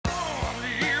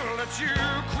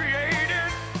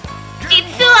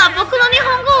日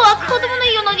本語は子供の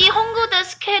ような日本語で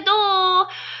すけど、こ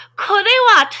れ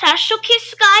はトラッシュキ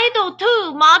スガイドと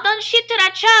モダンシト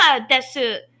ラチャーで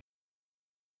す。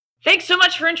Thanks so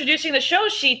much for introducing the show,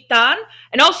 Shitan.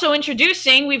 And also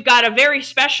introducing, we've got a very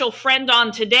special friend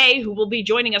on today who will be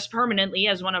joining us permanently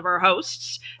as one of our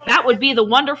hosts. That would be the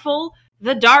wonderful,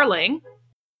 the darling.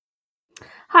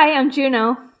 Hi, I'm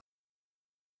Juno.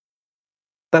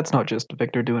 That's not just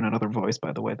Victor doing another voice,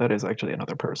 by the way. That is actually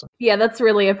another person. Yeah, that's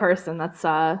really a person. That's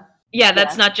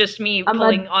that's not just me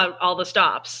pulling all the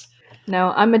stops.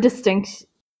 No, I'm a distinct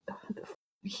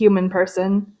human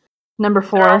person. Number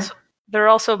 4. They're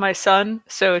also my son,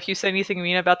 so if you say anything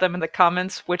mean about them in the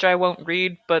comments, which I won't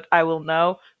read, but I will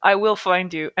know, I will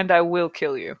find you, and I will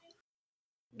kill you.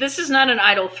 This is not an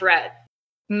idle threat.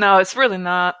 No, it's really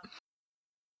not.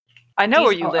 I know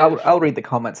where you live. I'll read the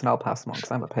comments and I'll pass them on,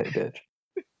 because I'm a petty bitch.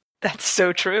 That's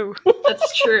so true.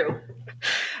 That's true.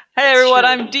 Hey everyone,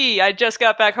 I'm D. I just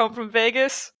got back home from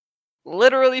Vegas.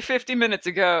 Literally 50 minutes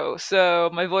ago, so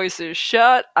my voice is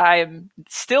shut. I'm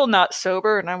still not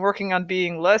sober, and I'm working on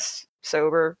being less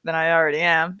sober than I already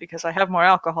am, because I have more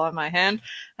alcohol in my hand.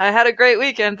 I had a great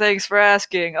weekend, thanks for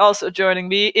asking. Also joining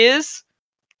me is...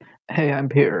 Hey, I'm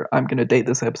Pierre. I'm gonna date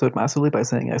this episode massively by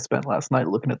saying I spent last night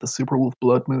looking at the Superwolf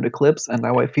Blood Moon eclipse, and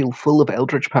now I feel full of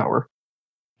eldritch power.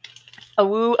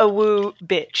 Awoo,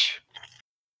 bitch.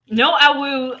 No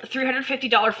awoo,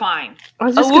 $350 fine. I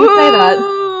was just gonna say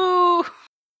that.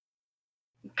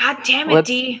 God damn it,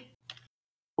 D.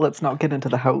 Let's not get into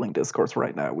the howling discourse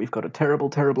right now. We've got a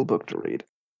terrible, terrible book to read.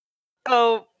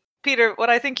 Oh, Peter, what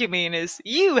I think you mean is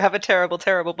you have a terrible,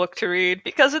 terrible book to read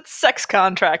because it's sex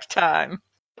contract time.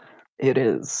 It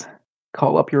is.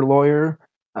 Call up your lawyer,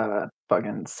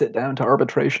 fucking sit down to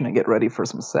arbitration and get ready for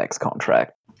some sex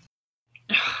contract.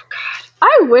 Oh, God.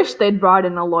 I wish they'd brought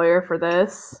in a lawyer for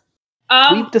this.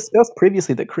 We've discussed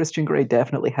previously that Christian Grey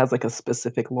definitely has like a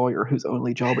specific lawyer whose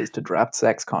only job is to draft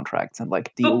sex contracts and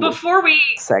like deal with before we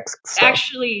sex stuff.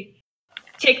 Actually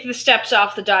take the steps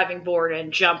off the diving board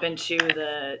and jump into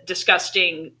the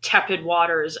disgusting, tepid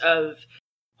waters of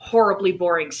horribly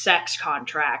boring sex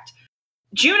contract.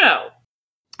 Juno,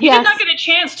 you did not get a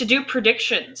chance to do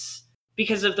predictions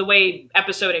because of the way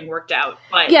episoding worked out,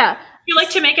 but yeah. You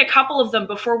like to make a couple of them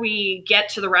before we get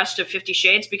to the rest of 50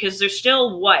 Shades, because there's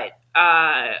still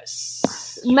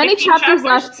many chapters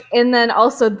left, and then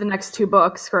also the next 2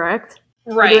 books, correct?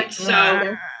 Right. So,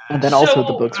 and then also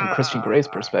the books from Christian Grey's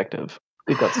perspective.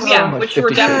 We've got so much which we're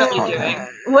definitely doing,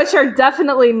 which are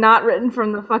definitely not written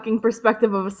from the fucking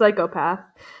perspective of a psychopath.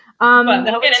 But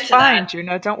we'll get into fine, that.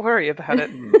 Juno. Don't worry about it.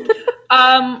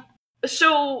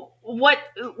 So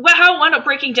how it wound up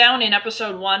breaking down in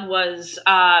episode 1 was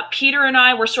Peter and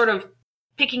I were sort of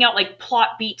picking out like plot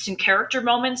beats and character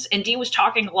moments, and Dee was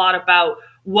talking a lot about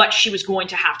what she was going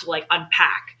to have to like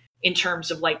unpack in terms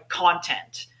of like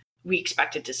content we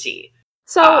expected to see.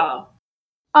 So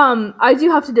I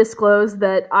do have to disclose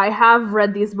that I have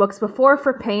read these books before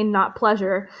for pain, not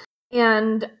pleasure,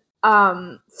 and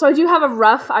so I do have a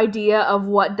rough idea of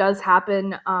what does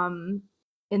happen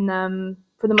in them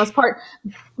for the most part,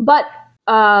 but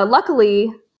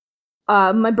luckily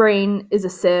my brain is a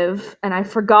sieve and I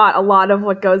forgot a lot of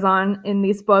what goes on in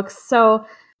these books, so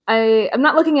I'm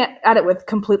not looking at it with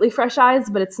completely fresh eyes,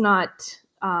 but it's not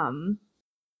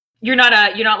you're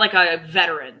not like a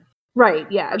veteran,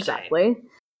 right? Yeah, exactly.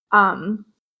 But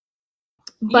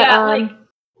like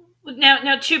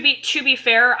now to be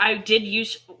fair, I did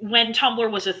use, when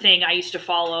Tumblr was a thing, I used to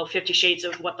follow 50 Shades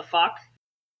of What the Fuck,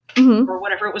 or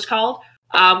whatever it was called,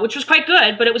 which was quite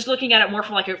good, but it was looking at it more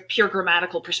from like a pure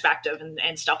grammatical perspective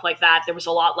and stuff like that. There was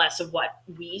a lot less of what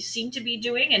we seem to be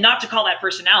doing, and not to call that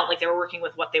person out, like they were working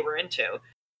with what they were into.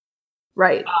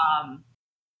 Right.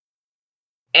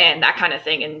 And that kind of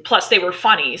thing. And plus they were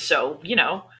funny, so, you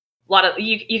know, a lot of,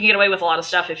 you can get away with a lot of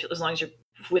stuff as long as you're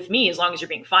with me, as long as you're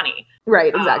being funny.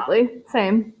 Right, exactly.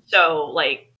 Same. So,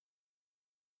 like,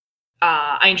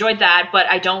 I enjoyed that, but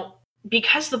I don't,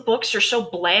 because the books are so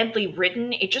blandly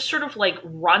written, it just sort of, like,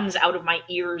 runs out of my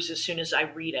ears as soon as I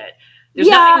read it. There's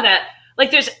nothing that, like,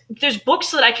 there's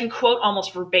books that I can quote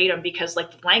almost verbatim because,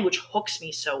 like, the language hooks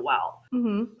me so well.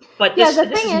 But this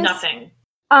is nothing.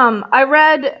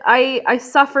 I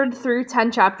suffered through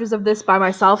 10 chapters of this by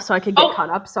myself so I could get caught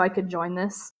up, so I could join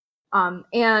this.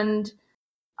 And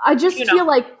I just feel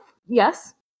like,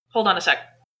 yes? Hold on a sec.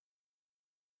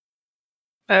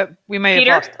 We may have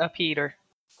lost Peter.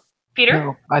 Peter?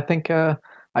 No, I think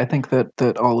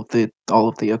that all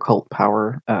of the occult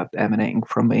power emanating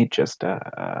from me just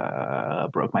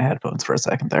broke my headphones for a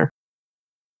second there.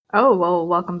 Oh, well,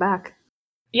 welcome back.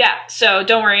 Yeah, so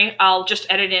don't worry, I'll just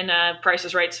edit in Price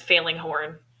is Right's failing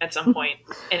horn at some point,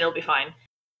 and it'll be fine.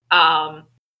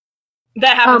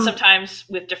 That happens sometimes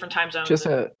with different time zones. Just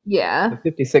a yeah,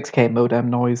 56K modem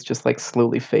noise, just like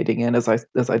slowly fading in as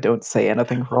I don't say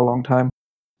anything for a long time.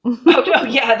 Oh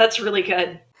yeah, that's really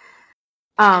good.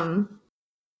 But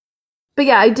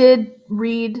yeah, I did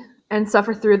read and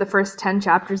suffer through the first 10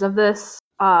 chapters of this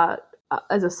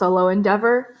as a solo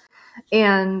endeavor,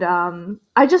 and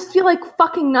I just feel like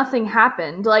fucking nothing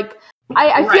happened. Like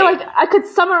I feel like I could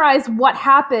summarize what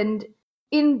happened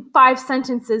in 5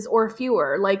 sentences or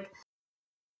fewer. Like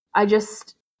I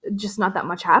just not that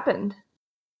much happened.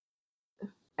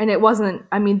 And it wasn't,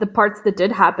 I mean, the parts that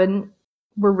did happen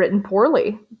were written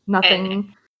poorly.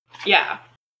 Nothing.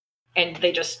 And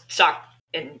they just suck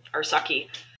and are sucky.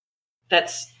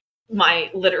 That's my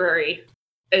literary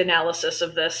analysis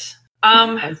of this.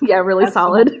 Yeah, really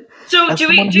solid. So do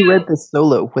we who read this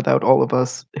solo without all of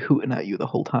us hooting at you the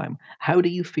whole time? How do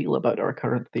you feel about our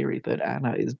current theory that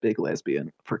Anna is big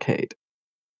lesbian for Kate?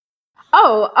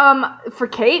 Oh, for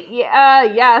Kate,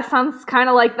 yeah, sounds kind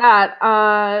of like that.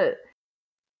 I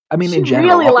mean, she in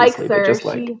general, really likes her. But just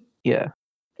like, yeah,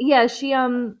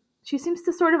 she seems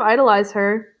to sort of idolize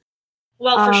her.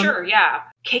 Well, for sure, yeah.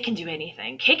 Kate can do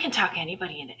anything. Kate can talk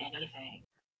anybody into anything.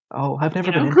 Oh, I've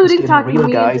never been interested in real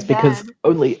guys because dad.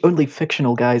 only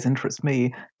fictional guys interest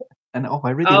me. And I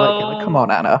really like it. Like, come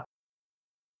on, Anna.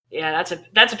 Yeah,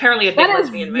 that's apparently a big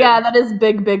lesbian move. Yeah, that is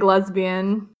big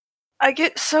lesbian. I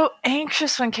get so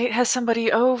anxious when Kate has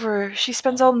somebody over. She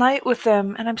spends all night with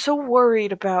them, and I'm so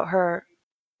worried about her.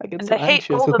 I get so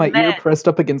anxious with my ear pressed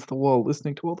up against the wall,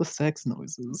 listening to all the sex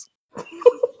noises.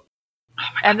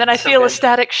 And then I feel a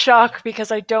static shock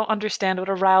because I don't understand what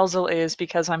arousal is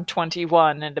because I'm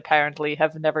 21 and apparently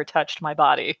have never touched my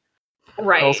body.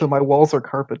 Right. Also, my walls are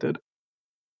carpeted.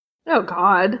 Oh,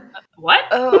 God. What?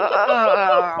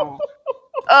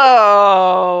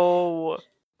 Oh.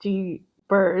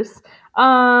 Jeepers.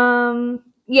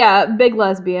 Yeah, big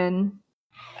lesbian.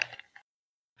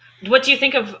 What do you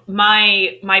think of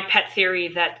my pet theory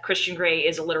that Christian Grey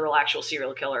is a literal actual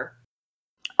serial killer?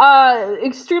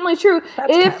 Extremely true.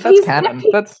 That's canon.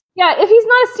 If he's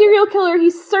not a serial killer,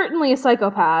 he's certainly a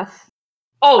psychopath.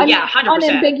 Oh, yeah, 100%.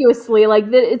 Unambiguously, like,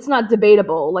 it's not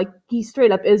debatable. Like, he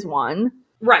straight up is one.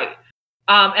 Right.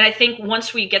 And I think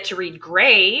once we get to read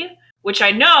Grey, which I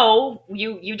know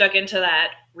you dug into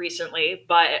that recently,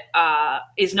 but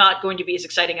is not going to be as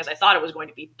exciting as I thought it was going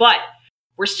to be. But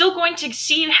we're still going to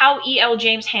see how E.L.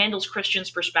 James handles Christian's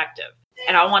perspective.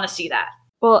 And I want to see that.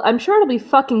 Well, I'm sure it'll be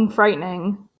fucking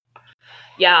frightening.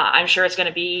 Yeah, I'm sure it's going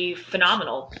to be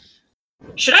phenomenal.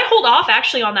 Should I hold off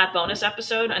actually on that bonus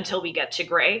episode until we get to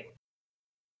Grey?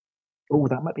 Oh,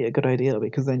 that might be a good idea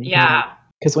because then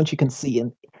because once you can see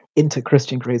into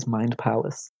Christian Grey's mind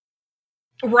palace,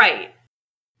 right?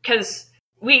 Because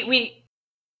we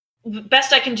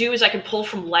best I can do is I can pull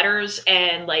from letters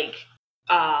and like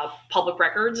public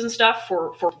records and stuff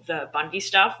for the Bungie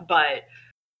stuff, but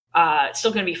it's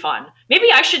still going to be fun.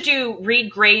 Maybe I should read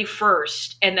Grey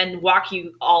first and then walk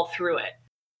you all through it.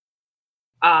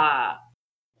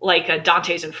 Like a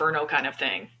Dante's Inferno kind of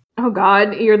thing. Oh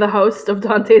God, you're the host of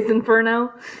Dante's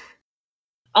Inferno?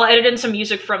 I'll edit in some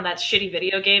music from that shitty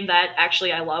video game that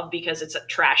actually I love because it's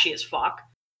trashy as fuck.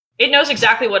 It knows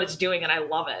exactly what it's doing and I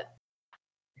love it.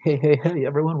 Hey,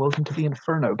 everyone, welcome to the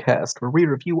Inferno cast, where we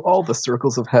review all the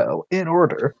circles of hell in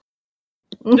order.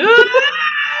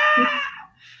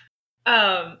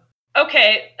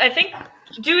 Okay, I think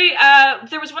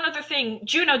there was one other thing.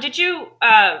 Juno, did you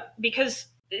because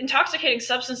intoxicating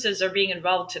substances are being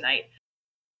involved tonight,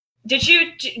 do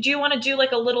you want to do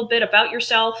like a little bit about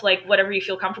yourself, like whatever you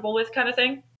feel comfortable with kind of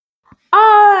thing?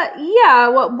 Yeah,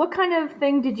 what kind of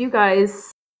thing did you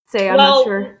guys say? I'm not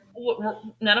sure.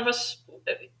 None of us,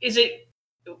 is it,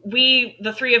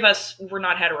 the three of us were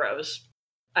not heteros.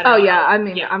 I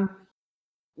mean, yeah.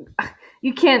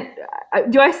 You can't.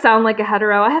 Do I sound like a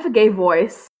hetero? I have a gay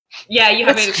voice. Yeah, you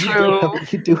have a true.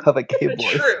 You do have a gay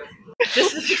voice. True.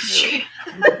 This is true.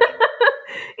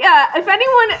 Yeah, if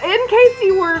anyone, in case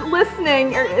you were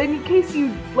listening, or in case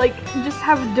you like just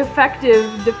have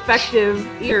defective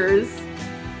ears,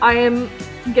 I am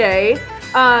gay.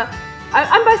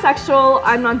 I'm bisexual.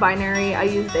 I'm non-binary. I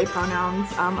use they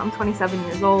pronouns. I'm 27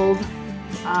 years old.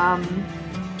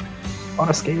 On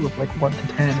a scale of like 1 to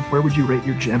 10, where would you rate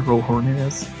your general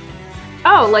horniness?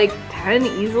 Oh, like 10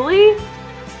 easily?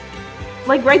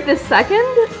 Like right this second?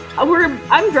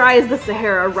 I'm dry as the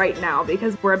Sahara right now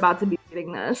because we're about to be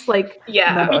reading this. Like,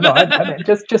 yeah. No, I mean,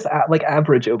 just like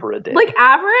average over a day. Like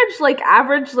average,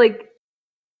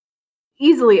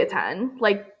 easily a 10.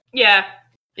 Like, yeah.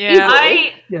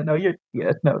 Yeah. Easily.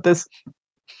 This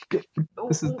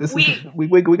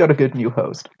We got a good new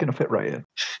host. Gonna fit right in.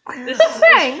 This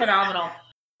is phenomenal.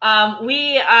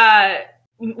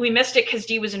 We missed it because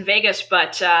Dee was in Vegas,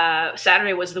 but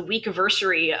Saturday was the week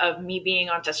anniversary of me being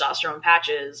on testosterone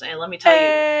patches, and let me tell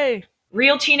you,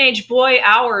 real teenage boy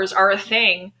hours are a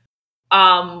thing.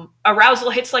 Arousal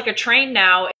hits like a train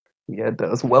now. Yeah, it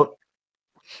does. Welcome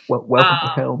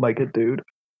to hell, my good dude.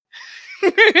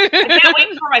 I can't wait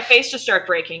for my face to start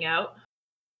breaking out.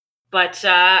 But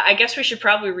I guess we should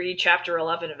probably read chapter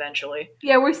 11 eventually.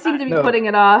 Yeah, we seem to be putting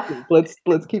it off. Let's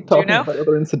keep talking about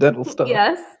other incidental stuff.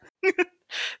 Yes.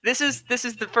 This is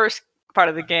the first part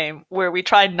of the game where we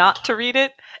try not to read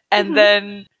it, and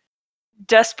then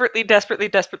desperately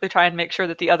try and make sure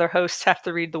that the other hosts have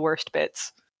to read the worst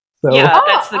bits. So, yeah,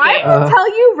 that's the game. I will tell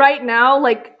you right now,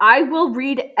 like, I will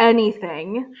read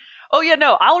anything. Oh yeah,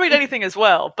 no, I'll read anything as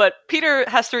well, but Peter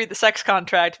has to read the sex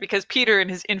contract because Peter, in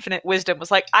his infinite wisdom, was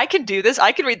like, I can do this,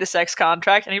 I can read the sex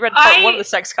contract, and he read part 1 of the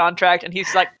sex contract, and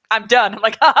he's like, I'm done. I'm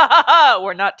like, ha ha ha ha,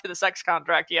 we're not to the sex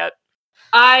contract yet.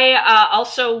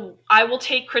 I will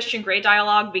take Christian Grey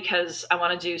dialogue because I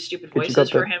want to do stupid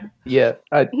voices for him. Yeah,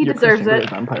 he deserves it.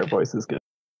 Vampire voice is good.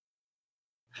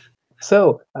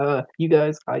 So, you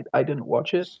guys, I didn't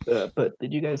watch it, but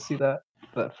did you guys see that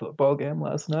football game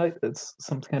last night? It's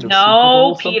some kind of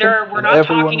No, Peter, we're not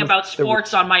talking about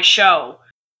sports on my show.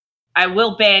 I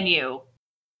will ban you.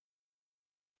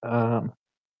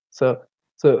 So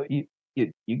you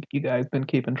guys been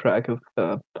keeping track of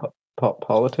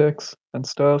politics and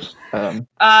stuff?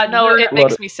 No, it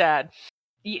makes me sad.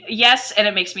 Yes, and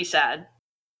it makes me sad.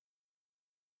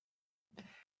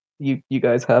 You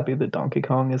guys happy that Donkey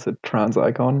Kong is a trans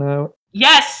icon now?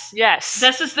 Yes!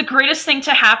 This is the greatest thing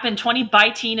to happen. 20 by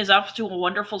Teen is off to a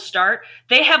wonderful start.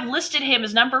 They have listed him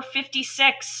as number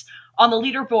 56 on the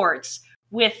leaderboards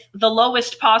with the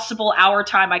lowest possible hour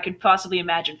time I could possibly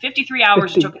imagine. 53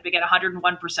 hours it took him to get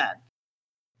 101%.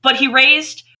 But he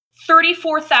raised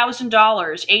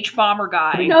 $34,000, H-Bomber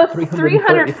guy. No,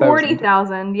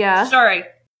 340,000, yeah. Sorry.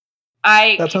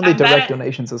 That's only direct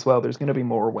donations as well. There's going to be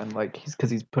more when because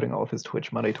he's putting all of his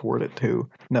Twitch money toward it too.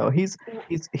 No, he's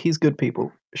good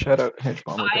people. Shout out H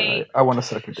Bomber guy. I want to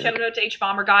suck your dick. Shout out to H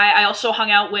Bomber guy. I also hung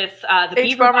out with the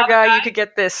H Bomber guy. You could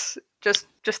get this. Just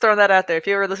throwing that out there. If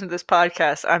you ever listen to this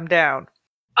podcast, I'm down.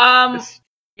 Just,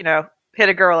 hit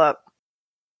a girl up.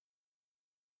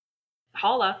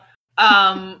 Holla.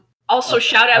 Also,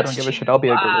 shout out. I don't give a shit. I'll be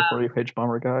a girl for you, H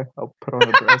Bomber guy. I'll put on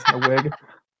a dress and a wig.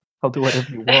 I'll do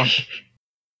whatever you want.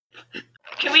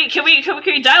 Can we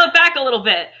dial it back a little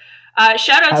bit?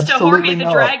 Shout outs to Jorge the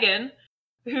Dragon,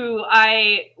 who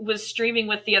I was streaming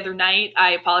with the other night.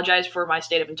 I apologize for my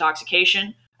state of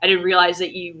intoxication. I didn't realize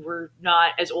that you were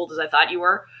not as old as I thought you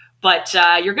were. But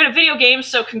you're good at video games,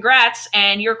 so congrats,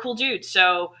 and you're a cool dude.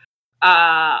 So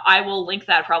I will link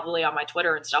that probably on my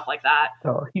Twitter and stuff like that.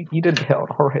 Oh, you didn't hit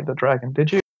Jorge the Dragon,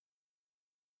 did you?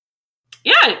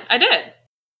 Yeah, I did.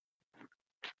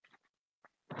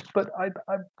 But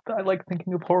I like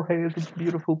thinking of Jorge as a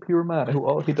beautiful, pure man who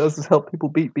all he does is help people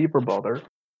beat Beaver Bother.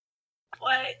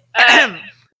 What?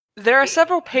 There are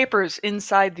several papers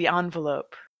inside the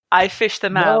envelope. I fish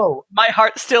them out. My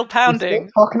heart's still pounding.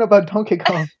 We're talking about Donkey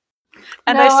Kong.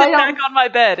 And I sit back on my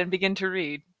bed and begin to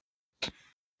read.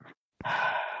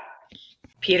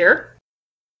 Peter?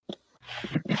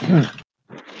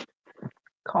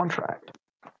 Contract.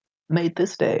 Made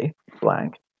this day,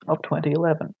 blank, of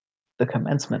 2011. The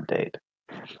commencement date.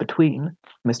 Between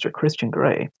Mr. Christian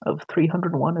Grey of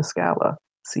 301 Escala,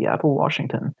 Seattle,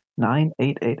 Washington,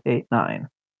 98889.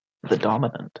 The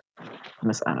Dominant.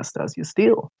 Miss Anastasia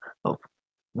Steele of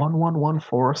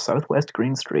 1114 Southwest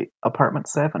Green Street, Apartment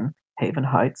 7, Haven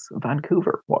Heights,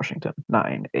 Vancouver, Washington,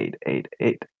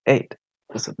 98888.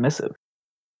 The Submissive.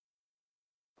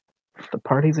 The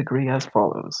parties agree as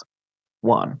follows.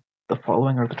 1. The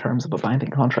following are the terms of a binding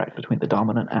contract between the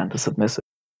Dominant and the Submissive.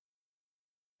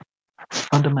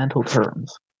 Fundamental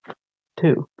terms.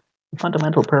 2. The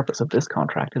fundamental purpose of this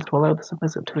contract is to allow the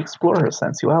submissive to explore her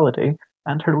sensuality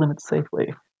and her limits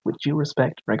safely, with due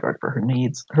respect and regard for her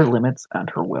needs, her limits, and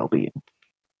her well-being.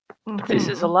 This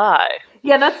is a lie.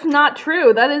 Yeah, that's not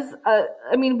true. That is,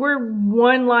 we're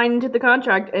one line into the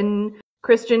contract, and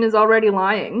Christian is already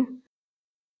lying.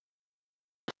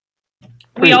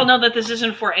 We all know that this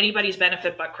isn't for anybody's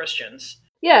benefit but Christians.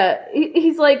 Yeah,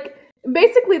 he's like,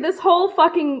 basically this whole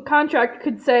fucking contract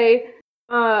could say,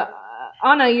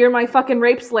 Anna, you're my fucking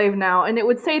rape slave now, and it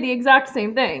would say the exact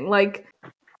same thing. Like,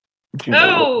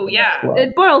 oh, yeah.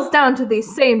 It boils down to the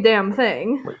same damn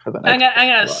thing. I'm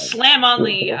gonna slam on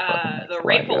the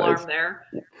rape alarm there.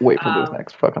 Wait for this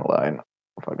next fucking line.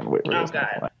 Fucking wait for this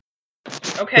next line.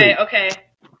 Okay.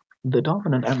 The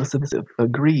dominant and the submissive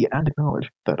agree and acknowledge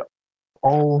that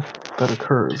all that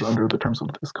occurs under the terms of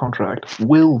this contract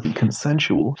will be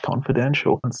consensual,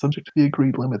 confidential, and subject to the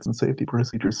agreed limits and safety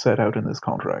procedures set out in this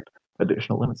contract.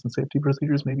 Additional limits and safety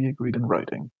procedures may be agreed in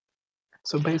writing.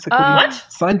 So basically,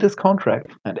 sign this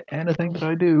contract, and anything that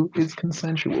I do is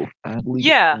consensual and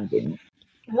legally binding.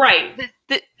 Right.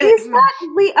 Is that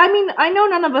I mean, I know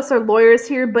none of us are lawyers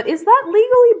here, but is that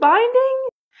legally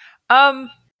binding?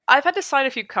 I've had to sign a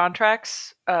few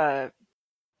contracts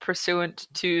pursuant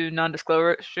to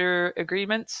non-disclosure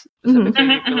agreements,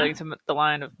 specifically relating to the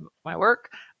line of my work.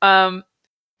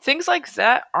 Things like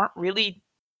that aren't really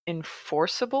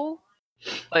enforceable.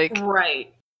 Like,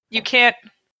 right. You can't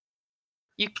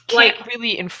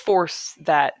really enforce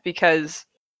that because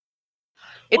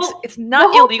it's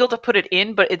not illegal to put it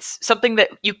in, but it's something that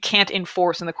you can't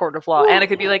enforce in the court of law. And it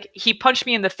could be like, he punched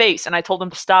me in the face and I told him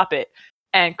to stop it.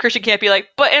 And Christian can't be like,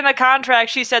 but in the contract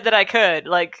she said that I could.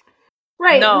 Like,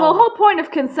 right. No. The whole point of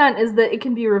consent is that it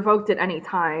can be revoked at any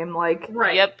time. Like,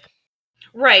 right. Yep.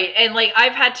 Right. And like, I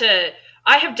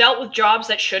have dealt with jobs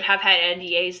that should have had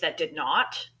NDAs that did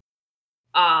not.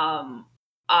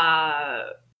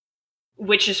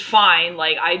 Which is fine.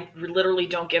 Like, I literally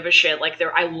don't give a shit. Like,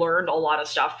 I learned a lot of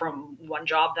stuff from one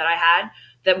job that I had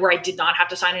where I did not have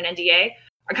to sign an NDA.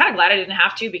 I'm kind of glad I didn't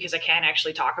have to because I can't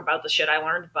actually talk about the shit I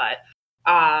learned. But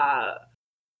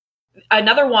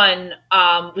another one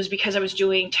was because I was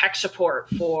doing tech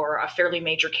support for a fairly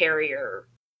major carrier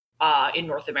in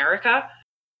North America,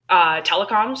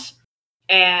 telecoms.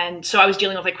 And so I was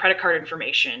dealing with like credit card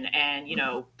information and,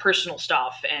 personal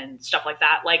stuff and stuff like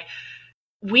that. Like,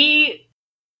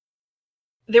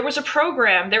 there is a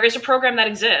program that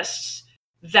exists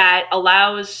that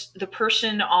allows the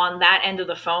person on that end of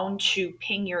the phone to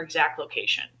ping your exact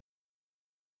location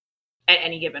at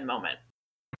any given moment.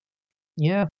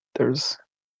 Yeah, it's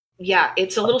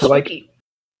a little spooky.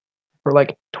 For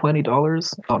like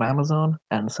 $20 on Amazon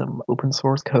and some open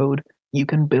source code, you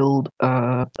can build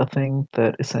a thing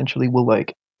that essentially will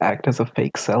like act as a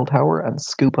fake cell tower and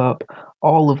scoop up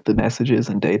all of the messages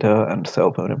and data and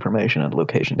cell phone information and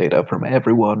location data from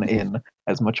everyone in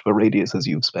as much of a radius as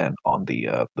you've spent on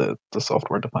the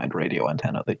software-defined radio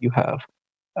antenna that you have.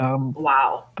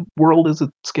 Wow. The world is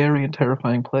a scary and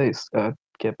terrifying place.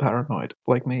 Get paranoid,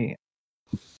 like me.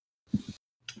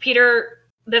 Peter,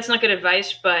 that's not good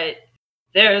advice, but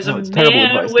there's a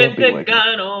man with a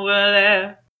gun over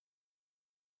there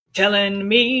telling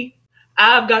me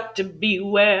I've got to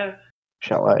beware.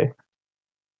 Shall I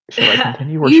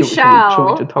continue? Or You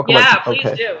shall we talk about? Yeah,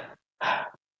 please do.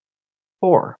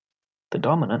 4. The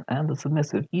dominant and the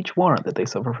submissive each warrant that they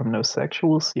suffer from no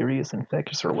sexual, serious,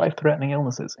 infectious, or life-threatening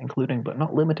illnesses, including but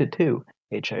not limited to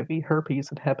HIV, herpes,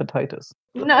 and hepatitis.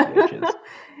 No.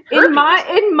 in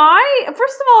my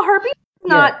first of all, herpes is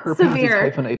not herpes severe.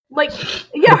 Is hyphenated.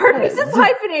 Herpes is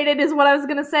hyphenated is what I was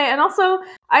gonna say. And also,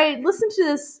 I listened to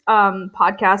this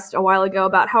podcast a while ago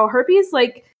about how herpes,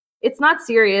 it's not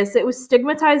serious. It was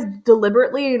stigmatized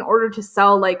deliberately in order to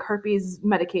sell herpes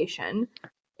medication.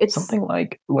 It's something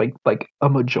like a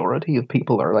majority of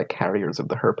people are carriers of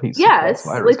the herpes. Yes,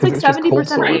 virus, it's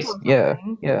 70%.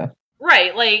 Yeah.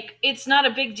 Right, it's not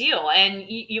a big deal, and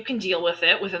you can deal with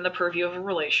it within the purview of a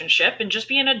relationship and just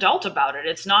be an adult about it.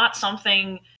 It's not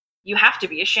something you have to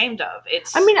be ashamed of.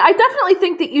 I mean, I definitely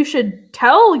think that you should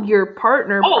tell your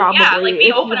partner. Probably,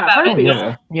 be open about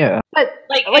it. Yeah. But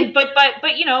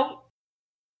you know.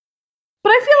 But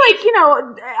I feel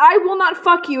I will not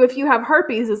fuck you if you have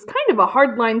herpes is kind of a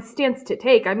hardline stance to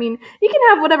take. I mean, you can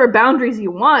have whatever boundaries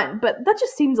you want, but that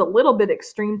just seems a little bit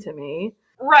extreme to me.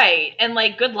 Right, and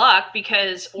good luck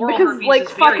because oral herpes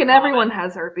is fucking very common. Everyone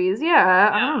has herpes.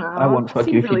 Yeah, I don't know. I won't fuck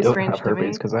you if really you don't have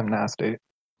herpes because I'm nasty.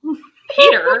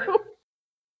 Peter.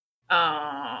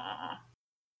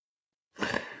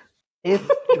 If,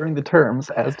 during the terms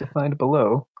as defined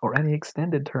below, or any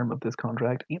extended term of this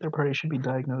contract, either party should be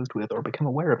diagnosed with or become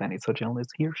aware of any such illness,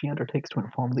 he or she undertakes to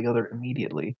inform the other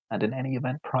immediately, and in any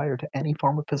event prior to any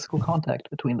form of physical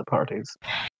contact between the parties.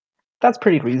 That's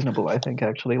pretty reasonable, I think,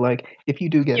 actually. If you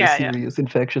do get a serious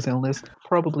infectious illness,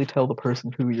 probably tell the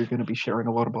person who you're going to be sharing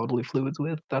a lot of bodily fluids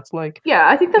with. That's yeah,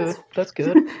 I think that's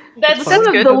good. That's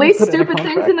one of the least stupid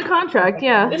things in the contract,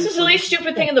 yeah. This is the least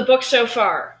stupid thing in the book so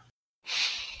far.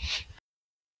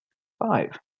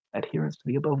 5. Adherence to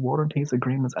the above warranties,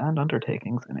 agreements, and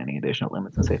undertakings, and any additional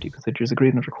limits and safety procedures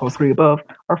agreed under Clause 3 above,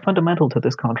 are fundamental to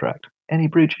this contract. Any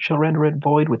breach shall render it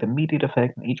void with immediate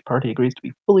effect, and each party agrees to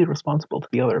be fully responsible to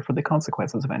the other for the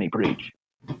consequences of any breach.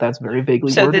 That's very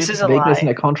vaguely worded. This is a Vagueness lie.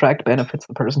 in a contract benefits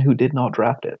the person who did not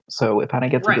draft it. So if Hannah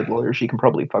gets a good lawyer, she can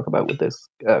probably fuck about with this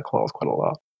clause quite a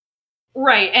lot.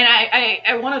 Right, and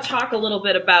I want to talk a little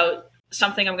bit about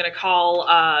something I'm going to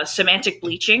call semantic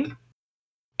bleaching.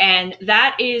 And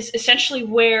that is essentially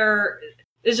where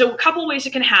there's a couple ways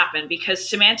it can happen, because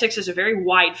semantics is a very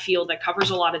wide field that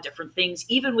covers a lot of different things,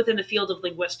 even within the field of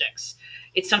linguistics.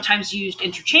 It's sometimes used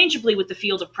interchangeably with the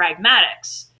field of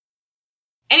pragmatics.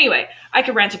 Anyway, I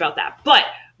could rant about that. But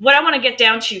what I want to get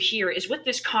down to here is with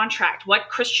this contract, what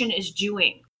Christian is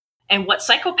doing and what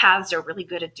psychopaths are really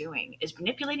good at doing is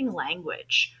manipulating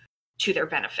language to their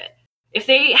benefit. If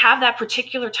they have that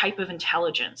particular type of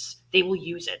intelligence, they will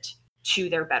use it to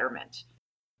their betterment.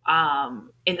 And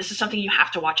this is something you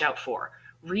have to watch out for.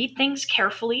 Read things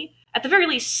carefully. At the very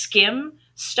least, skim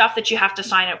stuff that you have to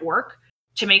sign at work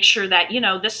to make sure that,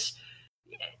 this,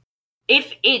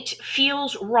 if it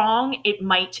feels wrong, it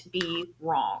might be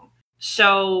wrong.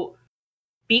 So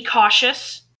be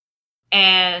cautious.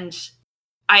 And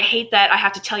I hate that I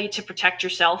have to tell you to protect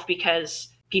yourself, because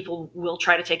people will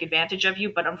try to take advantage of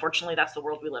you, but unfortunately that's the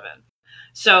world we live in.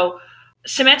 So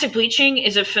semantic bleaching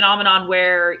is a phenomenon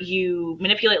where you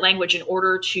manipulate language in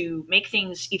order to make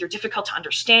things either difficult to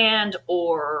understand,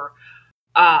 or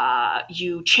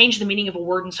you change the meaning of a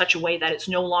word in such a way that it's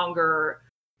no longer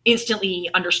instantly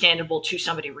understandable to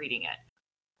somebody reading it.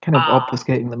 Kind of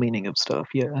obfuscating the meaning of stuff,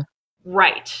 yeah.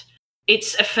 Right.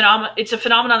 It's a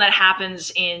phenomenon that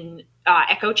happens in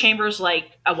echo chambers,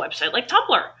 like a website like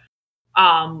Tumblr.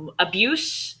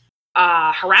 Abuse,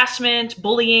 harassment,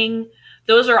 bullying.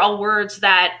 Those are all words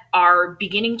that are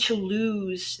beginning to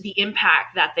lose the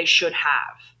impact that they should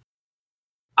have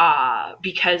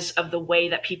because of the way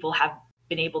that people have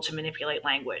been able to manipulate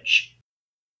language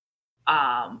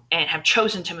and have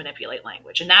chosen to manipulate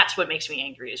language. And that's what makes me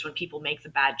angry, is when people make the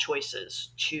bad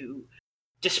choices to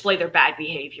display their bad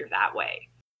behavior that way.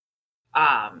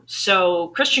 So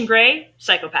Christian Grey,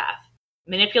 psychopath,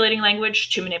 manipulating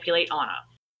language to manipulate Anna.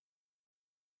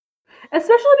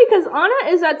 Especially because Anna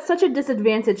is at such a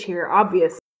disadvantage here,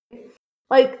 obviously.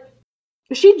 Like,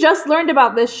 she just learned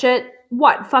about this shit,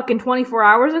 fucking 24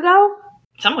 hours ago?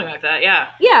 Something like that,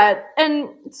 yeah. Yeah, and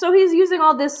so he's using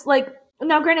all this,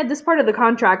 now granted, this part of the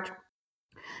contract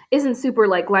isn't super,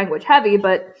 language heavy,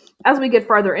 but as we get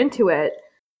farther into it,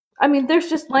 I mean, there's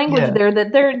just language there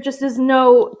that there just is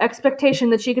no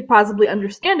expectation that she could possibly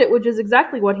understand it, which is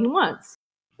exactly what he wants.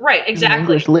 Right, exactly. He's an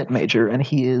English lit major, and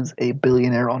he is a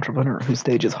billionaire entrepreneur who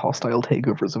stages hostile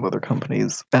takeovers of other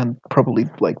companies and probably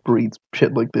breeds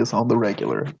shit like this on the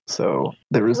regular. So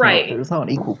there is not an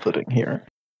equal footing here.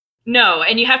 No,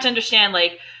 and you have to understand,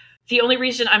 the only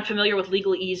reason I'm familiar with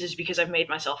legalese is because I've made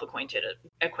myself acquainted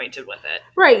with it.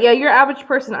 Right, yeah, your average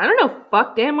person, I don't know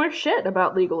fuck damn or shit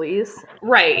about legalese.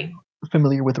 Right. I'm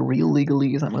familiar with real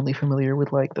legalese. I'm only familiar with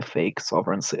the fake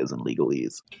sovereign citizen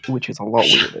legalese, which is a lot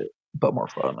weirder, but more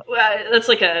fun. Well, that's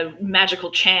like a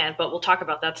magical chant, but we'll talk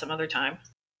about that some other time.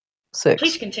 6.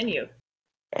 Please continue.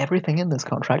 Everything in this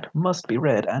contract must be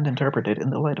read and interpreted in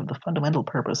the light of the fundamental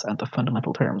purpose and the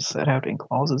fundamental terms set out in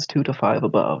clauses 2 to 5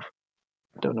 above.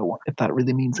 I don't know if that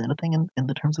really means anything in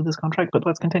the terms of this contract, but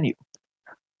let's continue.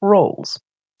 Roles.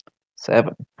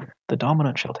 7. The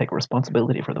dominant shall take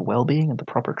responsibility for the well-being and the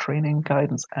proper training,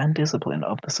 guidance, and discipline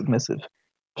of the submissive.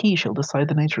 He shall decide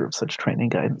the nature of such training,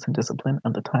 guidance, and discipline,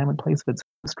 and the time and place of its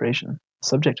administration,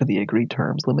 subject to the agreed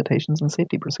terms, limitations, and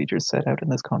safety procedures set out in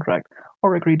this contract,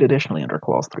 or agreed additionally under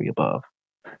Clause 3 above.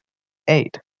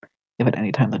 8. If at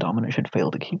any time the dominant should fail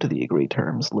to keep to the agreed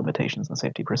terms, limitations, and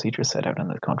safety procedures set out in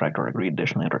this contract, or agreed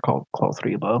additionally under Clause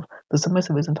 3 above, the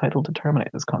submissive is entitled to terminate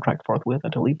this contract forthwith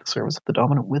and to leave the service of the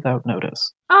dominant without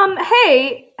notice.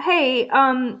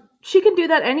 She can do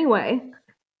that anyway.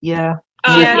 Yeah.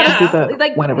 She can do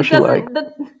that whenever she likes.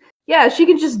 Yeah, she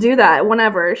can just do that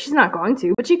whenever. She's not going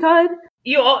to, but she could.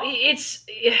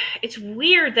 It's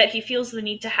weird that he feels the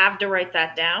need to have to write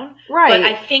that down. Right. But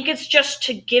I think it's just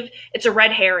it's a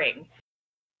red herring.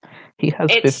 He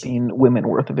has 15 women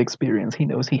worth of experience. He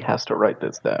knows he has to write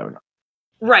this down.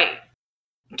 Right.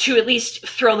 To at least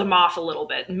throw them off a little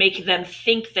bit and make them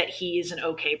think that he is an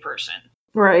okay person.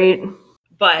 Right.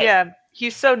 But yeah,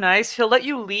 he's so nice. He'll let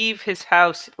you leave his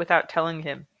house without telling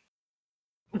him.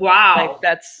 Wow.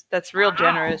 That's real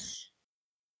generous.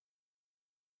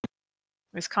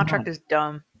 This contract is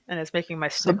dumb, and it's making my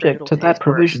subject to that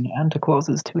provision and to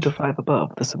clauses 2 to 5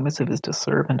 above. The submissive is to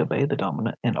serve and obey the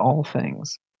dominant in all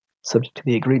things, subject to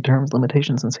the agreed terms,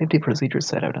 limitations, and safety procedures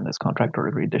set out in this contract or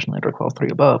agreed additionally under Clause 3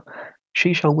 above.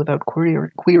 She shall without query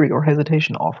or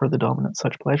hesitation offer the dominant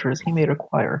such pleasure as he may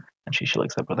require, and she shall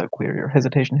accept without query or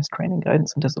hesitation his training,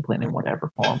 guidance, and discipline in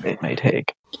whatever form it may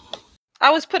take. I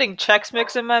was putting Chex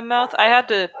Mix in my mouth. I had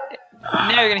to.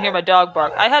 Now you're gonna hear my dog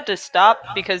bark. I had to stop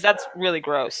because that's really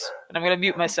gross, and I'm gonna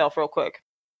mute myself real quick.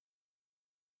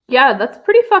 Yeah, that's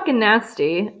pretty fucking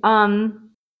nasty.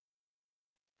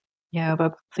 Yeah,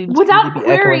 that seems without to be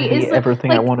query echoing is the everything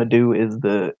like, I want to do is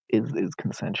the is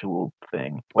consensual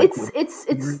thing. Like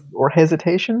it's or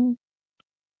hesitation.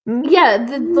 Yeah,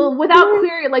 the without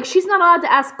query, like she's not allowed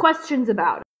to ask questions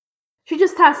about it. She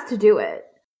just has to do it.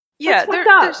 Yeah,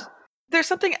 there's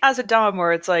something as a dom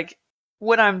where it's like,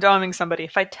 when I'm doming somebody,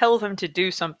 if I tell them to do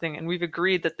something and we've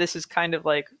agreed that this is kind of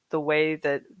like the way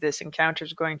that this encounter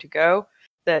is going to go,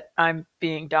 that I'm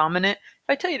being dominant. If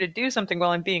I tell you to do something while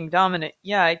I'm being dominant,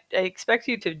 yeah, I expect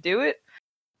you to do it,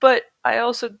 but I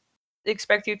also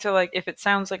expect you to, like, if it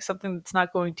sounds like something that's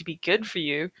not going to be good for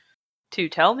you, to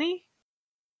tell me.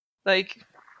 Like,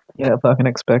 yeah, fucking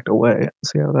expect away.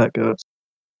 See how that goes.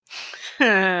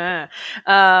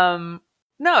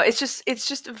 No, it's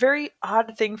just a very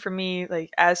odd thing for me,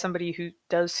 like, as somebody who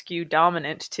does skew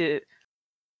dominant, to,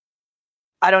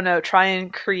 I don't know, try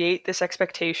and create this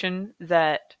expectation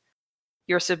that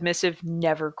your submissive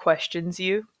never questions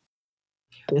you.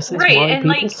 This is why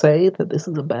people say that this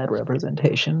is a bad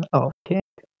representation of kink,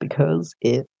 because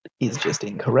it is just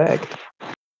incorrect.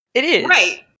 It is.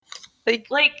 Right.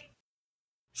 Like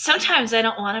sometimes I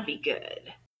don't want to be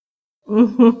good.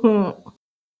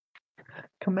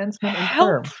 Commencement and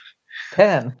term.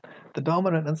 10. The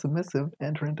dominant and submissive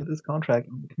enter into this contract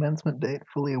on the commencement date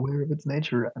fully aware of its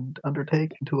nature and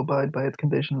undertaking to abide by its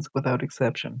conditions without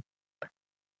exception.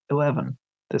 11.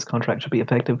 This contract should be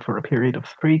effective for a period of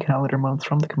 3 calendar months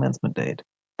from the commencement date.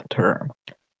 The term.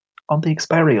 On the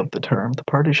expiry of the term, the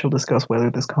parties shall discuss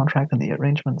whether this contract and the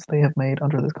arrangements they have made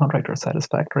under this contract are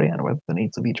satisfactory and whether the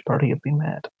needs of each party have been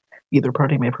met. Either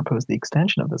party may propose the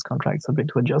extension of this contract subject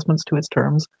to adjustments to its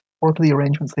terms or to the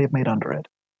arrangements they have made under it.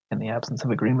 In the absence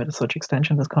of agreement to such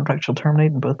extension, this contract shall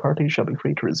terminate and both parties shall be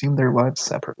free to resume their lives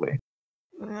separately.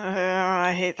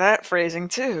 I hate that phrasing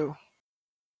too.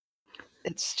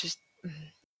 It's just...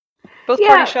 Both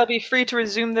parties shall be free to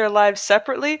resume their lives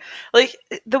separately. Like,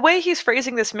 the way he's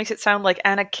phrasing this makes it sound like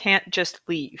Anna can't just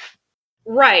leave.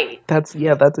 Right. That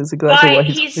is exactly why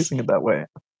he's phrasing it that way.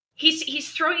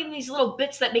 He's throwing in these little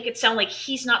bits that make it sound like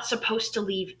he's not supposed to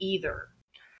leave either.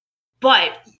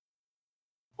 But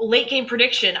late game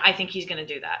prediction, I think he's going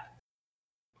to do that.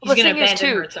 He's going to abandon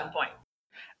her at some point.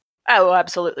 Oh,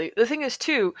 absolutely. The thing is,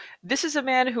 too, this is a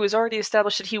man who has already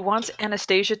established that he wants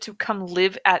Anastasia to come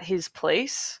live at his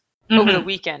place over the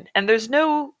weekend. And there's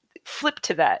no flip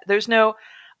to that. There's no,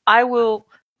 I will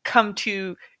come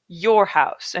to your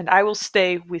house and I will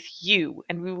stay with you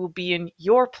and we will be in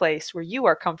your place where you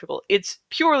are comfortable. It's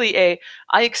purely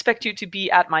I expect you to be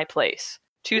at my place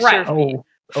to serve me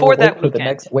for that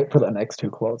weekend. Wait for the next 2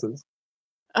 clauses.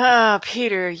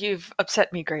 Peter, you've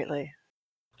upset me greatly.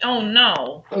 Oh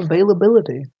no.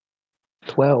 Availability.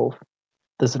 12.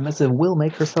 The submissive will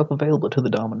make herself available to the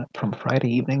dominant from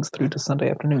Friday evenings through to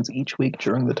Sunday afternoons each week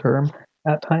during the term,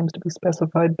 at times to be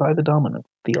specified by the dominant,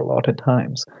 the allotted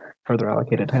times. Further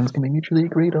allocated times can be mutually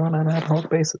agreed on an ad hoc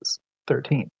basis.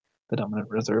 13. The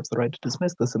dominant reserves the right to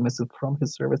dismiss the submissive from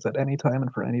his service at any time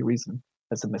and for any reason.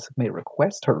 The submissive may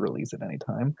request her release at any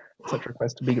time, such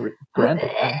request to be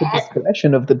granted at the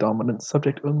discretion of the dominant,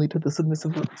 subject only to the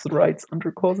submissive's rights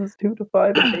under clauses 2 to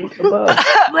 5 and 8 above. No,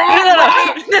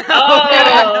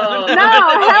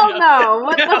 hell no.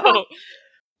 What the fuck?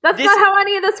 That's not how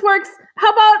any of this works. How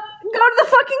about go to the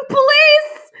fucking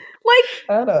police? Like,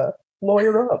 Anna,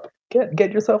 lawyer up.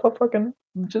 Get yourself a fucking...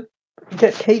 Just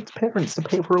get Kate's parents to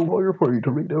pay for a lawyer for you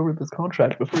to read over this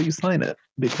contract before you sign it,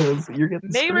 because you're getting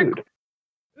screwed.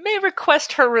 May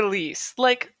request her release.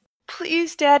 Like,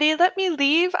 please, Daddy, let me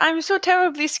leave. I'm so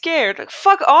terribly scared. Like,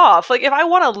 fuck off. Like, if I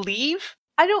want to leave,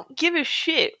 I don't give a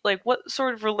shit, like, what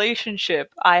sort of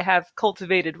relationship I have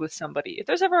cultivated with somebody. If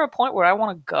there's ever a point where I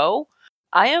want to go,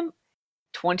 I am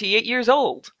 28 years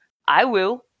old. I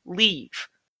will leave.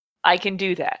 I can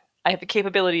do that. I have the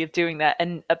capability of doing that,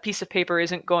 and a piece of paper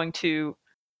isn't going to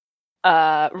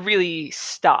really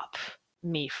stop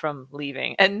me from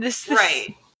leaving. And this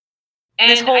right. And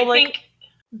this whole, I think,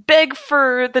 beg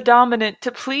for the dominant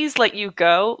to please let you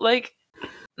go. Like,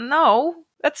 no,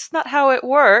 that's not how it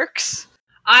works.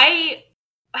 I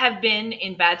have been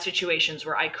in bad situations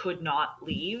where I could not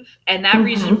leave, and that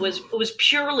reason was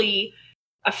purely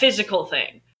a physical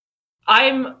thing.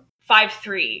 I'm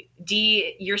 5'3".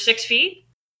 D, you're 6 feet?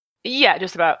 Yeah,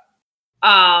 just about.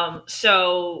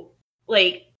 So,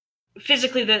 like,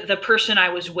 physically the person I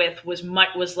was with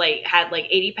had like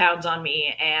 80 pounds on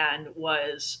me and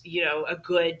was, a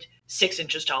good 6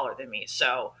 inches taller than me.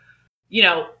 So,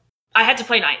 I had to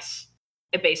play nice.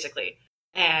 basically,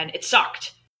 and it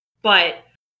sucked. But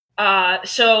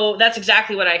so that's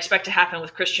exactly what I expect to happen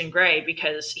with Christian Grey,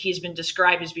 because he's been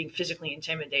described as being physically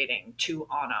intimidating to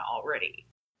Anna already.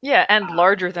 Yeah, and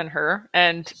larger than her.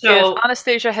 And so, if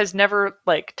Anastasia has never,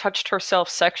 like, touched herself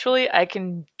sexually, I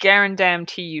can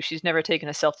guarantee you she's never taken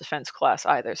a self-defense class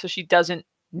either. So she doesn't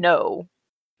know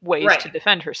ways to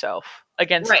defend herself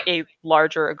against a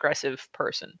larger, aggressive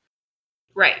person.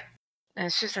 Right. And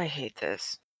it's just, I hate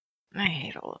this. I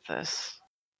hate all of this.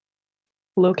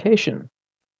 Location.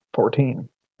 14.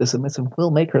 The submissive will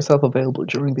make herself available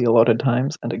during the allotted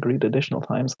times and agreed additional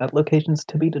times at locations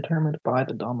to be determined by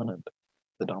the dominant.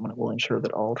 The dominant will ensure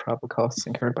that all travel costs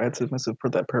incurred by its submissive for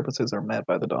that purposes are met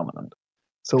by the dominant.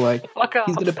 So, like,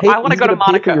 he's going to pay, I want to go to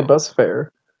Monaco. Pay for your bus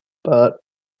fare, but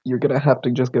you're going to have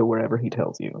to just go wherever he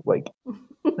tells you. Like,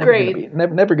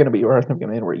 never going to be your heart's never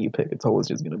going to end where you pick. It's always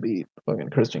just going to be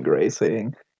fucking Christian Grey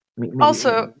saying, meet me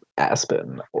in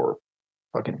Aspen, or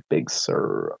fucking Big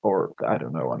Sur, or I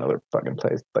don't know, another fucking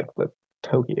place like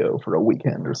Tokyo for a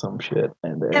weekend or some shit,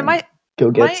 and then go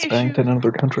get spanked in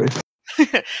another country.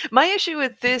 My issue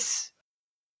with this,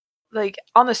 like,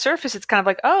 on the surface, it's kind of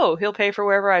like, oh, he'll pay for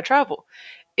wherever I travel.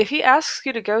 If he asks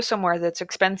you to go somewhere that's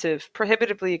expensive,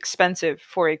 prohibitively expensive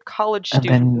for a college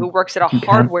student who works at a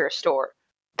hardware store,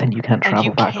 then you can't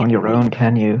travel back on your own,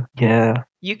 can you? Yeah.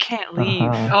 You can't leave.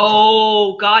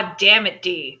 Oh, god damn it,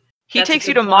 D. He takes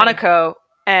you to Monaco,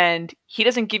 and he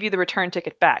doesn't give you the return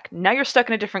ticket back. Now you're stuck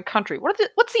in a different country. What's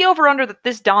the over-under that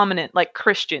this dominant, like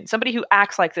Christian, somebody who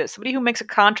acts like this, somebody who makes a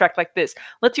contract like this,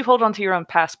 lets you hold on to your own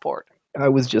passport? I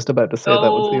was just about to say that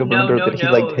was the over-under,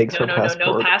 that he takes her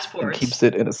passport and keeps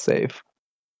it in a safe.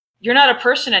 You're not a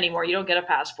person anymore. You don't get a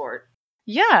passport.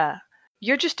 Yeah.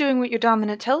 You're just doing what your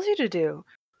dominant tells you to do.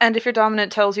 And if your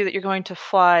dominant tells you that you're going to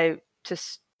fly to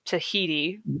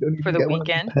Tahiti for the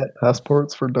weekend, pet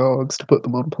passports for dogs to put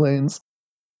them on planes.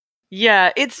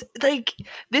 Yeah, it's like,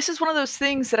 this is one of those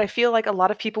things that I feel like a lot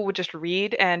of people would just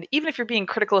read, and even if you're being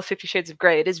critical of 50 Shades of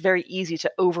Grey, it is very easy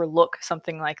to overlook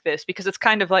something like this, because it's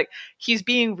kind of like, he's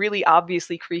being really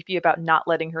obviously creepy about not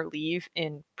letting her leave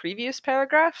in previous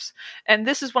paragraphs, and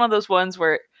this is one of those ones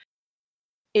where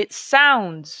it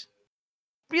sounds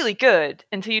really good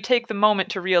until you take the moment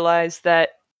to realize that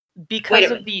because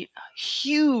of the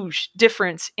huge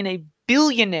difference in a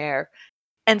billionaire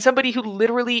and somebody who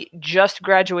literally just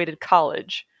graduated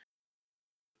college,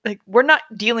 like, we're not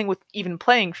dealing with even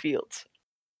playing fields.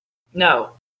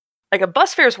 No. Like, a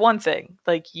bus fare is one thing.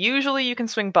 Like, usually you can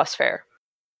swing bus fare.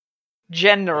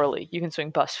 Generally, you can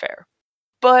swing bus fare.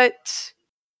 But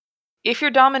if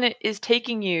your dominant is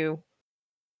taking you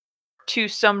to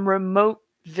some remote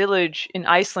village in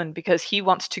Iceland because he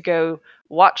wants to go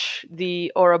watch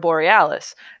the Aurora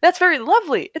Borealis, that's very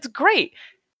lovely. It's great.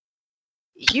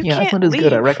 Iceland is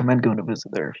good. I recommend going to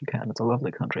visit there if you can. It's a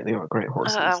lovely country. They are great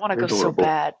horses. I want to go so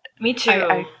bad. Me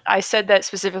too. I said that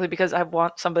specifically because I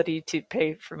want somebody to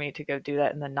pay for me to go do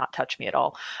that and then not touch me at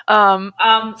all.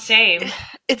 Same.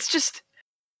 It's just,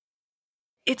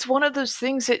 it's one of those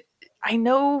things that I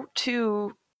know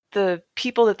to the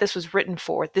people that this was written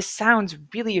for, this sounds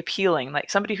really appealing.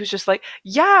 Like somebody who's just like,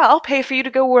 yeah, I'll pay for you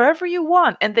to go wherever you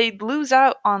want. And they lose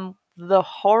out on the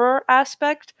horror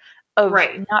aspect of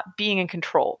not being in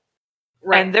control.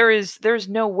 Right. And there's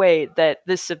no way that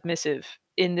this submissive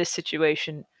in this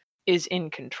situation is in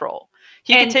control.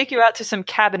 He can take you out to some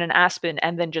cabin in Aspen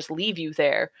and then just leave you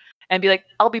there and be like,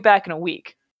 I'll be back in a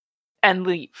week, and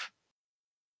leave.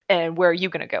 And where are you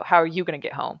going to go? How are you going to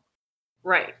get home?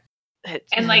 Right.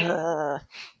 And like,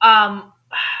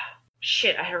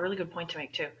 shit, I had a really good point to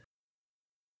make too.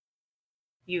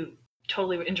 You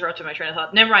totally interrupted my train of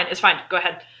thought. Never mind. It's fine. Go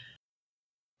ahead.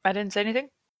 I didn't say anything.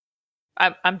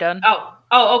 I'm done.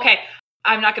 Oh, okay.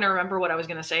 I'm not going to remember what I was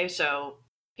going to say. So,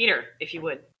 Peter, if you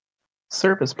would.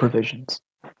 Service provisions.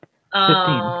 15.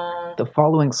 The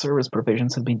following service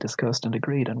provisions have been discussed and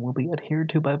agreed and will be adhered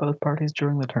to by both parties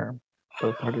during the term.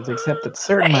 Both parties accept that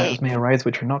certain matters may arise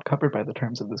which are not covered by the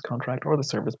terms of this contract or the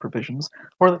service provisions,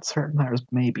 or that certain matters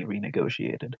may be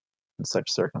renegotiated. In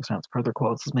such circumstance, further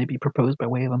clauses may be proposed by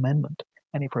way of amendment.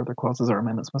 Any further clauses or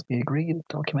amendments must be agreed,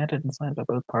 documented, and signed by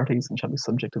both parties and shall be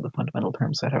subject to the fundamental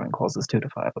terms set out in clauses 2 to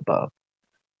 5 above.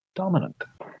 Dominant.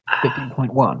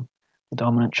 15.1. The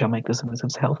dominant shall make the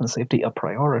submissive's health and safety a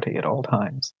priority at all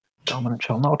times. The dominant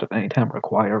shall not at any time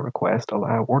require, request,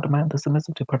 allow, or demand the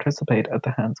submissive to participate at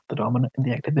the hands of the dominant in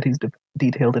the activities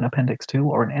detailed in Appendix 2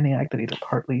 or in any act that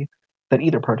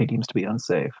either party deems to be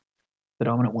unsafe. The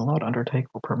dominant will not undertake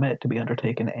or permit to be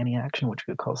undertaken any action which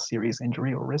could cause serious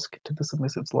injury or risk to the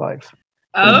submissive's life.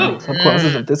 Oh.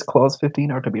 Subclauses of this clause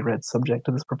 15 are to be read subject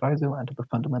to this proviso and to the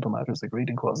fundamental matters agreed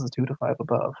in clauses 2 to 5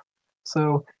 above.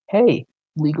 So, hey,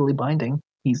 legally binding.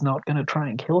 He's not going to try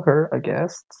and kill her, I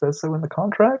guess. It says so in the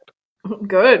contract.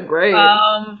 Good, great.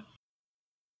 I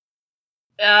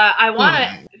want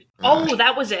to... Oh,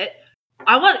 that was it.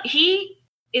 He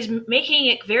is making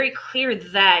it very clear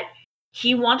that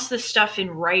he wants this stuff in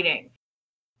writing.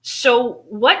 So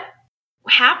what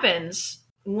happens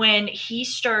when he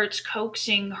starts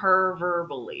coaxing her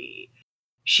verbally?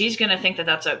 She's going to think that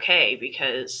that's okay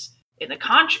because in the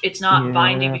it's not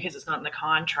binding because it's not in the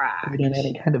contract. In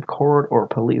any kind of court or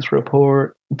police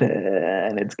report,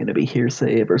 then it's going to be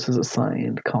hearsay versus a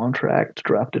signed contract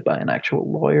drafted by an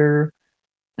actual lawyer.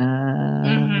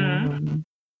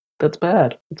 That's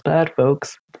bad. It's bad,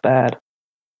 folks. It's bad.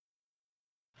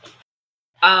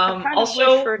 I kind of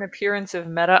wish for an appearance of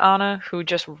Meta Anna, who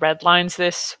just redlines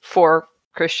this for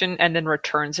Christian and then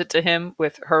returns it to him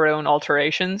with her own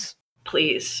alterations.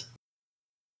 Please.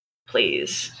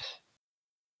 Please.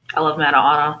 I love Meta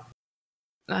Anna.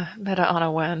 Meta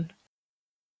Anna when?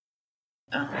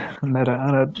 Meta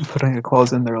Anna putting a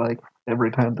clause in there like,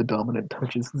 every time the dominant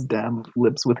touches his damn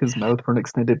lips with his mouth for an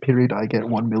extended period, I get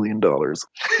 $1 million.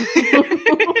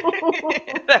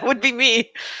 That would be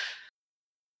me.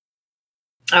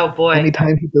 Oh boy.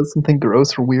 Anytime he does something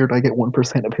gross or weird, I get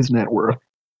 1% of his net worth.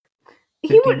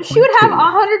 She would have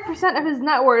 100% of his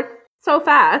net worth so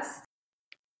fast.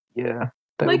 Yeah.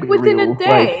 Like within a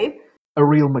day. Like, a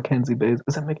real Mackenzie Bezos,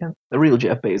 is that Mackenzie? A real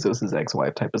Jeff Bezos'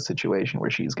 ex-wife type of situation where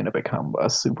she's going to become a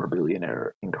super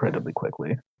billionaire incredibly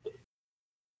quickly.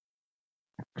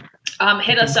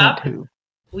 Hit us up.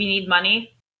 We need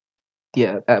money.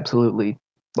 Yeah, absolutely.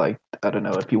 Like, I don't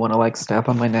know, if you want to like step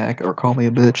on my neck or call me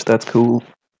a bitch, that's cool.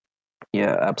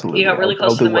 Yeah, absolutely. You got really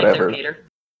close to the mic there, Peter.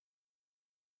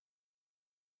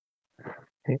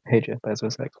 Hey, Jeff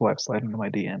Bezos' ex-wife, slide into my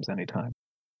DMs anytime.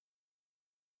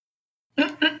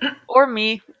 Or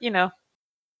me, you know.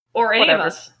 Or any whatever. of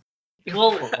us.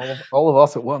 Well, all of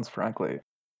us at once, frankly.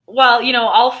 Well, you know,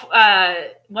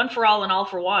 one for all and all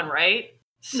for one, right?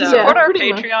 So support our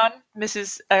Patreon,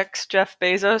 Mrs. X Jeff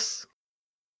Bezos.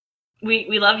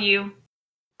 We love you.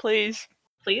 Please.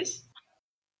 Please?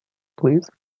 Please?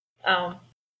 Oh,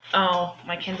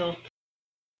 my Kindle.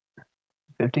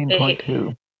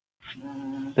 15.2.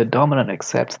 The dominant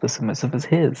accepts the submissive as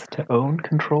his, to own,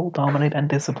 control, dominate, and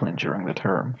discipline during the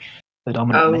term. The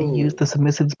dominant may use the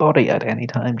submissive's body at any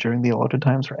time during the allotted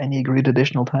times for any agreed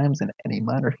additional times in any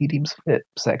manner he deems fit,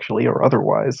 sexually or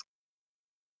otherwise.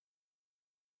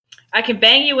 I can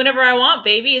bang you whenever I want,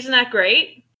 baby. Isn't that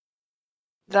great?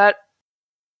 That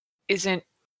isn't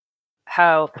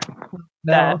how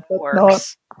that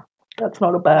works. That's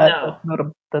not a bad.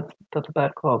 No. That's a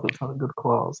bad clause. That's not a good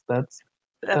clause. That's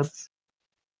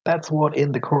what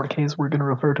in the court case we're going to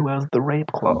refer to as the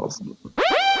rape clause.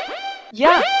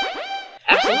 Yeah,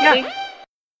 absolutely. Yeah.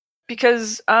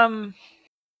 Because like,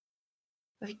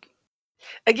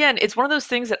 again, it's one of those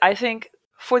things that I think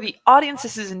for the audience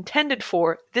this is intended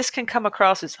for, this can come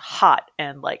across as hot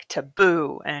and like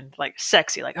taboo and like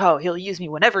sexy, like, oh, he'll use me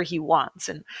whenever he wants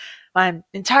and I'm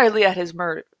entirely at his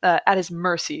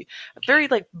mercy. A very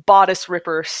like bodice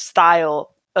ripper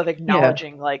style of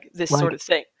acknowledging like this sort of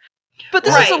thing. But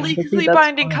this is a legally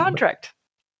binding contract.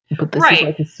 But this is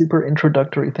like a super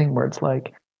introductory thing where it's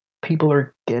like people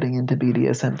are getting into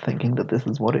BDSM thinking that this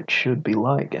is what it should be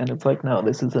like, and it's like, no,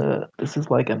 this is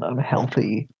like an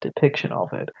unhealthy depiction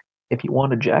of it. If you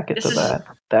want to jack it that,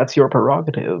 that's your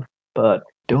prerogative, but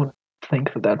don't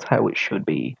think that that's how it should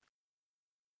be.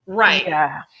 Right.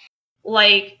 Yeah.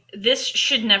 Like, this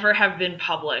should never have been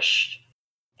published.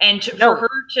 And for her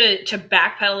to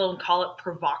backpedal and call it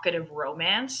provocative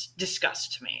romance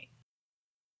disgusts me.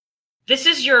 This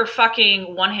is your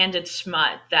fucking one-handed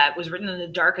smut that was written in the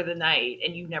dark of the night,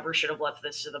 and you never should have left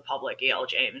this to the public, E.L.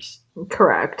 James.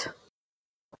 Correct.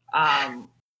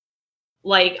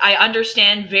 Like, I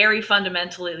understand very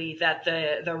fundamentally that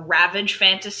the Ravage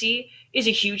fantasy is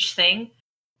a huge thing.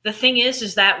 The thing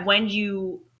is that when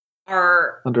you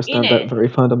are understand that very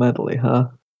fundamentally, huh?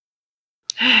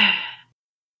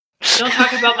 Don't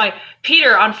talk about my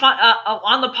Peter on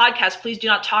the podcast. Please do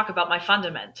not talk about my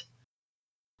fundament.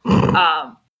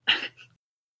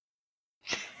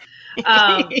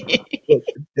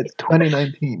 It's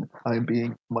 2019. I'm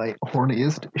being my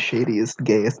horniest, shadiest,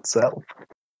 gayest self.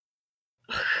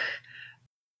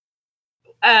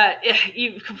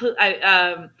 You completely.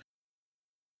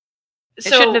 It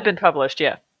shouldn't have been published.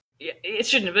 Yeah, it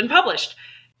shouldn't have been published.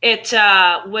 It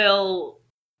will.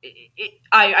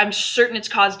 I'm certain it's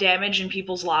caused damage in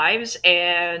people's lives,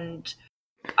 and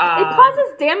it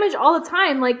causes damage all the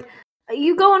time. Like,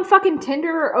 you go on fucking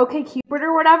Tinder or OkCupid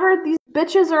or whatever, these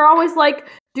bitches are always like,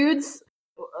 dudes,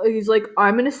 he's like,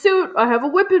 I'm in a suit, I have a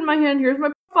whip in my hand, here's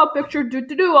my profile picture,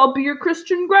 I'll be your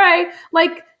Christian Grey.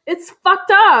 Like, it's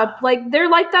fucked up. Like, they're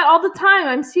like that all the time.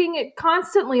 I'm seeing it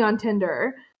constantly on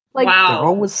Tinder. Like, They're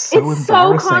always so it's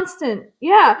so constant.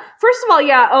 Yeah. First of all,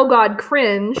 yeah, oh god,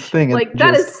 cringe. Like,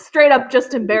 that is straight up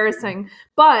just embarrassing.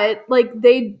 But, like,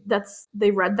 they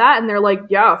read that and they're like,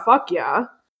 yeah, fuck yeah.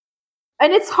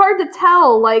 And it's hard to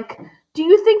tell, like, do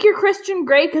you think you're Christian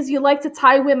Grey because you like to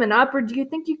tie women up, or do you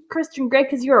think you're Christian Grey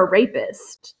because you're a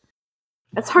rapist?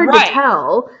 It's hard to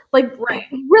tell. Like,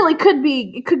 it really could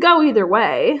be, it could go either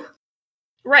way.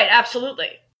 Right, absolutely.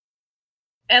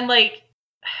 And, like,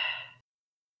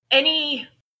 any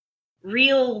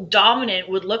real dominant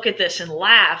would look at this and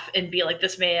laugh and be like,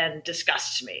 this man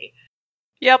disgusts me.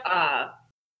 Yep.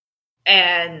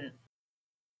 And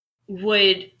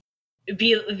would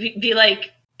be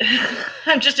like,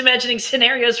 I'm just imagining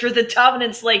scenarios where the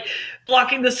dominant's, like,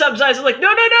 blocking the subs eyes and like,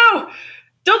 no,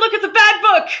 don't look at the bad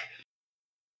book!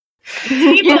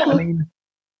 Yeah, I mean,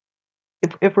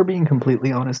 if we're being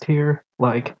completely honest here,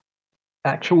 like,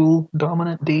 actual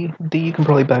dominant D, you can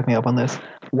probably back me up on this.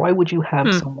 Why would you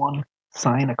have someone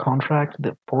sign a contract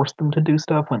that forced them to do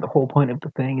stuff when the whole point of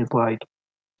the thing is, like,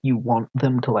 you want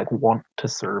them to, like, want to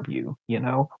serve you, you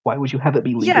know? Why would you have it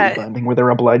be legally binding where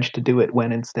they're obliged to do it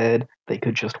when instead they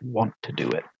could just want to do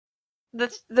it?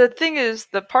 The thing is,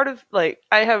 the part of, like,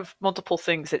 I have multiple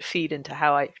things that feed into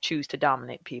how I choose to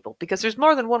dominate people, because there's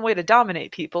more than one way to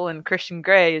dominate people, and Christian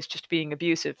Grey is just being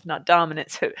abusive, not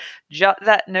dominant. So jot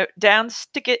that note down,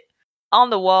 stick it on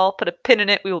the wall, put a pin in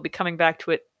it. We will be coming back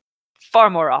to it far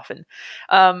more often.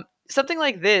 Something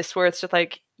like this, where it's just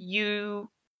like,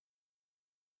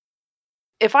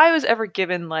 if I was ever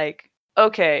given, like,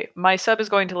 okay, my sub is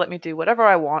going to let me do whatever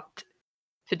I want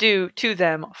to do to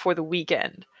them for the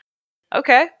weekend.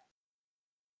 Okay.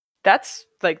 That's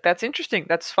interesting.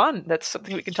 That's fun. That's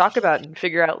something we can talk about and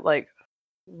figure out, like,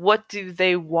 what do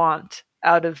they want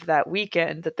out of that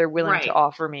weekend that they're willing to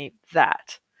offer me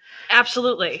that.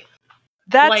 Absolutely.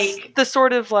 That's like, the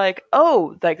sort of, like,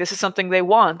 oh, like, this is something they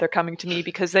want. They're coming to me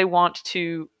because they want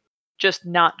to just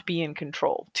not be in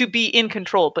control. To be in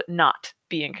control, but not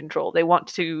be in control. They want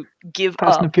to give up.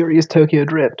 Fast and Furious Tokyo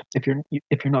Drift. If you're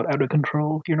not out of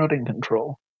control, you're not in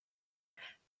control.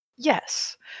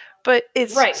 Yes, but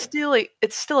it's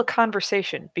still a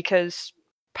conversation, because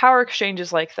power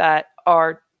exchanges like that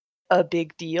are a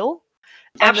big deal.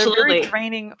 And they're very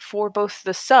draining for both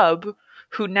the sub,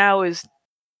 who now is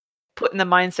put in the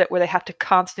mindset where they have to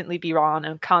constantly be on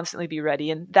and constantly be ready,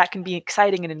 and that can be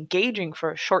exciting and engaging for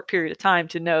a short period of time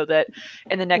to know that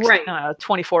in the next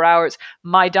 24 hours,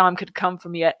 my dom could come for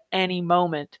me at any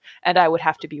moment, and I would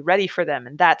have to be ready for them,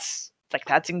 and that's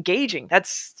engaging. That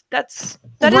is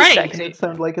sexy. It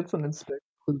sounds like it's an Inspector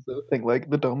Clouseau thing. Like,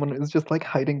 the dominant is just, like,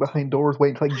 hiding behind doors,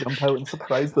 waiting to, like, jump out and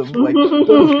surprise them. Like,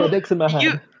 headaches in my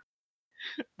hand.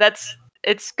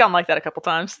 It's gone like that a couple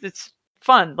times. It's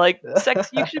fun. Like, sex,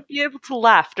 you should be able to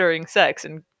laugh during sex,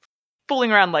 and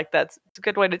fooling around like that's a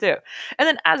good way to do. And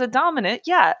then as a dominant,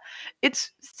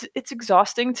 it's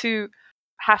exhausting to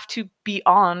have to be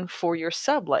on for your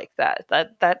sub like that.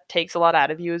 That takes a lot out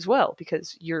of you as well,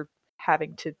 because you're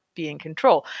having to be in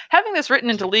control. Having this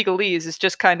written into legalese is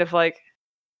just kind of like,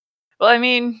 well, I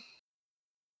mean,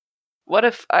 what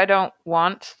if I don't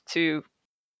want to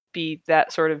be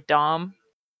that sort of dom,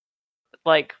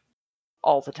 like,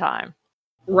 all the time?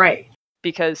 Right.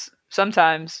 Because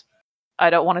sometimes I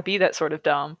don't want to be that sort of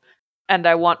dom, and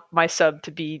I want my sub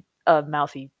to be a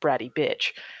mouthy, bratty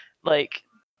bitch. Like,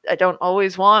 I don't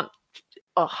always want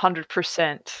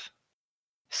 100%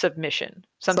 submission.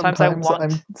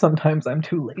 Sometimes I'm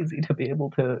too lazy to be able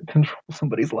to control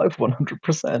somebody's life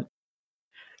 100%.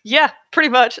 Yeah, pretty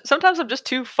much. Sometimes I'm just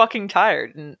too fucking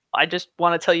tired, and I just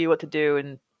want to tell you what to do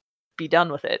and be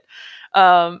done with it.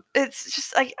 It's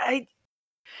just I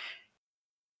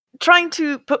trying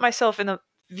to put myself in the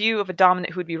view of a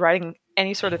dominant who would be writing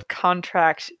any sort of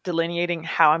contract delineating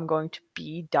how I'm going to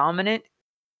be dominant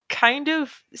kind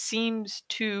of seems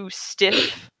too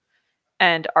stiff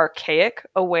and archaic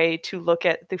a way to look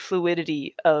at the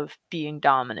fluidity of being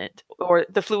dominant, or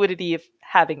the fluidity of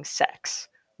having sex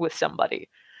with somebody.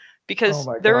 Because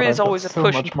there is always a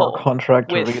push and pull. So much more contract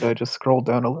to read. I just scrolled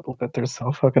down a little bit. There's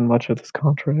so fucking much of this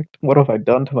contract. What have I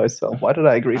done to myself? Why did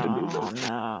I agree to do this?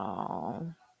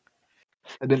 No.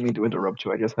 I didn't mean to interrupt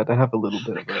you. I just had to have a little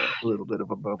bit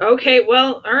of a bubble. Okay,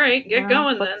 well, all right, get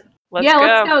going then. Let's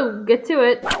go. Get to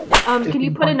it. Can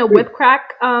you put in a whip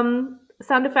crack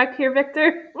sound effect here,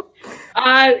 Victor?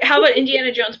 How about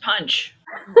Indiana Jones punch?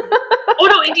 Oh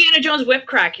no, Indiana Jones whip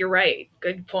crack. You're right.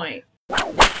 Good point.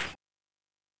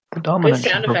 The dominant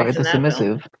shall provide the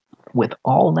submissive with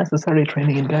all necessary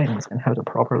training and guidance in how to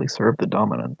properly serve the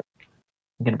dominant.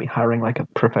 I'm going to be hiring like a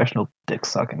professional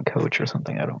dick-sucking coach or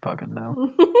something. I don't fucking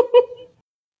know.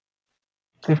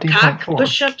 15.4.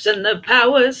 Push-ups and the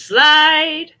power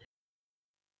slide.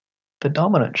 The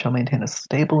dominant shall maintain a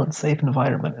stable and safe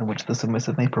environment in which the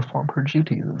submissive may perform her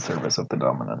duties in service of the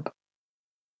dominant.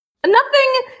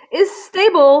 Nothing is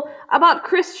stable about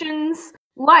Christian's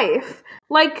life.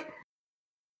 Like,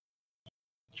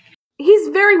 he's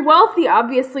very wealthy,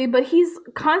 obviously, but he's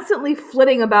constantly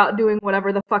flitting about doing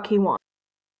whatever the fuck he wants.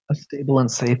 A stable and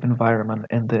safe environment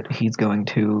in that he's going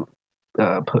to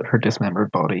put her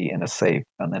dismembered body in a safe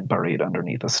and then bury it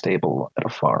underneath a stable at a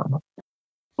farm.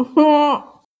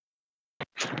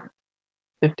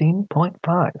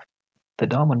 15.5. The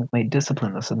dominant may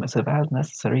discipline the submissive as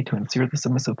necessary to ensure the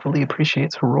submissive fully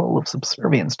appreciates her role of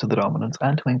subservience to the dominant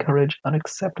and to encourage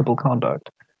unacceptable conduct.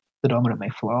 The dominant may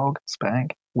flog,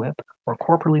 spank, whip, or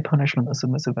corporally punish the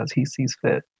submissive as he sees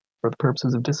fit, for the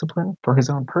purposes of discipline, for his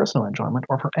own personal enjoyment,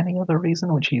 or for any other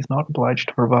reason which he is not obliged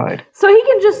to provide. So he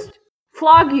can just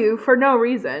flog you for no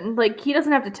reason. Like, he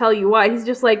doesn't have to tell you why. He's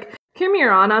just like, come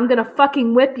here, on, I'm gonna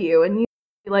fucking whip you. And you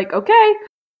be like, okay,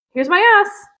 here's my ass.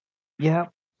 Yeah.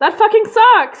 That fucking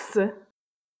sucks.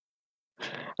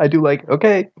 I do like,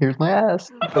 okay, here's my ass.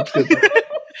 That's good.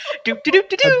 Doop doop doop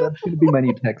doop. That's gonna be my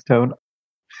new text tone.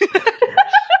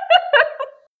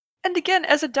 And again,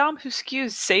 as a dom who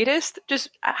skews sadist, just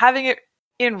having it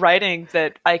in writing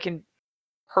that I can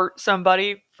hurt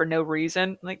somebody for no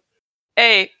reason, like,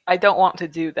 A, I don't want to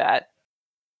do that.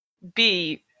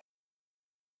 B,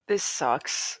 this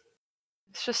sucks.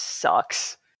 This just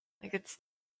sucks. Like, it's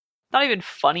not even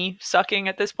funny sucking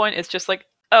at this point. It's just like,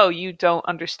 oh, you don't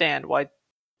understand why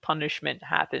punishment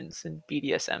happens in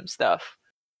BDSM stuff,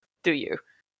 do you?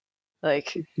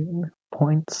 Like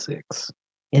 15.6.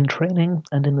 In training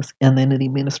and in the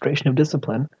administration of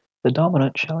discipline, the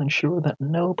dominant shall ensure that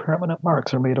no permanent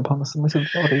marks are made upon the submissive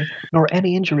body, nor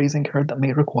any injuries incurred that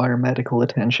may require medical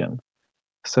attention.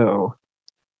 So,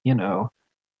 you know,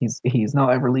 he's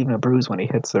not ever leaving a bruise when he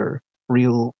hits her.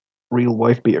 Real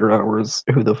wife beater hours.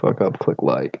 Who the fuck up? Click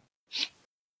like.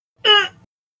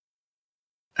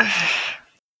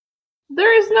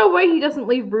 There is no way he doesn't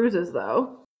leave bruises,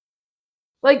 though.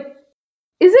 Like,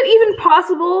 is it even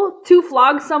possible to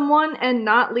flog someone and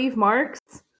not leave marks?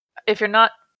 If you're not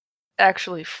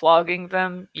actually flogging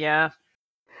them, yeah.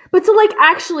 But to, like,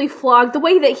 actually flog the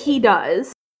way that he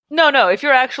does. No, if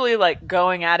you're actually, like,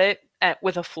 going at it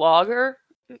with a flogger,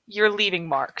 you're leaving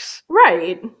marks.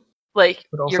 Right. Like,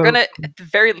 you're gonna, at the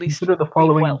very least, consider the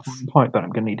following important point that I'm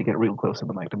gonna need to get real close to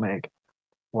the mic to make.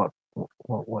 What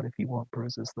if you want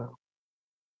bruises, though?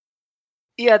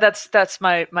 Yeah, that's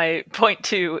my point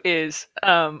too, is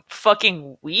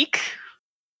fucking weak.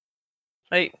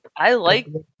 Like, I like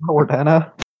Lord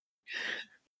Anna.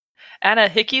 Anna,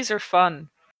 hickeys are fun.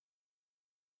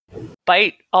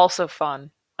 Bite, also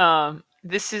fun.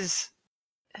 This is,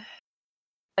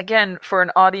 again, for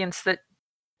an audience that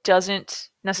doesn't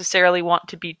necessarily want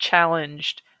to be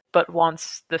challenged, but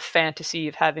wants the fantasy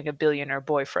of having a billionaire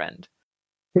boyfriend.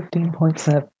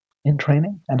 15.7. In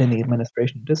training and in the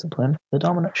administration of discipline, the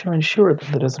dominant shall ensure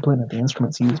that the discipline and the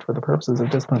instruments used for the purposes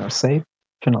of discipline are safe,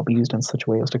 shall not be used in such a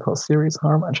way as to cause serious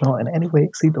harm, and shall not in any way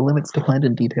exceed the limits defined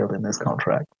and detailed in this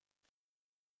contract.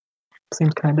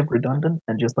 Seems kind of redundant,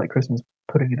 and just like Kristen's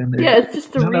putting it in there. Yeah, it's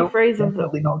just a rephrase of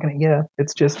the... not gonna. Yeah,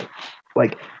 it's just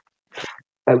like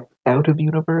out of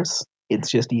universe. It's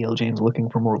just E.L. James looking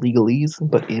for more legalese,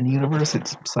 but in universe,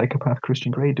 it's psychopath Christian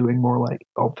Grey doing more like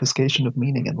obfuscation of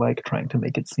meaning and like trying to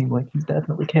make it seem like he's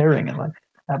definitely caring and like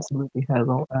absolutely has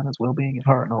all Anna's well-being at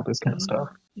heart and all this kind of stuff.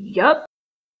 Yep.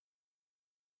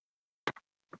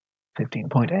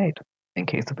 15.8. In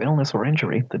case of illness or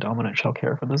injury, the dominant shall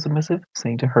care for the submissive,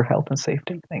 seeing to her health and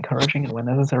safety, encouraging and when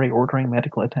necessary ordering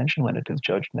medical attention when it is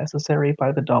judged necessary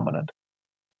by the dominant.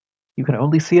 You can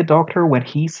only see a doctor when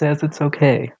he says it's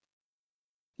okay.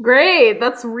 Great,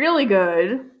 that's really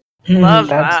good. Love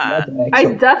that.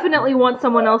 I definitely want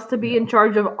someone else to be in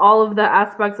charge of all of the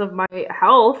aspects of my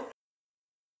health.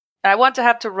 I want to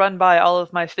have to run by all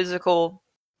of my physical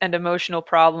and emotional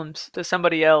problems to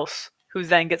somebody else, who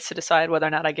then gets to decide whether or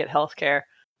not I get healthcare.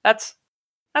 That's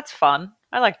fun.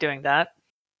 I like doing that.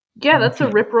 Yeah, that's a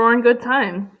rip-roaring good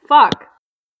time. Fuck.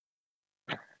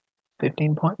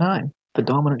 15.9. The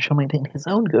dominant shall maintain his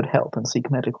own good health and seek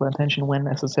medical attention when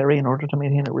necessary in order to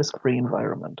maintain a risk-free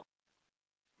environment.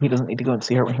 He doesn't need to go and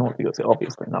see her when he wants to go see.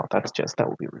 Obviously not. That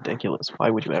would be ridiculous. Why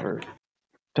would you ever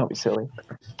Don't be silly.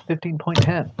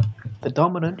 15.10. The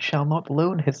dominant shall not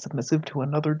loan his submissive to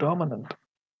another dominant.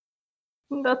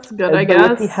 That's good, I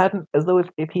guess. As though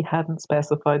if he hadn't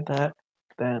specified that,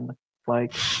 then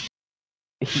like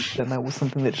then that was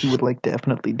something that he would like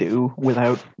definitely do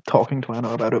without talking to Anna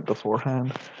about it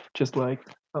beforehand. Just like,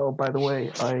 oh, by the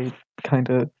way, I kind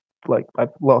of like I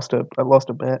lost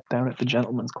a bet down at the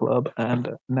gentleman's club, and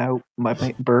now my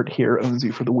mate Bert here owns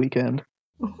you for the weekend.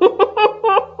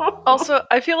 Also,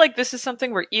 I feel like this is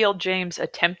something where E.L. James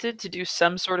attempted to do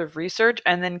some sort of research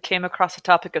and then came across the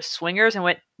topic of swingers and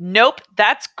went, nope,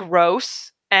 that's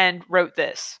gross, and wrote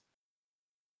this.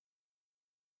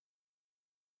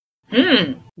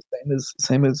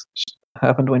 Same as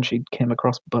happened when she came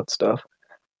across butt stuff.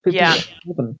 Yeah.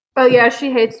 Oh yeah,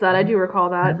 she hates that. I do recall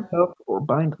that. Handcuff or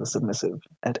bind the submissive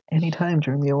at any time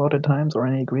during the allotted times or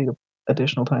any agreed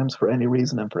additional times for any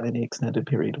reason and for any extended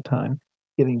period of time,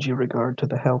 giving due regard to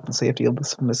the health and safety of the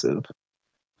submissive.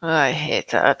 I hate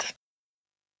that.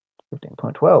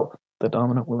 15.12. The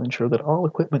dominant will ensure that all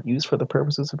equipment used for the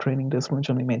purposes of training discipline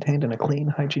shall be maintained in a clean,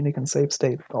 hygienic, and safe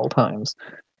state at all times.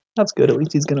 That's good. At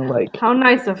least he's gonna like. How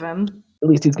nice of him. At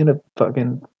least he's gonna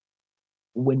fucking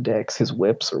Windex his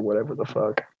whips or whatever the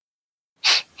fuck.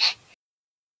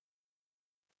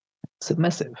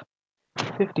 Submissive.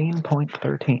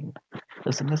 15.13.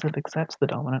 The submissive accepts the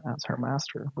dominant as her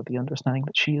master, with the understanding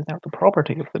that she is now the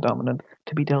property of the dominant,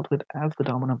 to be dealt with as the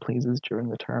dominant pleases during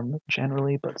the term,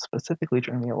 generally but specifically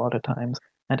during the allotted times,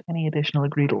 and any additional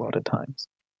agreed allotted times.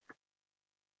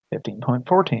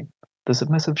 15.14. The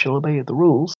submissive shall obey the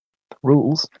rules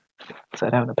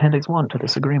set out in Appendix 1 to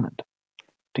this agreement.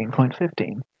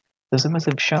 15.15. The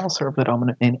submissive shall serve the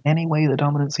dominant in any way the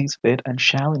dominant sees fit and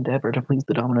shall endeavor to please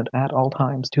the dominant at all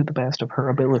times to the best of her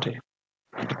ability.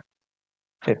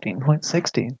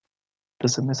 15.16. The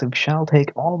submissive shall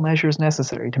take all measures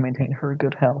necessary to maintain her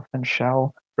good health and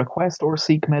shall request or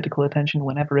seek medical attention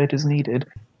whenever it is needed,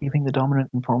 keeping the dominant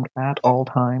informed at all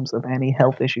times of any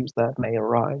health issues that may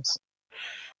arise.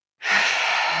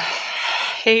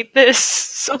 Hate this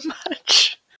so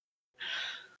much.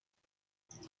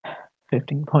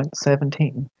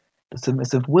 15.17. The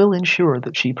submissive will ensure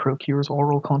that she procures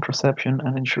oral contraception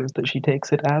and ensures that she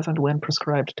takes it as and when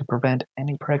prescribed to prevent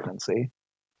any pregnancy.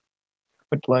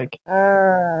 But like,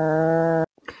 yeah,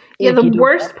 the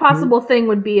worst possible thing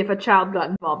would be if a child got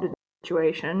involved in the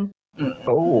situation.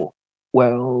 Oh,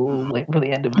 well, wait for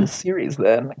the end of this series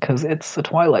then, because it's a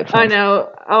Twilight film. I know.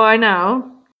 Oh, I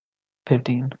know.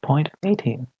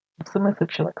 15.18. The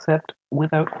submissive shall accept,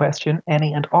 without question,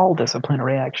 any and all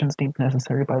disciplinary actions deemed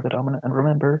necessary by the dominant, and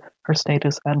remember her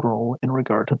status and role in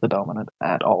regard to the dominant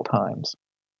at all times.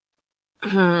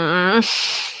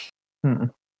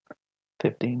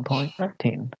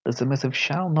 15.13. The submissive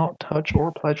shall not touch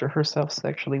or pleasure herself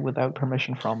sexually without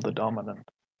permission from the dominant.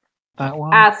 That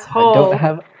one, asshole.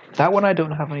 That one I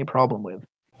don't have any problem with.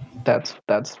 That's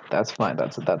fine.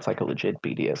 That's like a legit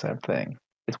BDSM thing.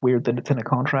 It's weird that it's in a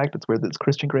contract. It's weird that it's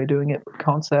Christian Grey doing it. But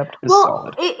concept is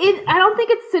solid. I don't think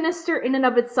it's sinister in and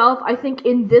of itself. I think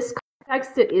in this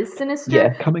context it is sinister.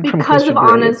 Yeah, coming from because Christian of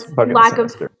Grey, Anna's lack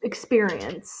sinister. of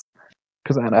experience.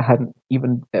 Because Anna hadn't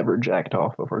even ever jacked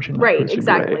off before she met Christian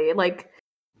exactly. Grey. Like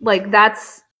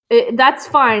that's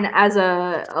fine as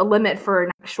a limit for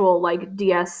an actual like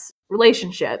DS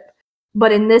relationship,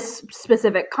 but in this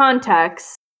specific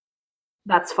context,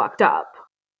 that's fucked up.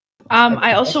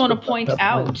 I also want to point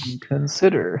out.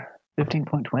 Consider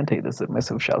 15.20. The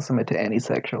submissive shall submit to any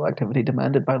sexual activity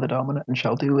demanded by the dominant and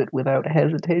shall do it without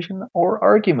hesitation or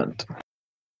argument.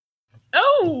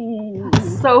 Oh,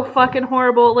 so fucking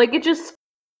horrible. Like it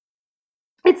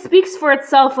speaks for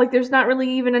itself. Like there's not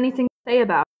really even anything to say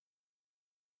about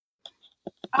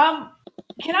it.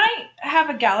 Can I have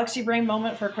a Galaxy Brain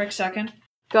moment for a quick second?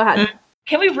 Go ahead.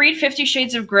 Can we read 50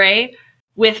 Shades of Grey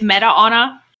with Meta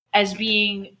Anna as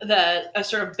being a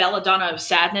sort of belladonna of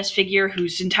sadness figure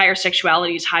whose entire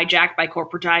sexuality is hijacked by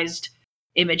corporatized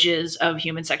images of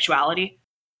human sexuality?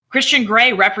 Christian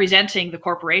Grey representing the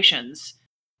corporations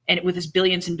and with his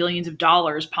billions and billions of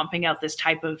dollars pumping out this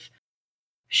type of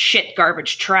shit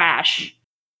garbage trash,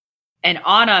 and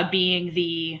Anna being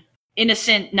the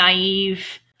innocent,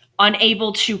 naive,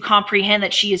 unable to comprehend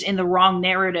that she is in the wrong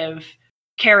narrative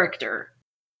character.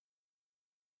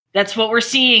 That's what we're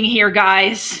seeing here,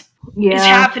 guys. Yeah. It's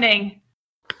happening.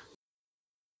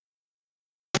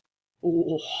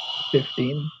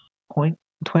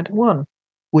 15.21,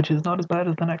 which is not as bad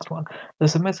as the next one. The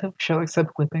submissive shall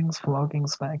accept whippings,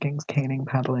 floggings, spankings, caning,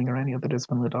 paddling, or any other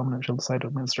discipline the dominant shall decide to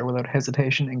administer without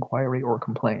hesitation, inquiry, or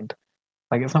complaint.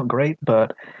 Like, it's not great,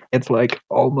 but it's like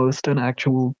almost an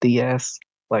actual DS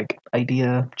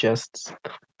idea just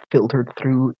filtered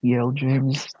through E.L.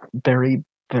 James' very,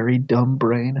 very dumb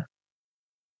brain.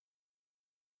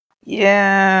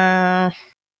 Yeah.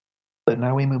 But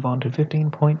now we move on to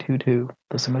 15.22.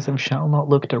 The submissive shall not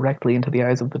look directly into the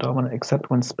eyes of the dominant except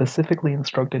when specifically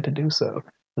instructed to do so.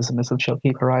 The submissive shall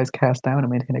keep her eyes cast down and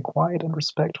maintain a quiet and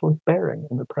respectful bearing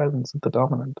in the presence of the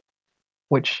dominant.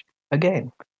 Which,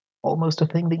 again, almost a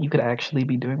thing that you could actually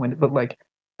be doing but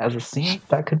as a scene,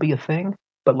 that could be a thing.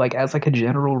 But as a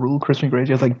general rule, Christian Grey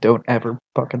is don't ever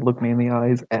fucking look me in the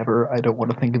eyes, ever. I don't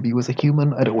want to think of you as a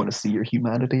human. I don't want to see your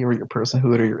humanity or your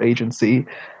personhood or your agency.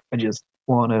 I just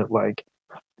want to,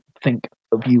 think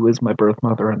of you as my birth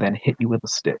mother and then hit you with a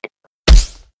stick.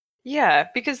 Yeah,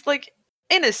 because,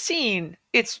 in a scene,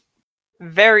 it's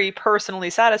very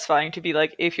personally satisfying to be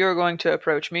if you're going to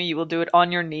approach me, you will do it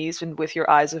on your knees and with your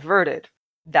eyes averted.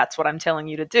 That's what I'm telling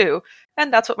you to do,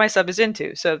 and that's what my sub is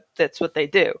into, so that's what they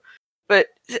do. But,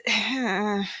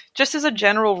 just as a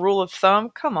general rule of thumb,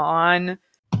 come on.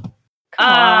 Come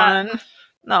on.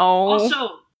 No. Also,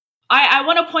 I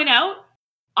want to point out,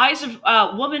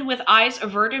 woman with eyes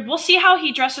averted. We'll see how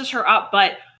he dresses her up,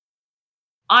 but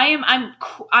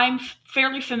I'm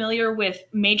fairly familiar with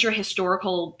major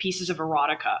historical pieces of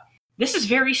erotica. This is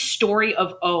very Story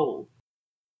of O.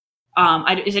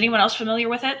 Is anyone else familiar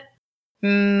with it?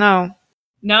 No.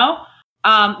 No?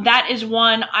 That is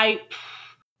one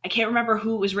I can't remember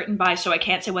who it was written by, so I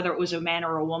can't say whether it was a man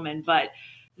or a woman, but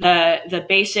the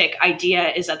basic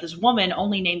idea is that this woman,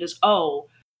 only named as O,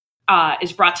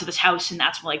 is brought to this house, and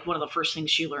that's one of the first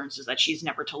things she learns is that she's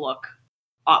never to look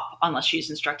up unless she's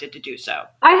instructed to do so.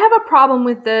 I have a problem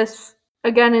with this,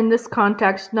 again, in this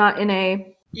context, not in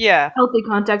a healthy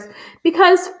context,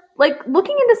 because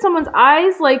looking into someone's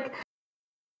eyes,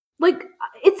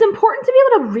 it's important to be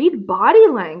able to read body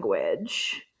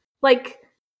language.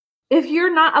 If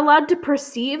you're not allowed to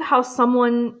perceive how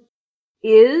someone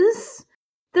is,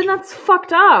 then that's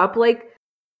fucked up. And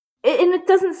it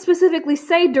doesn't specifically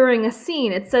say during a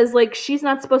scene. It says she's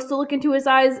not supposed to look into his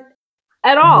eyes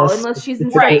at all unless she's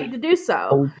instructed to do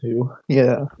so.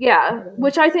 Yeah. Yeah,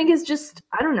 which I think is just,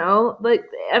 I don't know.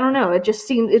 It just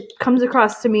it comes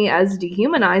across to me as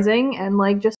dehumanizing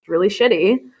and just really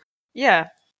shitty. Yeah.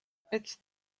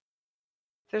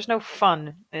 There's no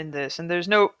fun in this, and there's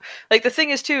no the thing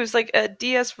is too is a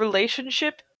DS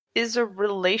relationship is a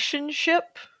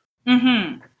relationship.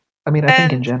 Mm-hmm. I mean, I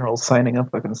think in general, signing up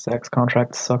fucking sex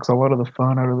contracts sucks a lot of the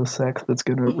fun out of the sex that's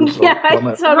going to result from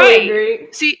it. I totally agree.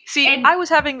 See, and I was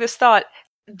having this thought.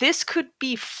 This could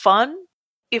be fun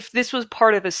if this was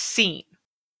part of a scene.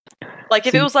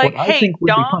 If it was hey, I think would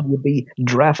Dom... be fun would be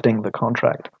drafting the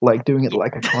contract, doing it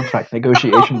like a contract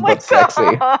negotiation, but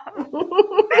sexy.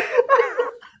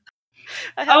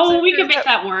 We can make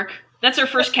that work. That's our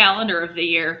first calendar of the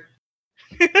year.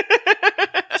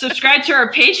 Subscribe to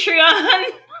our Patreon.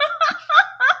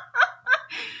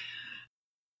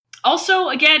 Also,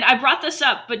 again, I brought this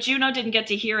up, but Juno didn't get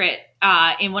to hear it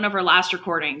in one of our last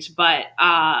recordings. But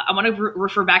I want to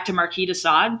refer back to Marquis de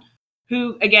Sade,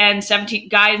 who, again,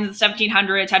 guy in the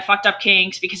 1700s, had fucked up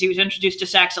kinks because he was introduced to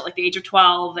sex at the age of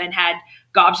 12 and had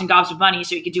gobs and gobs of money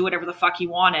so he could do whatever the fuck he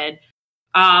wanted.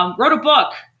 Wrote a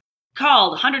book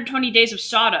called 120 Days of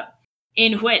Sodom,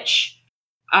 in which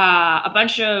a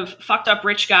bunch of fucked up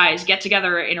rich guys get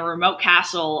together in a remote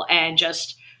castle and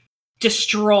just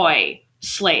destroy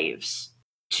slaves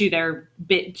to their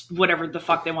bit, whatever the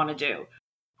fuck they want to do.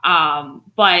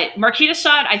 But Marquis de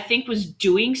Sade, I think, was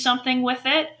doing something with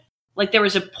it. There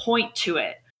was a point to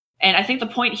it. And I think the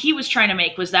point he was trying to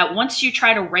make was that once you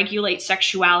try to regulate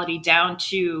sexuality down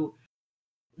to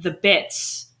the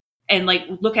bits and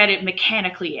look at it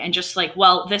mechanically and just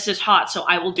well, this is hot, so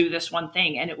I will do this one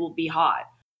thing and it will be hot.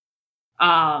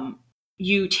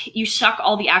 You suck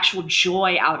all the actual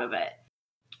joy out of it.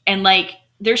 And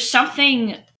there's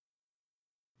something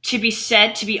to be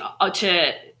said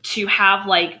to have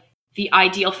the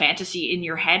ideal fantasy in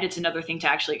your head. It's another thing to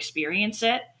actually experience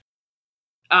it.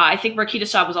 I think Marquis de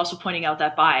Sade was also pointing out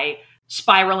that by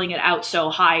spiraling it out so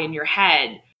high in your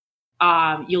head,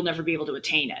 you'll never be able to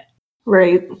attain it.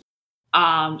 Right.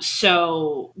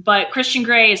 But Christian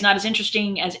Grey is not as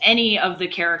interesting as any of the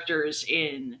characters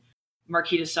in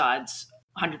Marquis de Sade's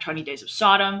 120 Days of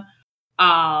Sodom,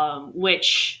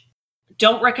 which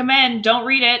don't recommend. Don't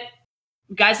read it.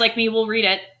 Guys like me will read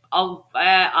it.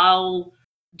 I'll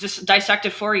just dissect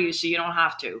it for you so you don't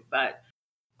have to. But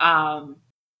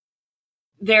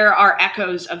there are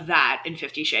echoes of that in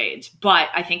 50 Shades. But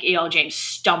I think E.L. James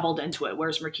stumbled into it,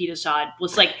 whereas Marquis de Sade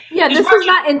was yeah, this was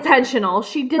not intentional.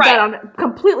 She did that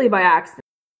completely by accident.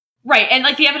 Right, and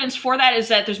like the evidence for that is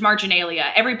that there's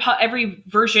marginalia. Every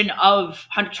version of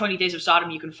 120 Days of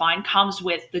Sodom you can find comes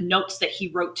with the notes that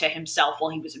he wrote to himself while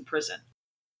he was in prison.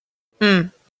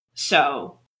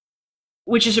 So,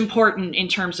 which is important in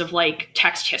terms of like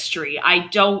text history. I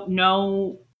don't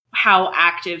know how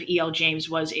active E.L. James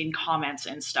was in comments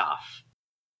and stuff,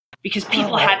 because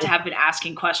people had to have been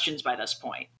asking questions by this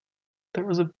point.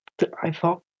 I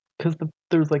thought, because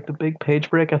there's like the big page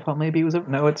break, I thought maybe it was over.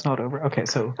 No, it's not over. Okay,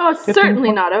 so... Oh, it's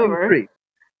certainly not over.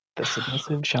 The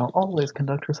submissive shall always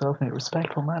conduct herself in a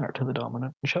respectful manner to the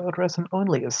dominant, and shall address him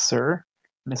only as Sir,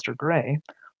 Mr. Grey,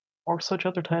 or such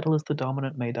other title as the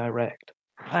dominant may direct.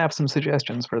 I have some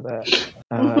suggestions for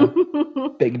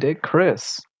that. Big Dick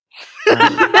Chris. Yeah,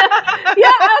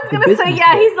 I was gonna say,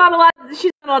 yeah, she's not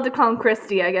allowed to call him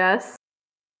Christy, I guess.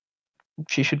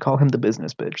 She should call him the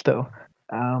business bitch, though.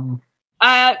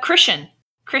 Christian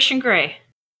Grey.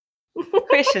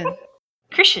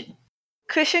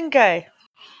 Christian Grey.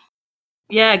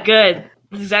 Yeah, good.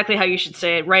 That's exactly how you should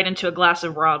say it. Right into a glass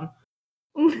of rum.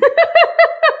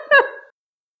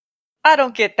 I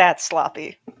don't get that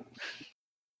sloppy.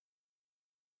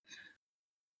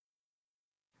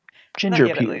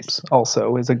 Ginger Pubes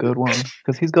also is a good one,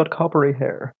 because he's got coppery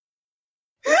hair.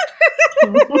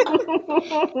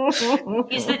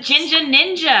 He's the ginger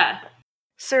ninja.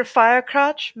 Sir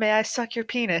Firecrotch, may I suck your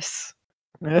penis?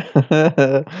 Flesh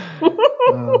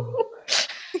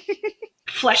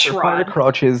rod.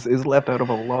 Firecrotch is left out of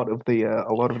a lot of the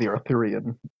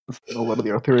Arthurian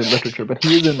literature, but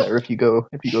he is in there if you go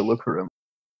look for him.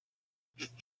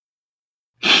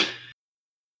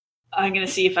 I'm gonna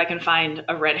see if I can find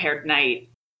a red-haired knight.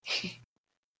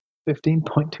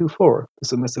 15.24. The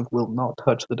submissive will not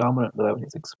touch the dominant without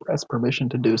his express permission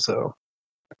to do so.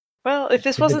 Well, if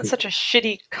this wasn't such a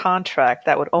shitty contract,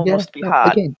 that would almost be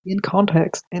hot. Again, in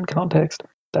context,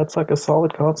 that's like a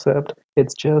solid concept.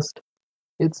 It's just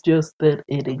that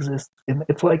it exists.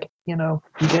 It's like, you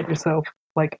get yourself,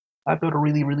 like, I've got a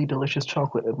really, really delicious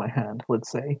chocolate in my hand, let's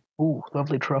say. Ooh,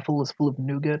 lovely truffle is full of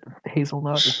nougat,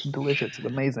 hazelnut, it's delicious, it's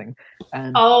amazing.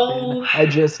 And then I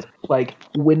just, like,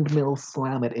 windmill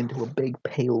slam it into a big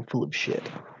pail full of shit.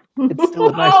 It's still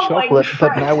a nice chocolate,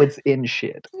 but now it's in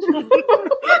shit. What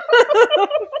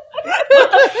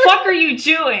the fuck are you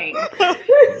doing?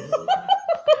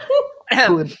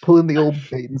 Pulling the old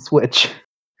bait and switch.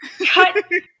 Cut.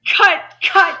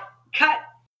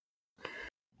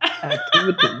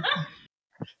 Activity.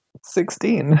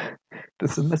 16. The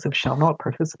submissive shall not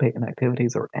participate in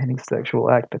activities or any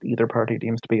sexual act that either party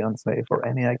deems to be unsafe, or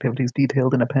any activities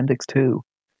detailed in Appendix 2.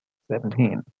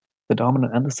 17. The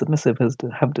dominant and the submissive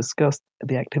have discussed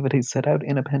the activities set out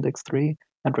in Appendix 3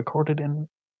 and recorded in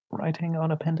writing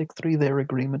on Appendix 3 their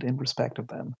agreement in respect of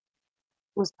them.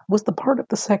 Was the part of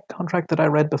the SEC contract that I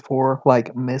read before,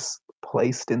 like,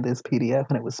 misplaced in this PDF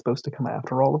and it was supposed to come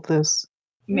after all of this?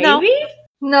 Maybe?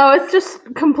 No, it's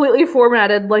just completely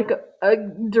formatted like a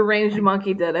deranged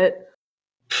monkey did it.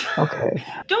 Okay.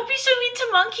 Don't be so mean to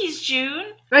monkeys, June.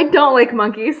 I don't like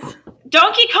monkeys.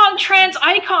 Donkey Kong trans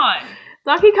icon.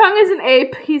 Donkey Kong is an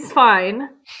ape. He's fine.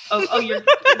 Oh, you're...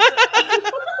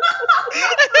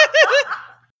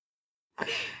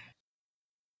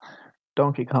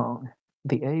 Donkey Kong,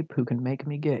 the ape who can make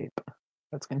me gape.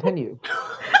 Let's continue.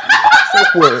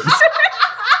 Safe words.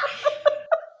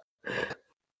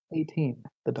 18.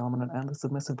 The dominant and the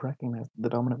submissive recognize the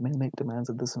dominant may make demands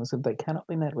of the submissive that cannot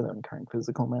be met without incurring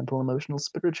physical, mental, emotional,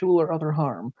 spiritual, or other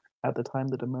harm at the time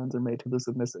the demands are made to the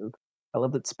submissive. I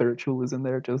love that spiritual is in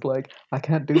there, just like, I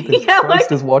can't do this, Yeah,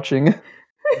 Christ is watching.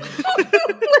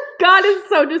 God is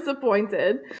so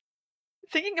disappointed.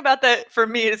 Thinking about that, for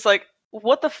me, it's like,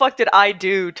 what the fuck did I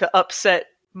do to upset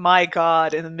my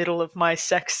God in the middle of my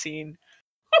sex scene?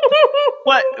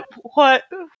 What?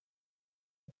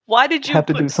 Why did you have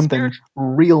to do something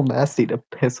real nasty to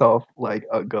piss off, like,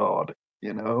 a god,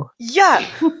 you know? Yeah!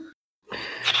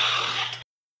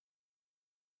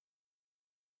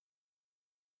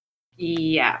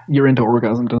 Yeah. You're into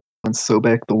orgasm, and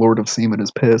Sobek, the Lord of Seamen,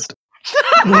 is pissed.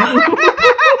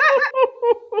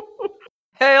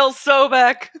 Hail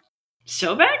Sobek!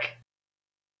 Sobek?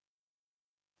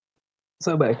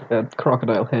 Sobek, a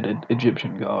crocodile-headed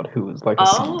Egyptian god who was like a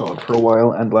sun god for a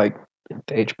while, and like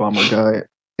the H-Bomber guy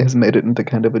has made it into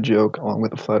kind of a joke along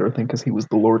with the flat earth thing because he was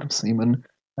the Lord of Seamen,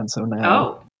 and so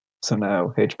now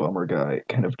H-Bomber guy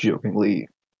kind of jokingly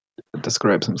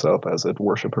describes himself as a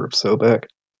worshipper of Sobek.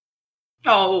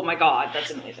 Oh my god,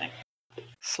 that's amazing.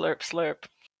 Slurp, slurp.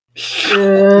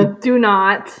 Do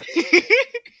not.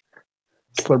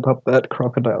 Slurp up that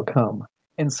crocodile cum.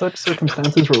 In such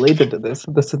circumstances related to this,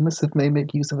 the submissive may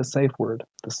make use of a safe word.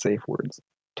 The safe words.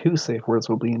 2 safe words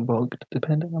will be invoked,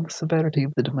 depending on the severity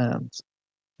of the demands.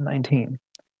 19.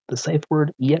 The safe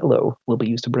word yellow will be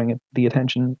used to bring to the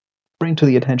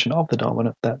attention of the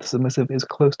dominant that the submissive is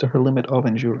close to her limit of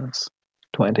endurance.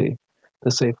 20. The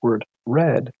safe word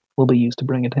red will be used to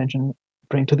bring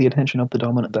to the attention of the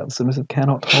dominant that the submissive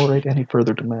cannot tolerate any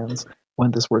further demands.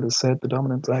 When this word is said, the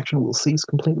dominant's action will cease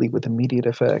completely with immediate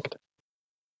effect.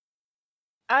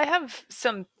 I have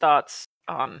some thoughts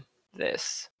on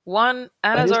this. One,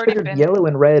 Anna's I already figured been... yellow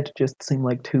and red just seem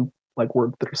like two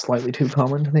words that are slightly too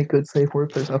common to make good safe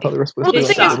words. I thought they were supposed to be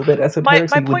a little bit esoteric,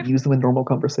 so you wouldn't use them in normal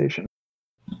conversation.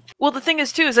 Well, the thing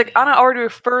is, too, is Anna already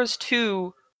refers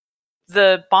to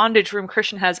the bondage room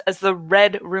Christian has as the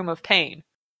red room of pain.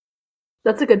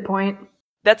 That's a good point.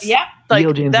 That's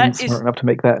E.L. James isn't smart enough to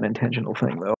make that an intentional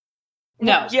thing, though.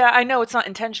 No. Yeah, I know it's not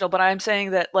intentional, but I'm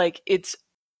saying that it's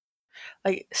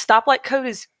stoplight code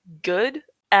is good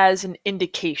as an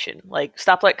indication.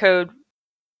 Stoplight code,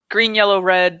 green, yellow,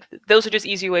 red, those are just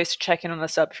easy ways to check in on a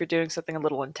sub if you're doing something a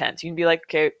little intense. You can be like,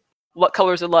 okay, what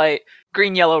color is the light?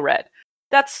 Green, yellow, red.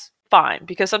 That's fine,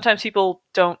 because sometimes people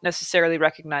don't necessarily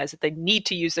recognize that they need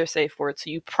to use their safe word, so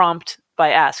you prompt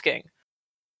by asking,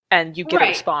 and you get a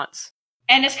response.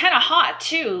 And it's kind of hot,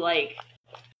 too,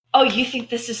 oh, you think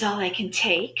this is all I can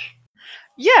take?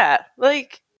 Yeah,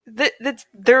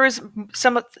 there is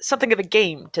something of a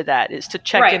game to that, is to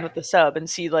check in with the sub and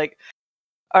see,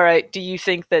 all right, do you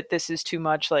think that this is too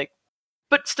much?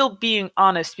 But still being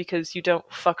honest, because you don't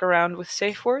fuck around with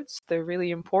safe words. They're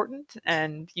really important,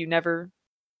 and you never,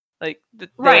 they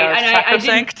are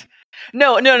sacrosanct.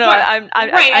 No. Right.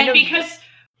 I know. Because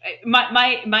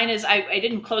mine is, I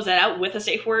didn't close that out with a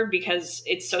safe word because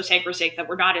it's so sacrosanct that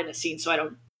we're not in a scene, so I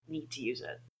don't need to use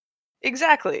it.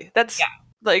 Exactly. That's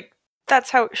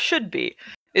that's how it should be.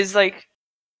 It's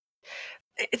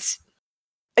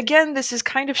again, this is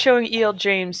kind of showing E.L.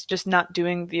 James just not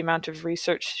doing the amount of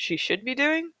research she should be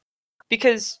doing,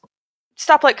 because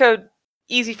stoplight code,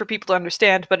 easy for people to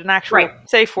understand, but an actual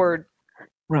safe word.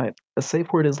 Right. A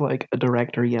safe word is like a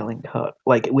director yelling cut.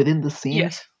 Within the scene,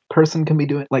 yes. Person can be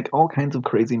doing, all kinds of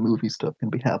crazy movie stuff can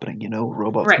be happening,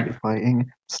 robots can be fighting,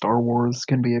 Star Wars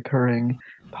can be occurring,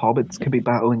 hobbits can be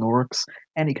battling orcs,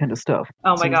 any kind of stuff.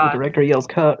 Oh my god. The director yells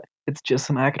cut, it's just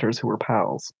some actors who are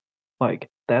pals.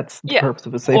 That's the purpose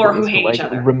of a safe word,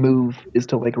 is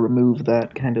to remove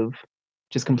that kind of,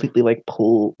 just completely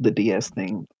pull the DS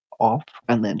thing off,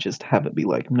 and then just have it be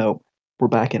no, we're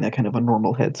back in a kind of a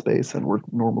normal headspace, and we're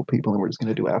normal people, and we're just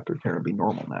going to do aftercare and be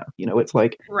normal now. It's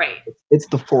it's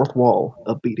the fourth wall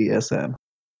of BDSM.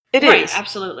 It is.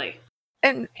 Absolutely.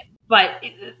 But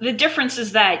the difference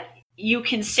is that you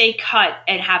can say cut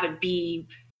and have it be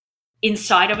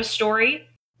inside of a story.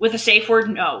 With a safe word,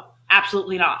 no,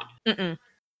 absolutely not. Mm-mm.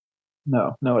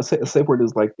 No, a safe word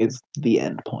is the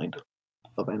end point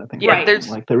of anything. Yeah,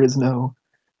 there is no.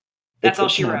 That's all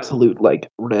she wrote. Absolute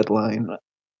red line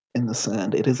in the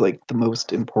sand. It is the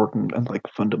most important and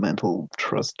fundamental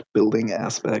trust building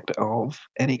aspect of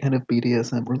any kind of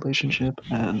BDSM relationship,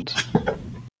 and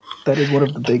that is one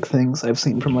of the big things I've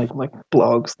seen from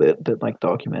blogs that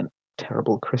document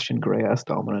terrible Christian Grey ass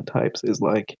dominant types, is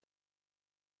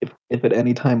if at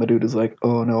any time a dude is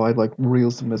oh no, I like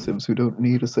real submissives who don't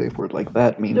need a safe word,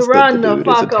 that means run that the dude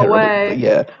the fuck is a terrible,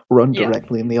 away. Run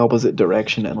directly in the opposite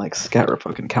direction and scatter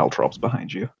fucking caltrops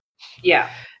behind you. Yeah.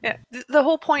 The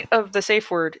whole point of the safe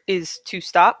word is to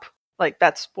stop.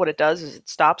 That's what it does, is it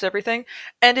stops everything.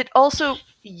 And it also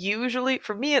usually,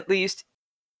 for me at least,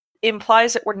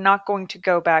 implies that we're not going to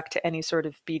go back to any sort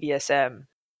of BDSM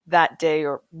that day,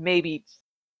 or maybe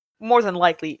more than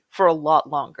likely for a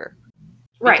lot longer.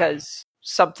 Right. Because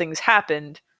something's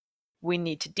happened, we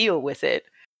need to deal with it.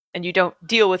 And you don't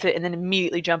deal with it and then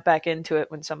immediately jump back into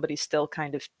it when somebody's still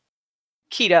kind of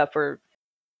keyed up or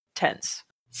tense.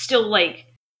 Still,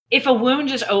 if a wound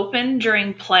is open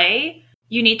during play,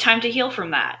 you need time to heal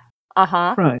from that.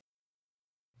 Uh-huh. Right.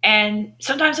 And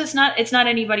sometimes it's not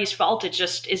anybody's fault. It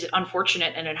just is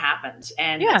unfortunate and it happens.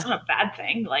 And that's not a bad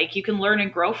thing. You can learn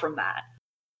and grow from that.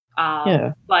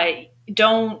 But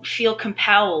don't feel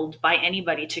compelled by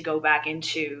anybody to go back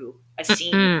into a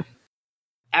scene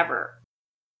ever.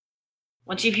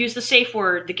 Once you've used the safe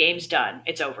word, the game's done.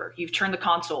 It's over. You've turned the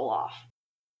console off.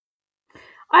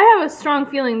 I have a strong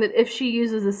feeling that if she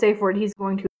uses the safe word, he's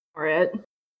going to ignore it.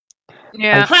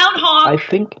 Yeah. Clown honk!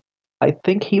 I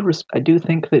do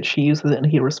think that she uses it and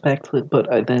he respects it, but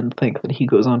I then think that he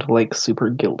goes on to super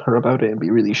guilt her about it and be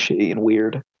really shitty and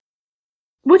weird.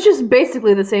 Which is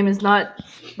basically the same as not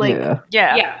Yeah.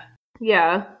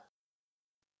 Yeah.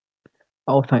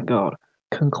 Oh, thank God.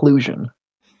 Conclusion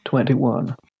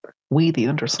 21. We, the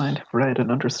undersigned, have read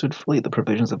and understood fully the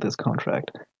provisions of this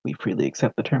contract. We freely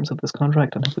accept the terms of this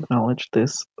contract and have acknowledged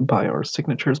this by our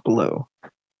signatures below.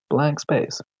 Blank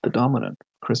space. The dominant,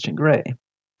 Christian Grey.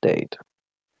 Date.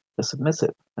 The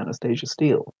submissive, Anastasia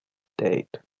Steele. Date.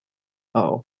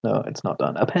 Oh, no, it's not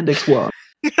done. Appendix 1.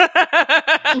 Yeah,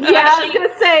 I was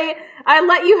gonna say, I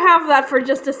let you have that for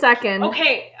just a second.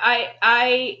 Okay,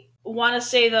 I want to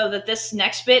say, though, that this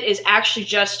next bit is actually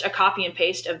just a copy and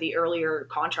paste of the earlier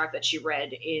contract that she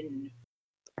read in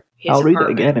his I'll read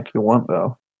apartment. it again if you want,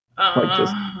 though.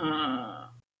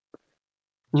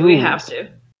 Do we have to?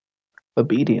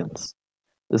 Obedience.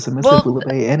 The submissive will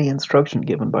obey any instruction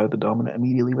given by the dominant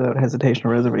immediately without hesitation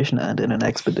or reservation and in an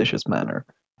expeditious manner.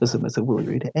 The submissive will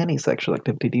agree to any sexual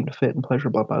activity deemed fit and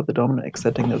pleasurable by the dominant,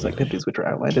 excepting those activities which are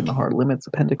outlined in the hard limits,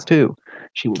 Appendix 2.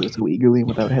 She will do so eagerly and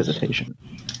without hesitation.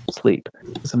 Sleep.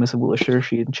 The submissive will assure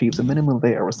she achieves a minimum of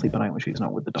 8 hours sleep a night when she is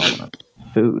not with the dominant.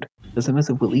 Food. The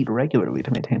submissive will eat regularly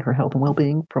to maintain her health and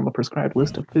well-being from a prescribed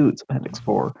list of foods, Appendix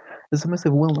 4. The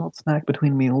submissive will not snack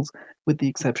between meals, with the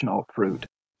exception of fruit.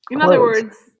 In other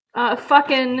words,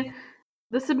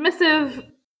 the submissive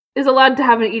is allowed to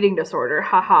have an eating disorder.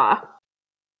 Haha.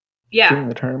 Yeah. During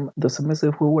the term, the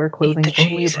submissive will wear clothing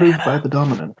only approved by the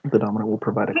dominant. The dominant will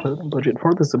provide a clothing budget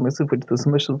for the submissive, which the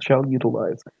submissive shall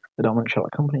utilize. The dominant shall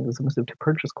accompany the submissive to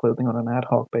purchase clothing on an ad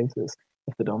hoc basis.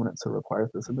 If the dominant so requires,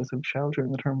 the submissive shall,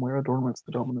 during the term, wear adornments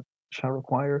the dominant shall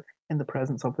require in the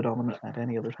presence of the dominant at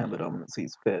any other time the dominant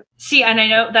sees fit. See, and I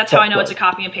know that's how I know it's a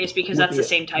copy and paste, because that's the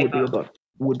same typo.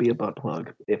 Would be a butt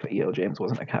plug if E.O. James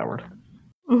wasn't a coward.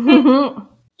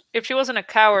 If she wasn't a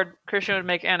coward, Christian would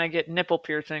make Anna get nipple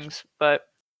piercings, but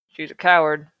she's a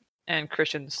coward, and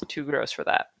Christian's too gross for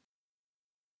that.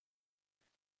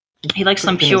 He likes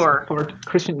them pure.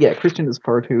 Christian is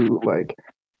far too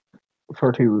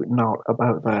not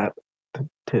about that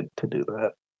to do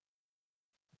that.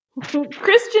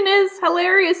 Christian is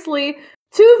hilariously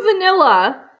too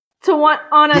vanilla to want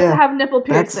Anna to have nipple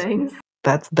piercings.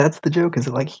 That's the joke, is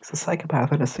like he's a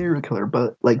psychopath and a serial killer,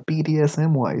 but like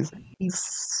BDSM wise, he's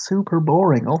super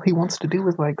boring. All he wants to do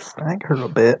is like spank her a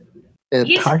bit and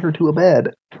tie her to a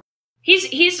bed.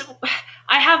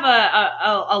 I have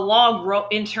a long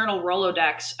internal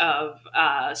Rolodex of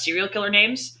serial killer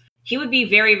names. He would be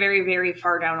very, very, very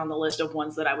far down on the list of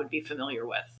ones that I would be familiar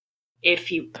with if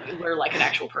he were like an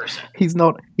actual person. He's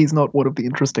not one of the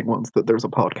interesting ones that there's a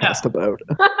podcast about.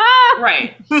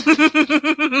 Right.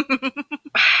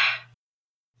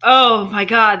 Oh my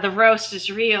god, the roast is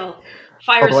real.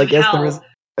 Fires of hell.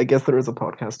 I guess there is a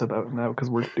podcast about it now because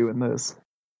we're doing this.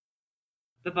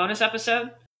 The bonus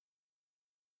episode?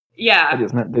 Yeah. I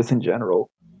just meant this in general.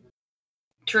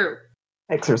 True.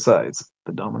 Exercise.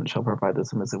 The dominant shall provide the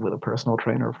submissive with a personal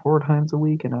trainer 4 times a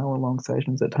week in hour-long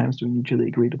sessions, at times to be mutually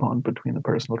agreed upon between the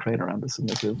personal trainer and the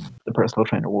submissive. The personal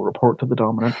trainer will report to the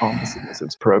dominant on the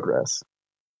submissive's progress.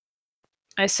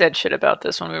 I said shit about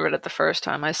this when we read it the first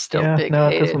time. I still hate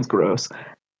it. This one's gross.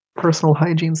 Personal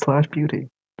hygiene / beauty.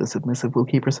 The submissive will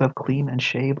keep herself clean and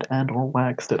shaved and or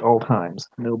waxed at all times.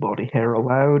 No body hair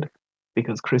allowed,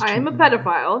 because Christian... I am a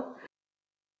pedophile.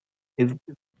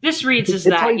 This reads as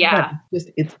that, yeah.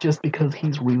 It's just because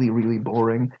he's really, really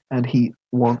boring, and he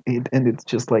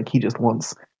just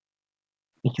wants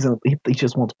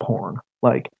porn.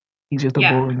 Like, he's just a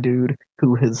boring dude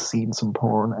who has seen some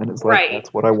porn and is like,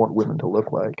 that's what I want women to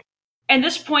look like. And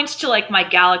this points to like my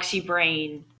galaxy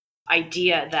brain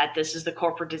idea that this is the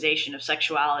corporatization of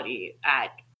sexuality at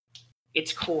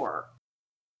its core.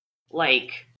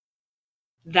 Like,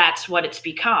 that's what it's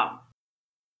become.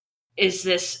 Is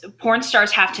this porn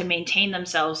stars have to maintain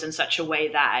themselves in such a way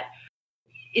that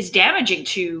is damaging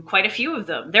to quite a few of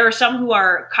them. There are some who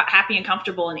are happy and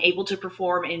comfortable and able to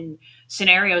perform in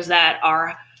scenarios that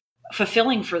are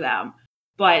fulfilling for them.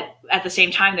 But at the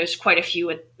same time, there's quite a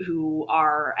few who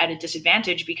are at a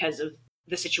disadvantage because of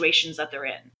the situations that they're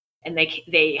in. And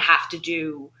they have to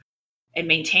do and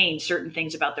maintain certain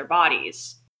things about their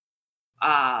bodies.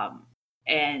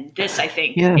 And this, I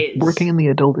think, is... working in the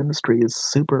adult industry is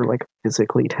super, like,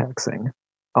 physically taxing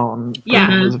on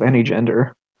members of any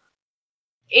gender.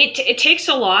 It takes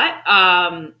a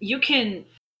lot. You can...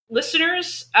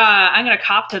 Listeners, I'm going to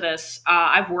cop to this.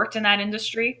 I've worked in that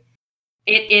industry.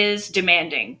 It is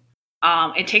demanding.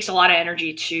 It takes a lot of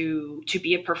energy to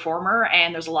be a performer,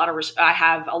 and there's a lot of... I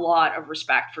have a lot of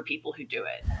respect for people who do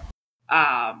it.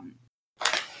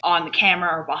 On the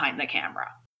camera or behind the camera.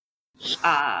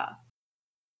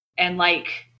 And like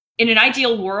in an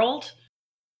ideal world,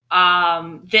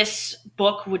 this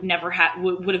book would never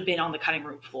would have been on the cutting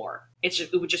room floor.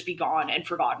 It would just be gone and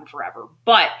forgotten forever.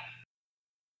 But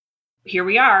here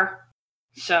we are.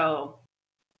 So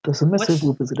the submissive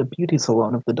will visit a beauty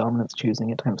salon of the dominant's choosing.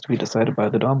 It tends to be decided by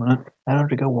the dominant and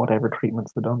undergo whatever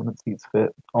treatments the dominant sees fit.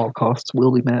 All costs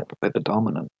will be met by the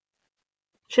dominant.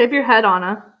 Shave your head,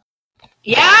 Anna.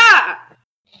 Yeah!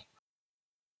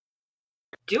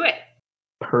 Do it.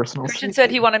 Personal Christian said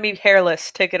he wanted me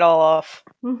hairless. Take it all off.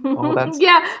 Oh,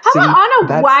 yeah. How about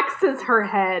Anna waxes her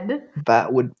head?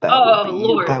 That would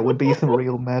be some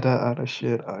real meta Anna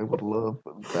shit. I would love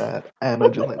that.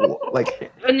 Anna just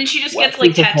like and then she just gets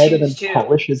like tattoos too.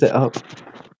 Polishes it up.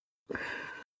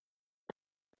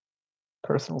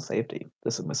 Personal safety.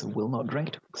 The submissive will not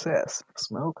drink to excess,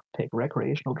 smoke, take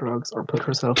recreational drugs, or put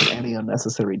herself in any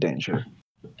unnecessary danger.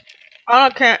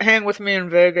 Anna can't hang with me in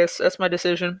Vegas. That's my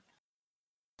decision.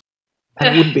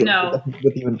 I wouldn't be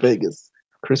with you in Vegas.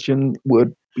 Christian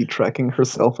would be tracking her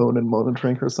cell phone and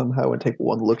monitoring her somehow and take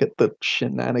one look at the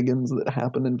shenanigans that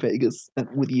happen in Vegas and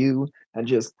with you and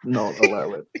just not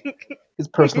allow it. His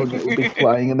personal jet would be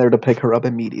flying in there to pick her up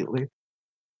immediately.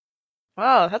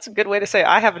 Wow, that's a good way to say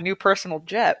I have a new personal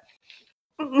jet.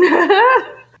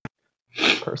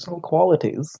 Personal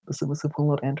qualities. The submissive will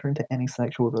not enter into any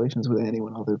sexual relations with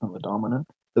anyone other than the dominant.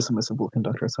 The submissive will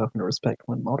conduct herself in a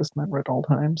respectful and modest manner at all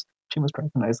times. She must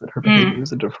recognize that her behavior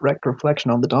is a direct reflection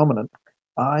on the dominant.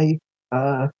 I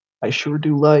sure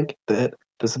do like that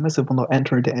the submissive will not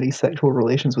enter into any sexual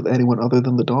relations with anyone other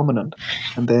than the dominant.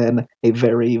 And then a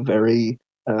very, very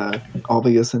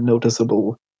obvious and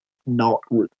noticeable not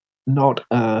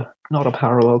a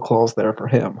parallel clause there for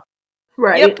him.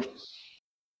 Right. Yep.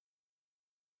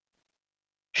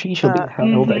 She shall be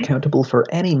held accountable for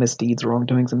any misdeeds,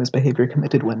 wrongdoings, and misbehavior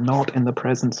committed when not in the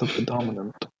presence of the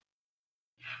dominant.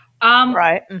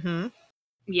 Right.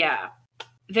 Yeah.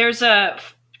 There's a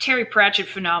Terry Pratchett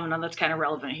phenomenon that's kind of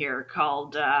relevant here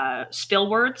called spill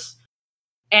words.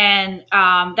 And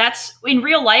that's, in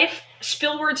real life,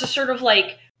 spill words are sort of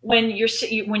like when you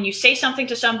say something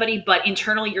to somebody, but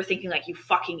internally you're thinking like, you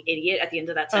fucking idiot at the end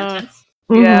of that sentence.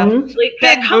 Yeah. Like,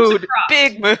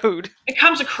 Big mood. It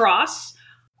comes across.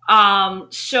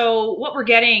 So what we're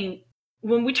getting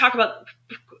when we talk about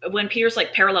when Peter's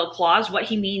like parallel clause, what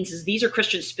he means is these are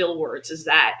Christian spill words, is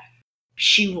that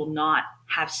she will not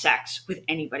have sex with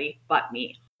anybody but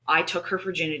me. I took her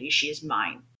virginity. She is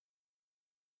mine.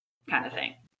 Kind of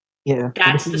thing. Yeah.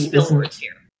 That's the spill words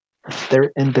here.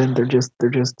 They're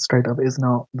just straight up is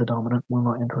not the dominant will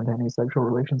not enter into any sexual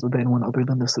relations with anyone other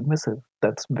than the submissive.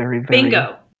 That's very, very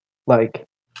bingo. Like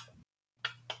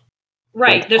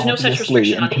right, there's no such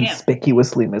restriction on him.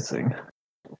 Conspicuously missing.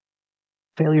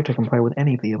 Failure to comply with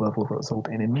any of the above will result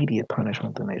in immediate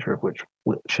punishment, the nature of which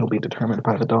shall be determined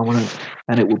by the dominant,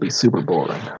 and it will be super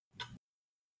boring.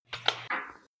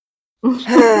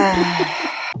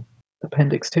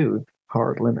 Appendix 2,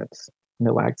 hard limits.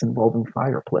 No acts involving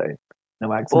fire play.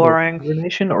 No acts involving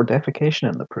urination or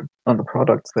defecation on the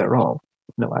products thereof.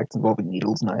 No acts involving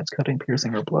needles, knives, cutting,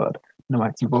 piercing, or blood. No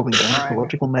acts involving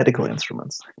gynecological medical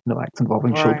instruments. No acts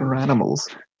involving children or animals.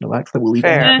 No acts that will leave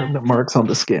any permanent marks on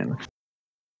the skin.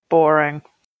 Boring.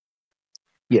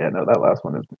 Yeah, no, that last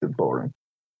one is boring.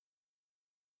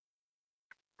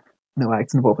 No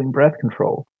acts involving breath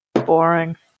control.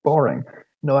 Boring.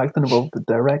 No acts that involve the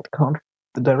direct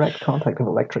contact of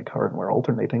electric current where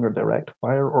alternating or direct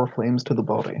fire or flames to the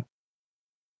body.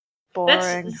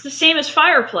 Boring. It's the same as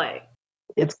fire play.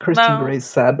 It's Christian Gray's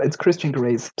sad. It's Christian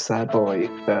Gray's sad boy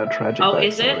tragic. Oh,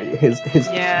 backstory. Is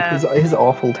it? His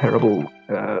awful, terrible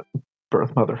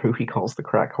birth mother, who he calls the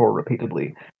crack whore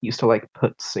repeatedly, used to like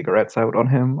put cigarettes out on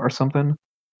him or something.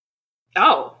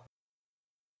 Oh.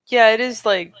 Yeah, it is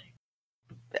like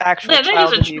actual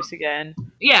child abuse again.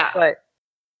 Yeah.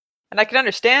 And I can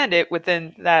understand it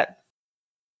within that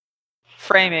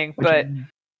framing, but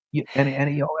any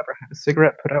of y'all ever had a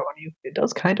cigarette put out on you? It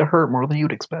does kind of hurt more than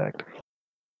you'd expect.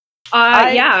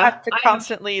 I have to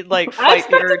constantly like fight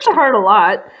the urge to hurt a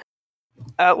lot.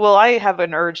 Well, I have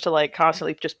an urge to like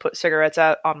constantly just put cigarettes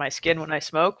out on my skin when I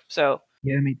smoke. So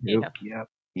yeah, me too.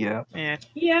 Yeah.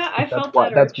 I felt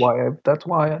that. That's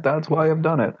why I've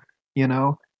done it. You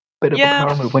know, bit of a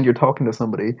power move when you're talking to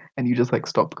somebody and you just like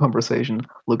stop the conversation,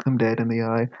 look them dead in the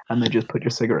eye, and then just put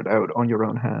your cigarette out on your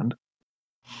own hand.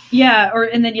 Yeah,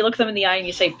 and then you look them in the eye and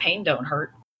you say, "Pain don't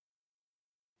hurt."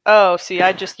 Oh, see,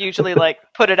 I just usually like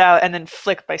put it out and then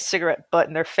flick my cigarette butt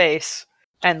in their face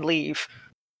and leave.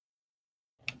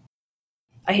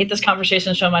 I hate this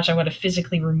conversation so much I'm going to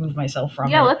physically remove myself from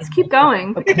it. Yeah, let's keep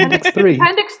going. Appendix 3.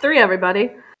 Appendix 3, everybody.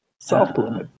 Soft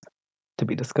limits. To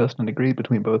be discussed and agreed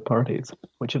between both parties.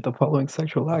 Which of the following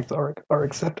sexual acts are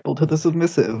acceptable to the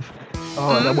submissive?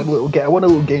 Oh, and I want a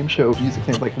little game show music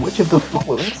thing, like, which of the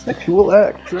following sexual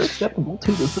acts are acceptable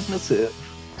to the submissive?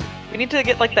 We need to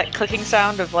get like that clicking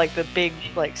sound of like the big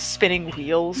like spinning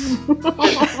wheels,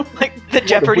 like the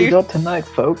Jeopardy. What have we got tonight,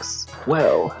 folks?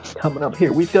 Well, coming up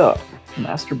here we've got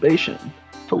masturbation,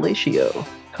 fellatio,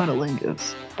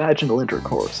 cunnilingus, vaginal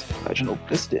intercourse, vaginal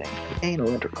fisting, anal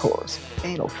intercourse,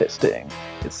 anal fisting.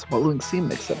 Is swallowing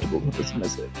semen acceptable to the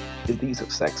submissive? Is the use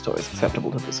of sex toys acceptable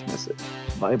to the submissive?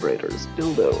 Vibrators,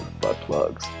 dildo, butt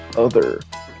plugs, other.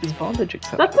 Is bondage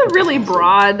acceptable? That's a really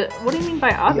broad. What do you mean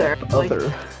by other? Yeah,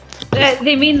 other.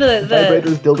 They mean the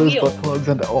vibrators, dildos, wheel. butt plugs,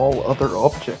 and all other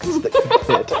objects that can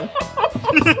fit.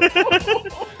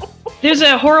 There's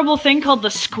a horrible thing called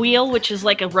the squeal, which is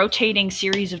like a rotating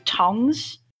series of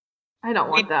tongues. I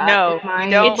don't want that. No,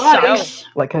 It sucks.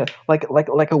 Like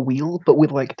a wheel, but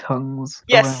with like tongues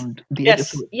around the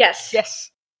edges. Yes.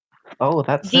 Oh,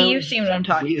 that's. Do you see what I'm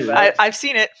talking weird. about? I've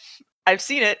seen it.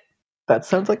 That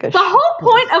sounds like a. The whole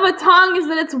point of a tongue is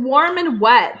that it's warm and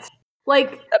wet.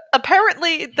 Like,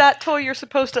 apparently that toy you're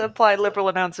supposed to apply liberal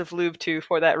amounts of lube to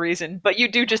for that reason, but you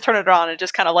do just turn it on and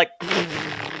just kind of like.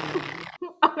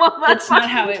 well, that's not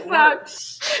how it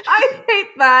works. I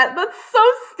hate that. That's so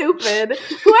stupid.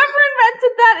 Whoever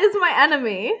invented that is my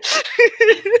enemy.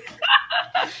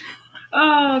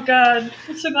 Oh god,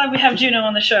 I'm so glad we have Juno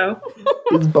on the show.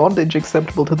 Is bondage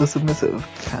acceptable to the submissive?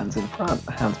 Hands in front,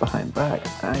 hands behind back,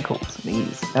 ankles,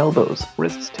 knees, elbows,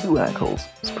 wrists to ankles,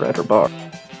 spread or bar.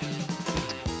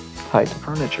 Tied to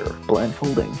furniture,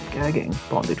 blindfolding, gagging,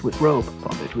 bondage with rope,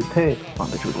 bondage with tape,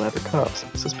 bondage with leather cuffs,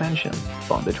 suspension,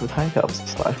 bondage with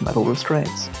handcuffs / metal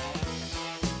restraints.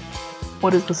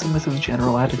 What is the submissive's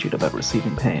general attitude about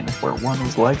receiving pain, where 1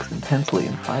 is likes intensely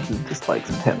and 5 is dislikes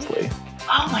intensely?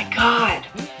 Oh my god.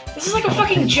 This is like a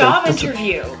fucking job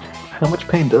interview. How much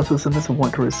pain does the submissive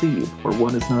want to receive, where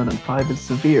 1 is none and 5 is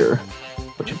severe?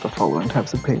 Which of the following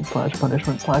types of pain /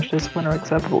 punishment / discipline are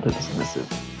acceptable to the submissive?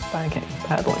 Spanking,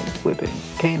 paddling, whipping,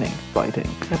 caning, biting,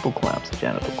 nipple clamps,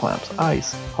 genital clamps,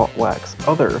 ice, hot wax,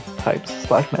 other types /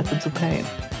 methods of pain.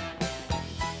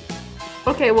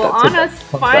 Okay, well, That's Anna's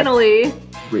it. finally.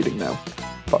 Reading now.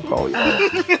 Fuck all you.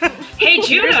 Hey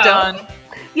Juno! You're done.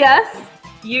 Yes?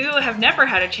 You have never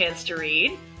had a chance to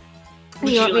read.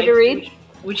 You want me to read?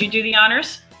 Would you do the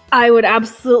honors? I would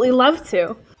absolutely love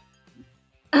to.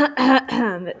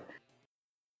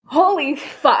 Holy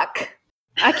fuck.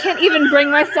 I can't bring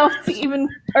myself to even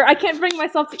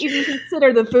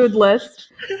consider the food list.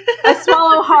 I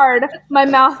swallow hard, my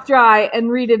mouth dry,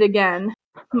 and read it again.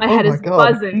 My head is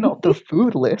buzzing. Not the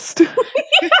food list. Yeah,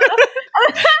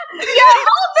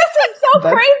 all of this is so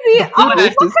crazy. The food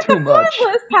list is too much.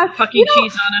 Fucking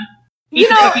cheese, Anna.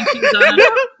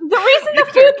 The reason the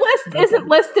food list isn't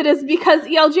listed is because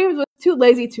E.L. James was too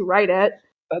lazy to write it.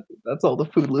 That's all the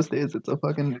food list is. It's a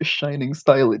fucking shining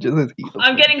style. It just says eat.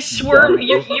 I'm getting swerved.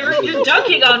 You're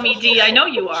dunking on me, D. I know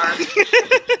you are.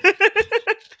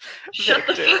 Shut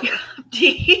the fuck up,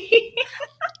 D.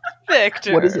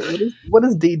 Victor. What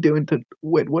is D doing to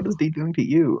what is D doing to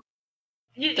you?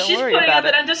 She's pointing out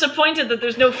that I'm disappointed that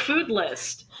there's no food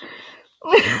list.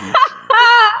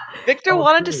 Victor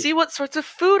wanted to see what sorts of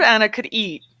food Anna could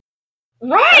eat.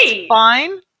 Right. That's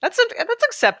fine. That's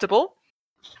acceptable.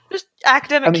 Just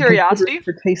academic curiosity.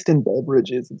 For taste in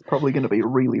beverages, it's probably going to be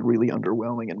really, really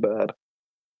underwhelming and bad.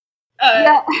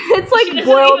 Yeah, it's like she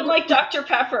boiled. Even like Dr.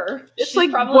 Pepper. It's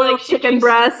like boiled chicken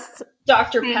breast,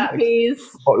 Dr. Pepper,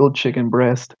 boiled chicken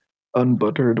breast,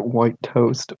 unbuttered white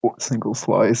toast, single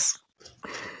slice,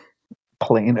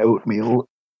 plain oatmeal,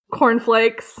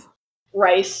 cornflakes,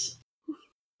 rice,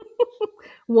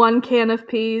 1 can of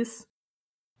peas.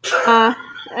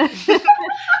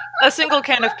 A single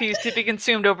can of peas to be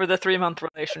consumed over the 3-month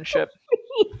relationship.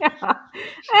 Yeah,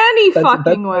 any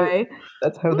fucking way.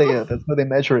 That's how they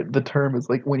measure it. The term is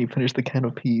like when you finish the can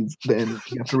of peas, then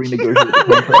you have to renegotiate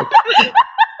the contract.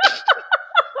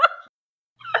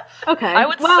 Okay, I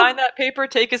would sign that paper,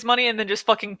 take his money, and then just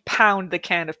fucking pound the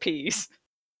can of peas.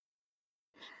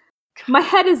 My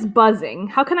head is buzzing.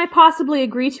 How can I possibly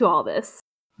agree to all this?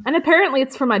 And apparently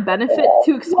it's for my benefit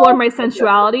to explore my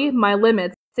sensuality, my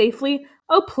limits, safely.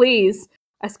 Oh, please,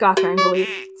 I scoff angrily.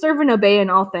 Serve and obey in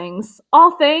all things.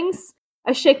 All things?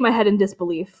 I shake my head in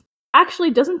disbelief.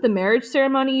 Actually, doesn't the marriage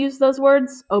ceremony use those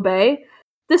words? Obey?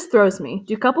 This throws me.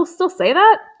 Do couples still say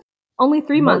that? Only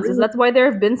 3 months. Is that why there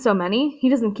have been so many? He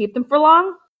doesn't keep them for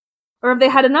long? Or have they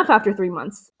had enough after 3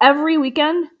 months? Every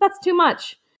weekend? That's too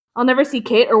much. I'll never see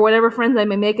Kate or whatever friends I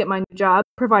may make at my new job,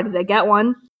 provided I get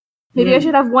one. Maybe I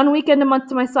should have 1 weekend a month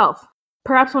to myself.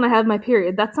 Perhaps when I have my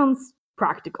period. That sounds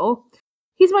practical.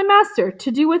 He's my master,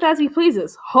 to do with as he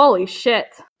pleases. Holy shit.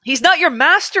 He's not your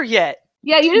master yet.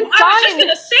 Yeah, you didn't sign I was just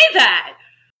gonna say that.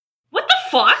 What the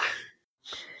fuck?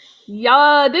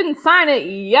 Ya didn't sign it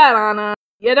yet, Anna.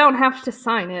 You don't have to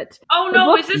sign it. Oh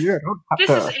no, is You don't have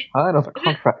to sign the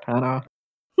contract, Anna.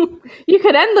 You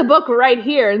could end the book right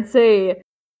here and say,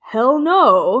 hell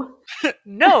no.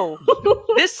 No,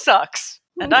 this sucks,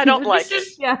 and I don't like it.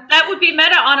 Yeah. That would be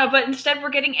meta Anna, but instead we're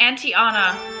getting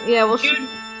anti-Anna. Yeah, well,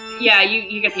 Yeah,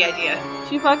 you get the idea.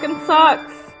 she fucking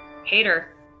sucks. Hate her.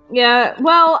 Yeah,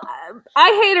 well,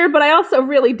 I hate her, but I also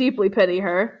really deeply pity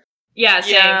her. Yeah,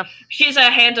 same. Yeah. She's a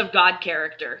Hand of God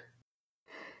character.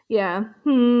 Yeah.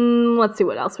 Let's see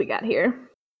what else we got here.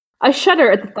 I shudder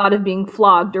at the thought of being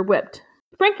flogged or whipped.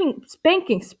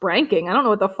 Spranking. I don't know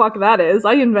what the fuck that is.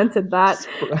 I invented that.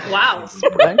 Wow.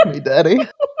 Spank me, Daddy.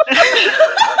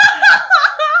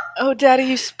 Oh, Daddy,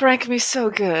 you sprank me so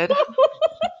good.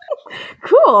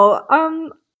 Cool. I'll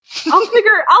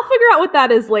figure out what that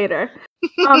is later.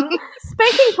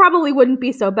 Spanking probably wouldn't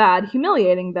be so bad.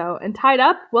 Humiliating though, and tied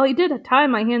up. Well, he did tie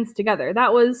my hands together.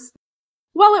 That was,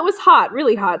 well, it was hot,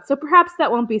 really hot. So perhaps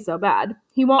that won't be so bad.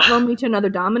 He won't loan me to another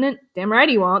dominant. Damn right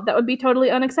he won't. That would be totally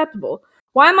unacceptable.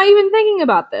 Why am I even thinking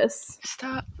about this?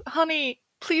 Stop, honey.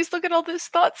 Please look at all these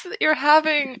thoughts that you're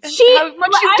having and She- how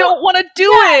much you don't want to do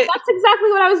Yeah, it. that's exactly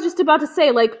what I was just about to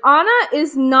say. Like, Anna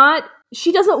is not.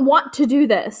 She doesn't want to do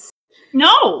this.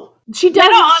 No. She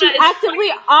doesn't. Anna She is actively,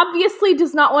 obviously,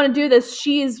 does not want to do this.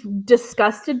 She is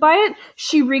disgusted by it.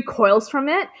 She recoils from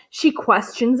it. She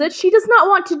questions it. She does not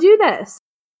want to do this.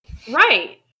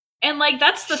 Right. And like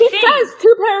that's the She thing. says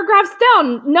 2 paragraphs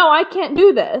down, "No, I can't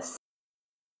do this."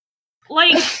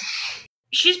 Like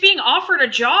she's being offered a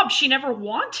job she never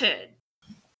wanted.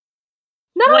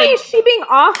 Not only Like- is she being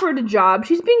offered a job,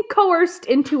 she's being coerced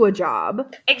into a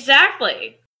job.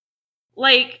 Exactly.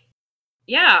 Like,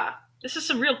 yeah, this is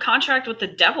some real contract with the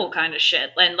devil kind of shit.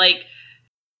 And like,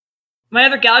 my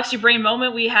other Galaxy Brain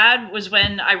moment we had was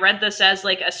when I read this as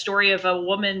like a story of a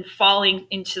woman falling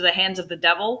into the hands of the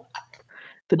devil.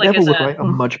 The Like, devil as would a- write a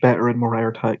much better and more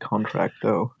airtight contract,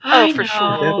 though. I for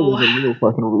sure. The devil know. is a real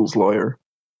fucking rules lawyer.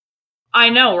 I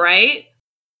know, right?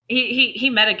 He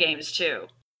metagames too.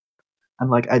 And,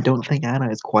 like, I don't think Anna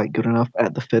is quite good enough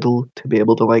at the fiddle to be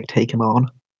able to, like, take him on.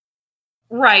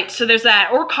 Right, so there's that.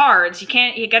 Or cards. You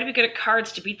gotta be good at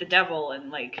cards to beat the devil,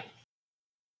 and like,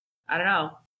 I don't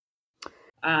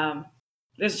know.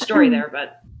 There's a story there,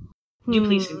 but do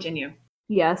please continue.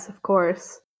 Yes, of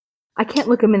course. I can't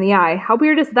look him in the eye. How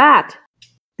weird is that?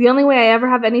 The only way I ever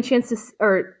have any chance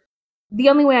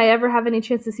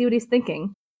to see what he's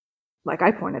thinking. Like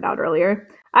I pointed out earlier.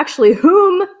 Actually,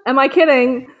 whom am I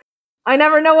kidding? I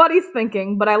never know what he's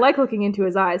thinking, but I like looking into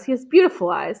his eyes. He has beautiful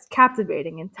eyes,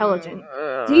 captivating, intelligent,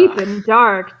 deep and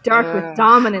dark with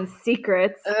dominant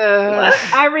secrets.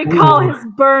 I recall his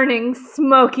burning,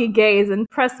 smoky gaze and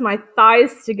press my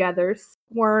thighs together,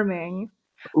 squirming.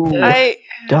 Ooh, I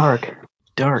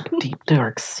deep,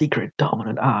 dark, secret,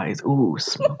 dominant eyes. Ooh,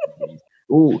 smoky.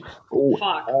 Ooh,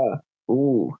 Fuck.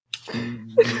 ooh.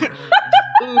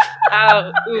 Oof,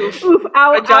 ow, oof. Oof,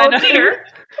 ow, Vagina. ow, Peter,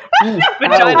 Ooh,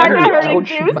 Vagina hurting, ouch,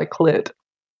 dude. my clit.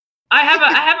 I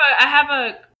have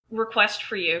a request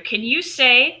for you. Can you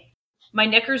say my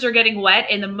knickers are getting wet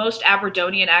in the most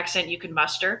Aberdonian accent you can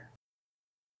muster?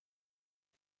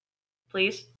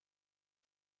 Please?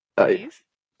 Please?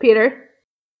 Peter.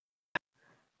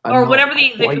 I'm Or not whatever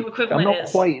the quite- equivalent I'm not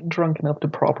is. quite drunk enough to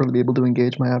properly be able to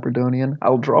engage my Aberdonian.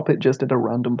 I'll drop it just at a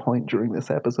random point during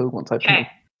this episode once I've kind of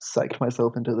Okay. psyched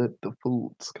myself into the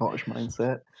full Scottish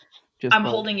mindset. Just I'm by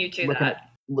holding you to looking that.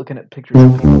 looking at pictures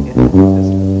of people getting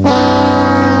this.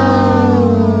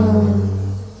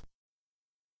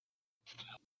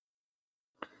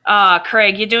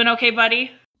 Craig, you doing okay,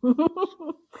 buddy?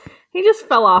 He just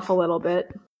fell off a little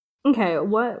bit. Okay,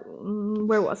 where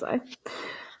was I?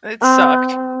 It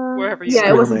sucked. Uh, Wherever you Yeah,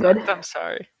 it were. wasn't good. I'm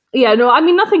sorry. Yeah, no, I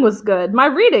mean nothing was good. My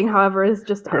reading, however, is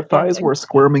just Her thighs outstanding. were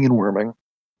squirming and worming.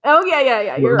 Oh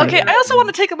yeah. You're right. Okay, I also want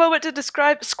to take a moment to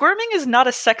describe squirming is not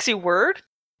a sexy word.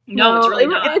 No, it's really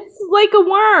not. It's like a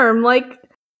worm. Like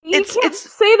you can't It's-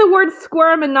 say the word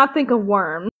squirm and not think of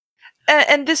worm.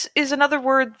 And this is another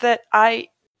word that I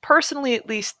personally at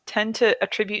least tend to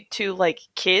attribute to like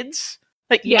kids.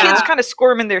 Like Yeah. kids kind of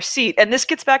squirm in their seat. And this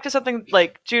gets back to something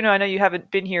like Juno, I know you haven't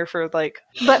been here for like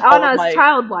But all of Anna's my-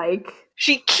 childlike.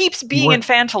 she keeps being What?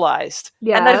 infantilized.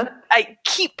 Yeah. And I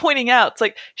keep pointing out, it's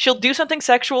like she'll do something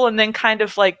sexual and then kind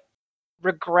of like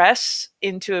regress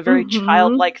into a very Mhm.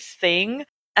 childlike thing.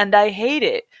 And I hate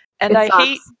it. And It I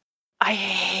sucks.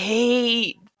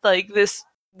 hate like this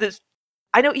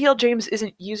I know E.L. James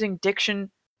isn't using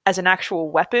diction as an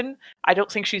actual weapon. I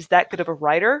don't think she's that good of a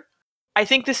writer. I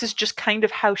think this is just kind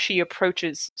of how she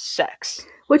approaches sex.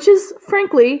 Which is,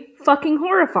 frankly, fucking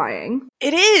horrifying.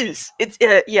 It is! It's,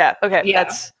 yeah, okay, Yeah.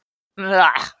 that's...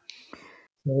 Ugh.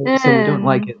 So we don't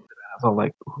like it. It's all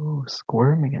like, ooh,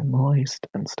 squirming and moist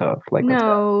and stuff. Like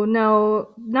No,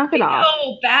 knock it off.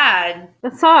 So bad.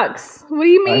 That sucks. What do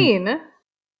you mean?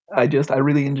 I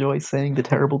really enjoy saying the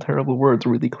terrible, terrible words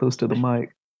really close to the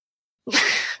mic.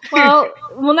 Well,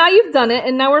 now you've done it,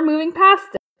 and now we're moving past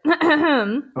it.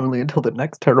 Only until the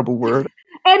next terrible word.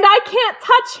 And I can't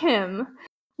touch him.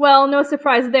 Well, no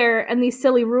surprise there. And these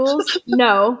silly rules?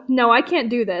 No, I can't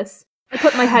do this. I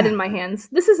put my head in my hands.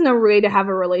 This is no way to have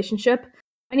a relationship.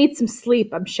 I need some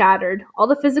sleep. I'm shattered. All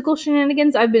the physical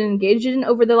shenanigans I've been engaged in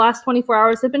over the last 24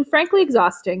 hours have been frankly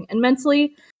exhausting. And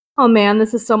mentally, oh man,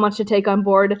 this is so much to take on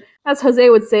board. As Jose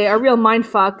would say, a real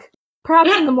mindfuck.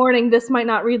 Perhaps in the morning this might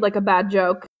not read like a bad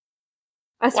joke.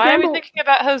 Why are we thinking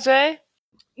about Jose?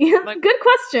 Yeah, good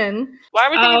question. Why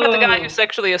are we thinking about the guy who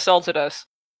sexually assaulted us?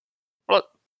 What?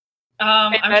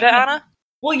 Meta Anna?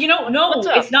 Well, no,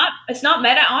 it's not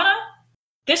Meta Anna.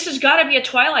 This has got to be a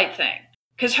Twilight thing.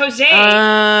 Because Jose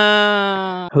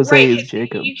is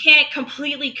Jacob. You can't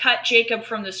completely cut Jacob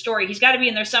from the story. He's got to be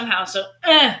in there somehow. So,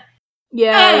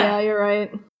 Yeah, you're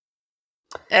right.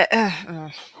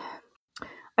 I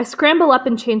scramble up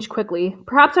and change quickly.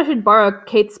 Perhaps I should borrow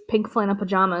Kate's pink flannel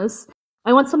pajamas.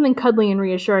 I want something cuddly and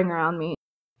reassuring around me.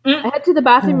 I head to the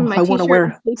bathroom in my t-shirt. I want to wear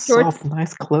and sleep shorts. soft,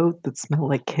 nice clothes that smell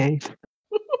like Kate.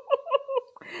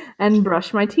 And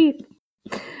brush my teeth.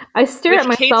 I stare at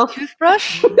myself. Kate's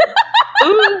toothbrush?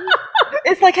 Ooh,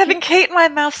 it's like having Kate in my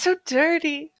mouth, so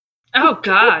dirty. Oh,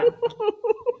 God.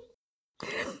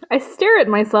 I stare at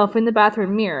myself in the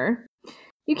bathroom mirror.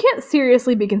 You can't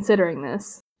seriously be considering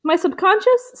this. My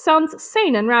subconscious sounds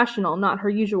sane and rational, not her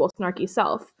usual snarky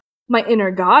self. My inner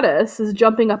goddess is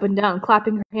jumping up and down,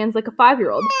 clapping her hands like a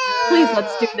 5-year-old. Please,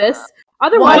 let's do this.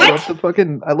 Otherwise, I love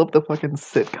the fucking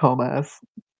sitcom ass,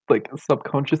 like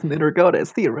subconscious and inner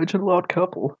goddess, the original odd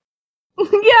couple.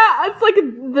 Yeah, it's like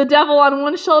the devil on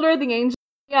one shoulder, the angel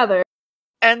on the other.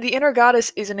 And the inner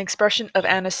goddess is an expression of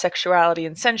Anna's sexuality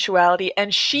and sensuality,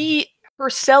 and she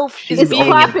herself is being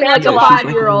clapping like a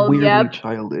 5-year-old. Weirdly Yep.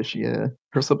 childish. Yeah,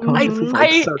 her subconscious is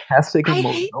like sarcastic and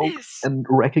emotional, and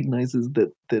recognizes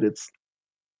that it's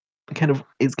kind of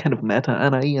meta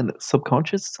Anna-y, and that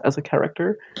subconscious as a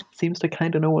character seems to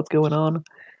kind of know what's going on.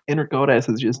 Inner goddess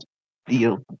is just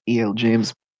E.L.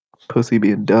 James pussy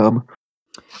being dumb.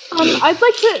 I'd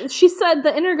like to. She said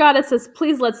the inner goddess says,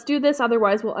 "Please, let's do this.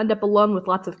 Otherwise, we'll end up alone with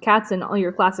lots of cats and all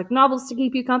your classic novels to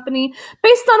keep you company."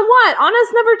 Based on what?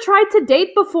 Anna's never tried to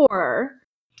date before.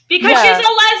 Because she's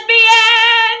a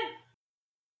lesbian.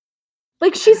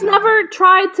 Like, she's never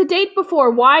tried to date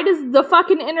before. Why does the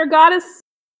fucking inner goddess,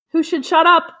 who should shut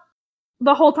up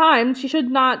the whole time, she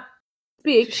should not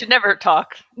speak. She should never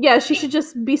talk. Yeah, she should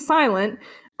just be silent.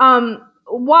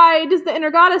 Why does the inner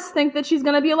goddess think that she's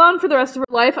gonna be alone for the rest of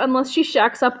her life unless she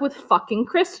shacks up with fucking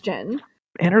Christian?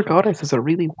 Inner goddess is a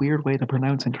really weird way to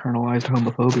pronounce internalized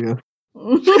homophobia.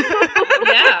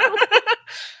 Yeah.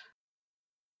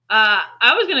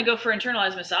 I was gonna go for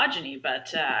internalized misogyny,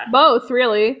 but both,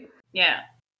 really. Yeah.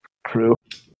 True.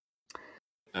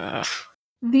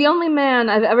 The only man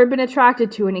I've ever been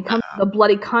attracted to, and he comes with a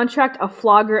bloody contract, a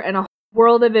flogger, and a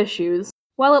world of issues.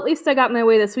 Well, at least I got my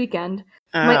way this weekend.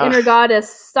 My inner goddess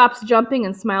stops jumping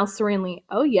and smiles serenely.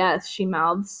 Oh yes, she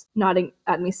mouths, nodding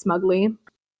at me smugly.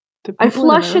 I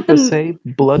flush at them. Say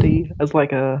bloody as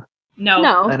like an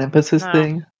emphasis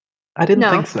thing? I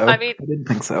didn't think so. I didn't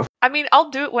think so. I mean, I'll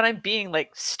do it when I'm being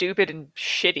like stupid and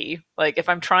shitty. Like if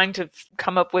I'm trying to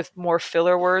come up with more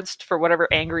filler words for whatever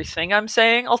angry thing I'm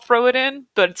saying, I'll throw it in.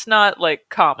 But it's not like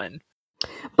common.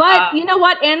 But you know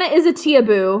what? Anna is a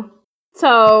Tia-boo.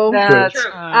 So that's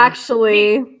true.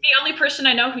 Actually, the only person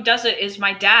I know who does it is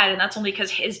my dad, and that's only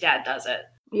because his dad does it.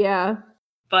 Yeah.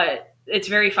 But it's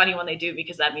very funny when they do,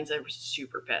 because that means they're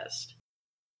super pissed.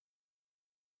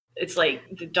 It's like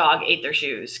the dog ate their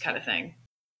shoes kind of thing.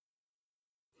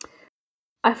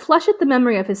 I flush at the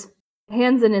memory of his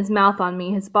hands in his mouth on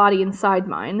me, his body inside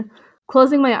mine.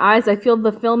 Closing my eyes, I feel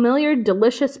the familiar,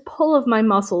 delicious pull of my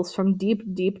muscles from deep,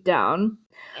 deep down.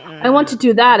 I want to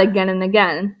do that again and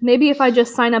again. Maybe if I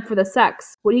just sign up for the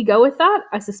sex. Would he go with that?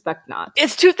 I suspect not.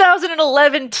 It's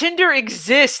 2011. Tinder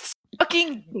exists.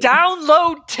 Fucking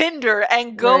download Tinder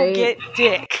and go get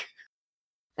dick.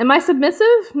 Am I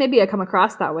submissive? Maybe I come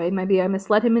across that way. Maybe I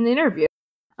misled him in the interview.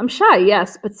 I'm shy,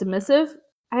 yes, but submissive?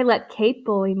 I let Kate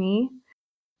bully me.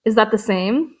 Is that the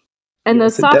same? And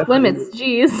those soft limits,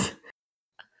 geez.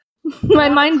 My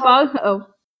mind boggles. Oh,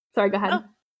 sorry, go ahead.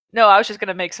 No, I was just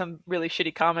gonna make some really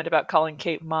shitty comment about calling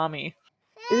Kate mommy.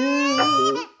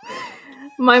 Ooh.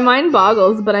 My mind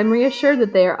boggles, but I'm reassured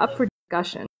that they are up for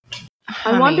discussion.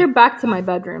 I wander back to my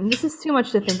bedroom. This is too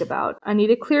much to think about. I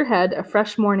need a clear head, a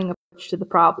fresh morning approach to the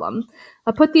problem.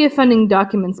 I put the offending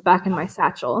documents back in my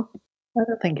satchel. I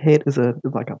don't think Kate is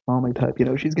like a mommy type. You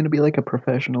know, she's gonna be like a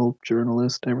professional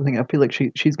journalist and everything. I feel like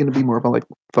she's gonna be more of a like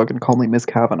fucking call me Miss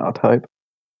Kavanaugh type.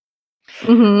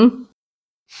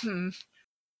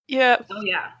 Yeah. Oh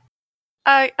yeah.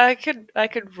 I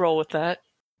could roll with that.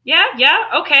 Yeah.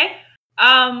 Okay.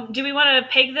 Do we want to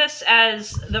peg this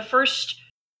as the first?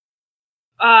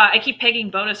 I keep pegging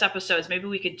bonus episodes. Maybe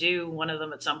we could do one of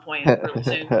them at some point really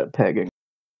soon. Pegging.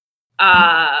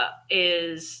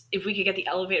 Is if we could get the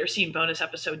elevator scene bonus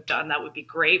episode done, that would be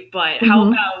great. But how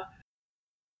about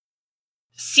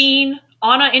scene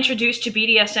Anna introduced to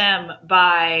BDSM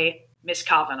by Miss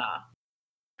Kavanaugh?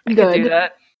 I could do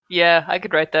that. Yeah, I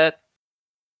could write that.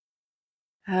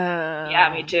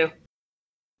 Yeah, me too.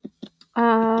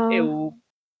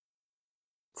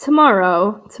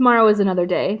 Tomorrow is another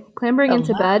day. Clambering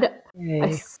into bed,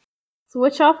 I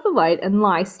switch off the light and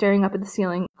lie staring up at the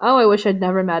ceiling. Oh, I wish I'd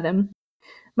never met him.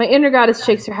 My inner goddess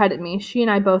shakes her head at me. She and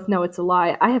I both know it's a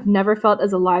lie. I have never felt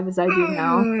as alive as I do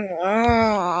now.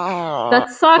 That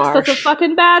sucks. Barf. That's a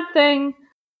fucking bad thing.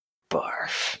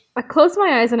 Barf. I close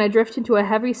my eyes and I drift into a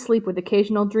heavy sleep with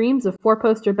occasional dreams of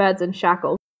four-poster beds and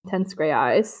shackles, intense gray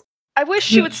eyes. I wish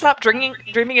she would stop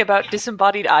dreaming about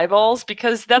disembodied eyeballs,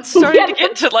 because that's starting to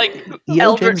get to like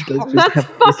eldritch. That's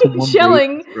fucking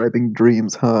chilling. Describing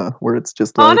dreams, huh? Where it's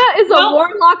just like Anna is a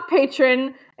warlock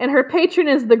patron, and her patron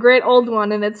is the Great Old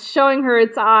One, and it's showing her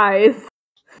its eyes.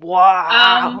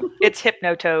 Wow, it's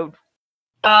Hypnotoad.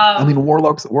 I mean,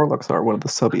 warlocks are one of the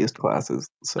subbiest classes,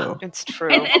 so it's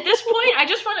true. And at this point, I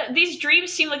just want to. These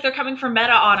dreams seem like they're coming from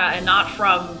Meta Anna and not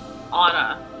from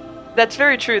Anna. That's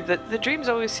very true. The dreams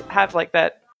always have like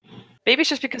that. Maybe it's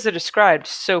just because they're described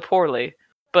so poorly,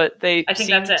 but they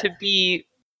seem to be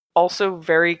also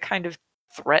very kind of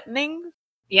threatening.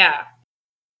 Yeah.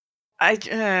 I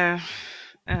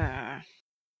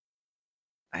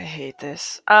hate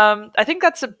this. I think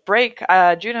that's a break.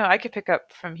 Juno, I could pick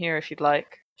up from here if you'd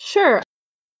like. Sure.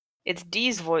 It's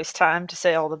Dee's voice time to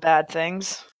say all the bad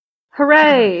things.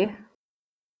 Hooray!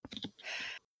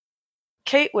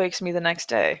 Kate wakes me the next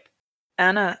day.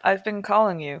 Anna, I've been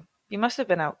calling you. You must have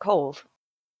been out cold.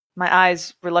 My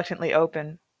eyes reluctantly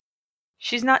open.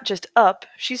 She's not just up,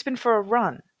 she's been for a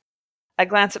run. I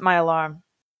glance at my alarm.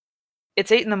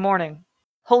 It's 8 a.m.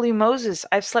 Holy Moses,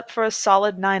 I've slept for a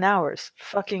solid 9 hours.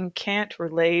 Fucking can't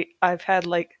relate. I've had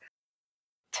like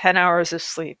 10 hours of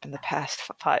sleep in the past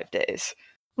 5 days.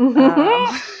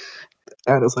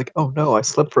 Anna's like, oh no, I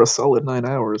slept for a solid 9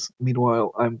 hours.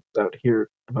 Meanwhile, I'm out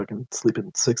here fucking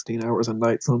sleeping 16 hours a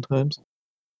night sometimes.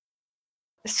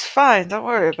 It's fine, don't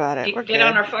worry about it. Get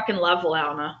on our fucking level,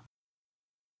 Anna.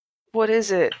 What is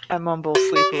it? I mumble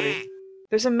sleepily.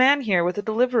 There's a man here with a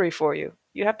delivery for you.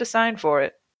 You have to sign for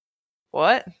it.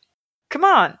 What? Come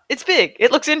on, it's big.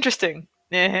 It looks interesting.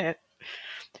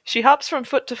 She hops from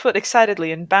foot to foot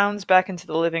excitedly and bounds back into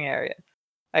the living area.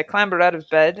 I clamber out of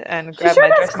bed and grab my dressing gown.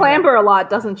 She sure does clamber a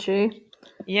lot, doesn't she?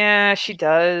 Yeah, she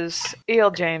does. E.L.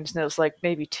 James knows like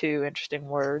maybe 2 interesting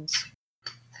words.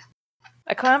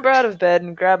 I clamber out of bed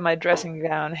and grab my dressing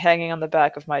gown hanging on the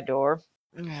back of my door.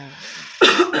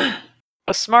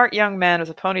 A smart young man with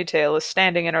a ponytail is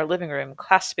standing in our living room,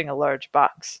 clasping a large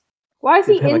box. Why is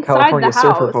he inside California the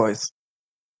house? Surfer voice.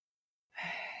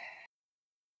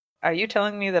 Are you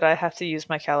telling me that I have to use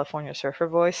my California Surfer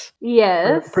voice?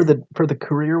 Yes. For the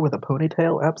career with a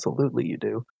ponytail, absolutely you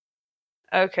do.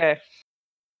 Okay.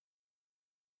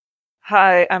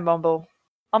 Hi, I'm Bumble.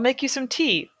 I'll make you some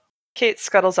tea. Kate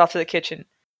scuttles off to the kitchen.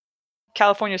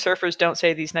 California surfers don't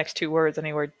say these next 2 words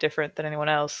anywhere different than anyone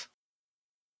else.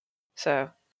 So,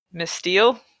 Miss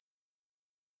Steele?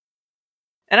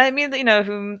 And I immediately know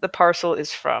whom the parcel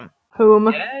is from.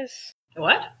 Whom? Yes.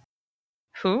 What?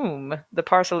 Whom the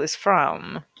parcel is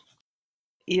from.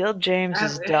 E.L. James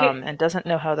is dumb and doesn't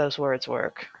know how those words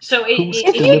work. So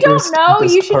if you don't know,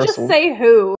 you should just say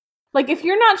who. Like, if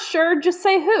you're not sure, just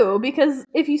say who. Because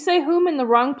if you say whom in the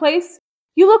wrong place,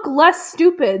 you look less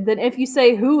stupid than if you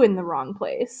say who in the wrong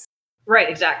place. Right,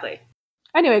 exactly.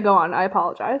 Anyway, go on. I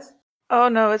apologize. Oh,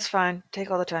 no, it's fine.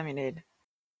 Take all the time you need.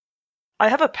 I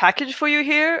have a package for you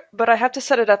here, but I have to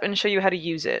set it up and show you how to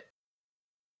use it.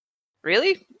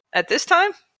 Really? At this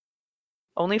time?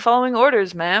 Only following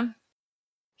orders, ma'am.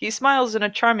 He smiles in a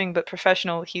charming but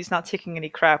professional, he's not taking any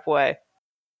crap way.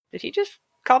 Did he just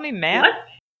call me ma'am? What?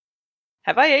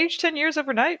 Have I aged 10 years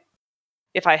overnight?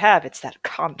 If I have, it's that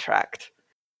contract.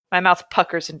 My mouth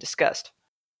puckers in disgust.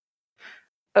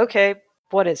 Okay,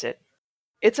 what is it?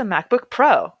 It's a MacBook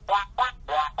Pro.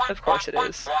 Of course it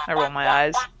is. I roll my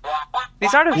eyes.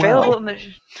 These aren't available in the...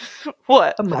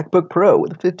 What? A MacBook Pro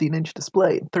with a 15-inch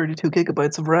display and 32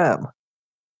 gigabytes of RAM.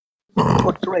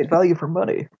 What great value for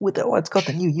money. It's got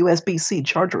the new USB-C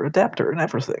charger adapter and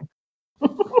everything.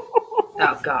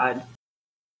 Oh, God.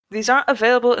 These aren't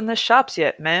available in the shops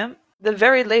yet, ma'am. The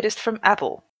very latest from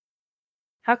Apple.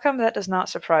 How come that does not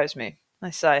surprise me?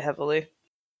 I sigh heavily.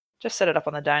 Just set it up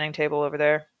on the dining table over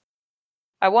there.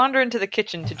 I wander into the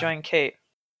kitchen to join Kate.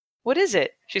 What is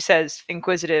it? She says,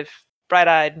 inquisitive,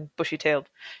 bright-eyed, and bushy-tailed.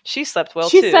 She slept well,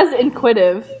 too. She says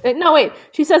inquisitive. No, wait.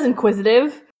 She says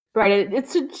inquisitive. Right. It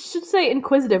should say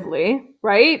inquisitively,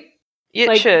 right?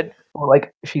 It should. Or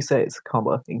like she says,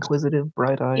 inquisitive,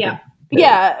 bright-eyed. Yeah.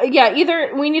 Yeah.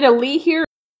 Either we need a Lee here.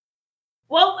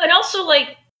 Well, and also,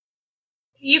 like,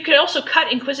 you could also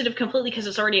cut inquisitive completely because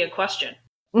it's already a question.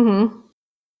 Mm-hmm.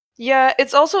 Yeah,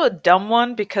 it's also a dumb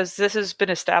one because this has been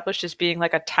established as being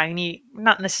like a tiny,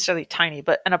 not necessarily tiny,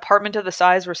 but an apartment of the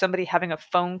size where somebody having a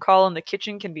phone call in the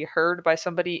kitchen can be heard by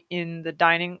somebody in the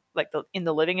dining, in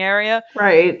the living area.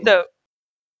 Right. So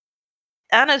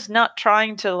Anna's not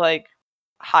trying to like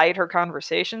hide her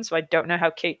conversation, so I don't know how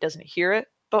Kate doesn't hear it,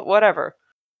 but whatever.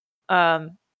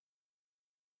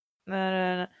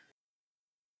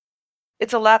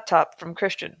 It's a laptop from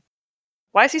Christian.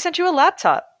 Why has he sent you a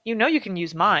laptop? You know you can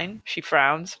use mine. She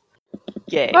frowns.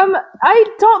 Yay.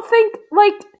 I don't think,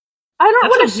 I don't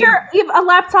want to share a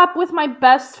laptop with my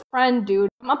best friend, dude.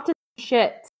 I'm up to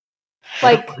shit.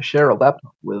 I don't want to share a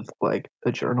laptop with,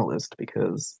 a journalist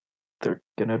because they're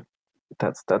gonna...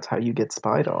 That's how you get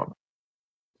spied on.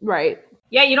 Right.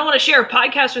 Yeah, you don't want to share a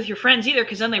podcast with your friends either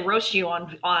because then they roast you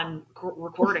on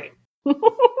recording.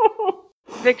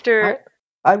 Victor...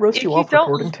 I roast you off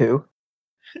recording too.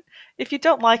 If you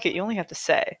don't like it, you only have to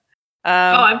say.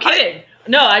 I'm kidding.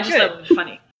 No, I just thought it was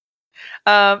funny.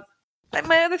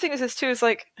 My other thing is this too, is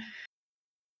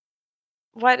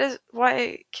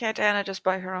why can't Anna just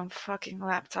buy her own fucking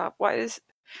laptop?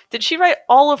 Did she write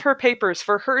all of her papers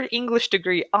for her English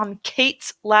degree on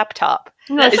Kate's laptop?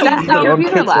 No, is that on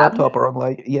Kate's laptop or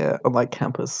on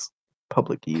campus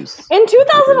public use? In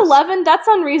 2011, that's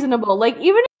unreasonable.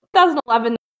 Even in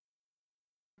 2011,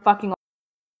 fucking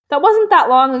that wasn't that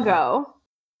long ago.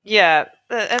 Yeah,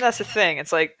 and that's the thing.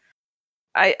 It's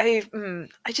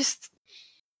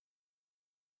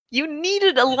you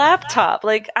needed a laptop.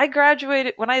 When I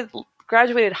graduated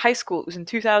high school, it was in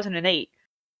 2008,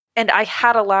 and I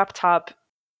had a laptop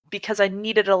because I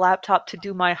needed a laptop to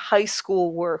do my high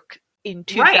school work in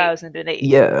 2008. Right.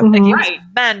 Yeah, Mm-hmm. It was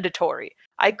mandatory.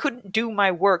 I couldn't do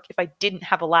my work if I didn't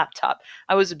have a laptop.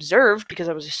 I was observed because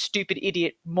I was a stupid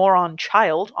idiot moron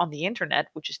child on the internet,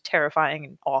 which is terrifying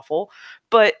and awful.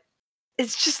 But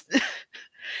it's just...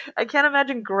 I can't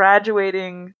imagine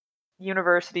graduating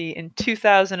university in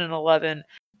 2011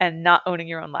 and not owning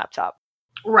your own laptop.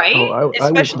 Right? Oh, I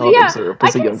was not observed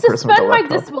as a young person with a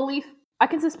laptop. I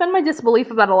can suspend my disbelief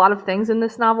about a lot of things in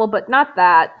this novel, but not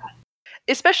that.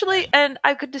 Especially, and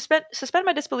I could suspend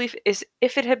my disbelief is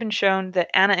if it had been shown that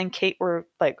Anna and Kate were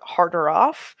harder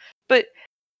off. But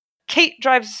Kate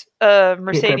drives a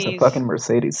Mercedes. Kate drives a fucking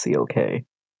Mercedes CLK,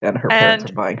 and her parents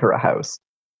are buying her a house.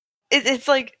 It's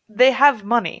they have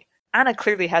money. Anna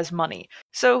clearly has money.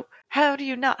 So how do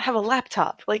you not have a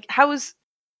laptop?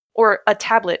 Or a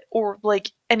tablet or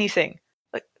anything?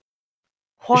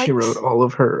 What? She wrote all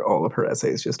of her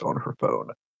essays just on her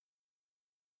phone.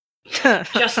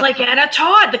 Just like Anna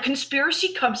Todd, the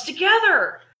conspiracy comes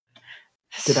together.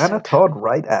 Did Anna Todd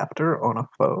write after on a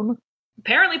phone?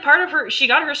 Apparently, she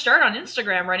got her start on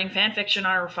Instagram writing fan fiction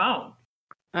on her phone.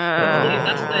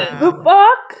 That's the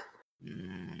fuck.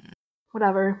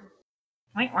 Whatever.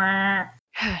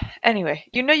 Anyway,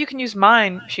 you know you can use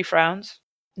mine. She frowns.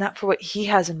 Not for what he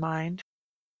has in mind.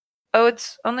 Oh,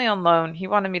 it's only on loan. He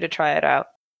wanted me to try it out.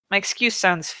 My excuse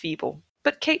sounds feeble,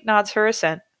 but Kate nods her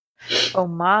assent. Oh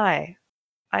my,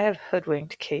 I have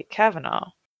hoodwinked Kate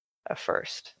Kavanaugh. A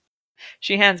first.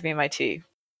 She hands me my tea.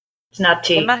 It's not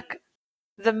tea.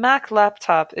 The Mac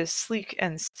laptop is sleek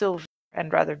and silver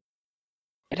and rather...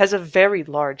 It has a very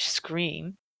large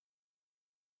screen.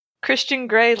 Christian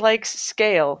Grey likes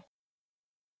scale.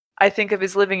 I think of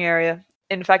his living area.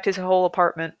 In fact, his whole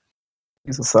apartment.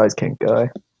 He's a size kink guy.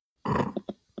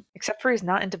 Except for he's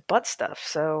not into butt stuff,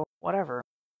 so whatever.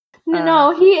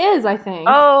 No, he is, I think.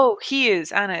 Oh, he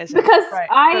is. Anna is. Because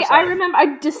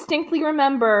I distinctly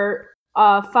remember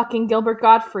fucking Gilbert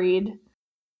Gottfried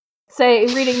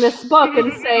reading this book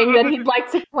and saying that he'd like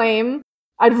to claim,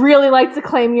 I'd really like to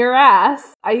claim your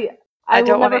ass. I I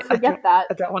will never forget that.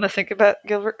 I don't want to think about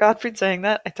Gilbert Gottfried saying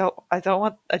that. I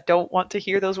don't want to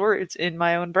hear those words in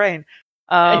my own brain.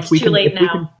 It's too late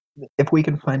now. If we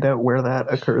can find out where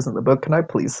that occurs in the book, can I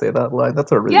please say that line?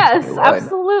 That's a really yes, funny line.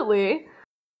 Absolutely.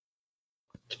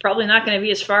 It's probably not going to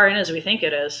be as far in as we think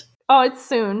it is. Oh, it's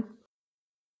soon.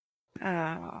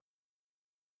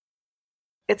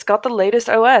 It's got the latest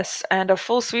OS and a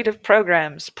full suite of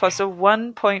programs, plus a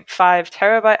 1.5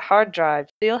 terabyte hard drive.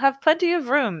 You'll have plenty of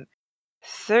room.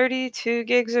 32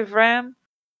 gigs of RAM.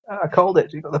 I called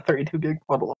it. You got the 32 gig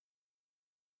bundle.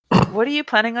 What are you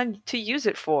planning on to use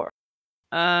it for?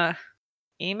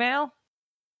 Email?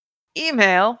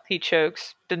 Email, he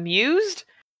chokes, bemused,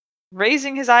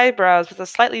 raising his eyebrows with a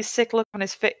slightly sick look on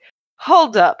his face.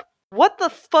 Hold up. What the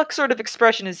fuck sort of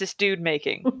expression is this dude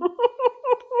making?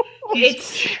 He's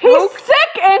sick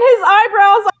and his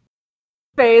eyebrows are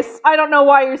face. I don't know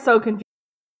why you're so confused.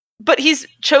 But he's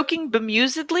choking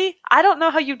bemusedly? I don't know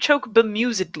how you choke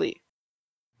bemusedly.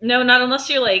 No, not unless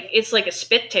you're like, it's like a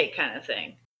spit take kind of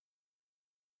thing.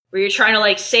 Where you're trying to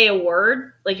like say a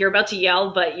word, like you're about to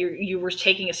yell, but you were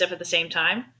taking a sip at the same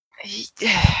time.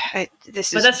 But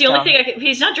that's the only thing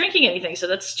he's not drinking anything, so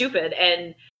that's stupid.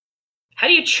 And how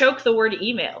do you choke the word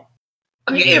email?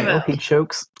 Email. He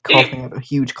chokes, coughing out a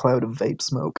huge cloud of vape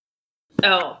smoke.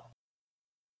 Oh,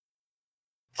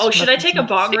 should I take a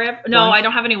bong rip? No, I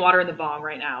don't have any water in the bong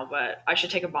right now, but I should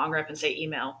take a bong rip and say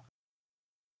email.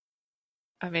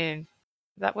 I mean,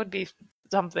 that would be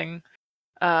something.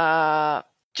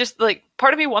 Just like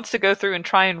part of me wants to go through and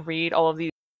try and read all of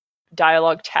these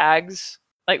dialogue tags,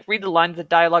 like read the lines the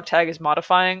dialogue tag is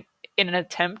modifying in an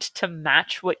attempt to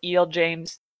match what E.L.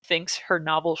 James thinks her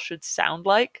novel should sound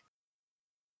like.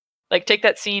 Like take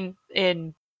that scene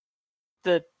in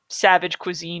the Savage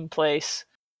Cuisine place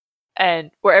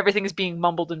and where everything is being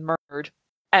mumbled and murmured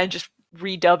and just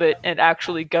redub it and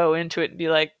actually go into it and be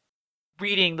like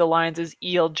reading the lines as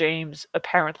E.L. James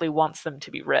apparently wants them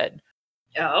to be read.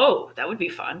 Oh, that would be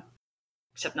fun.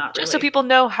 Except not really. Just so people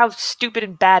know how stupid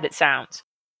and bad it sounds.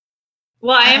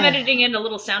 Well, I am editing in a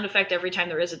little sound effect every time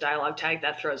there is a dialogue tag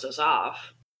that throws us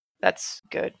off. That's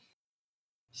good.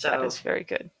 So that is very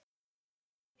good.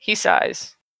 He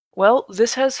sighs. Well,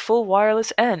 this has full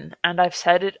wireless N, and I've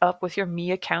set it up with your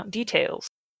Me account details.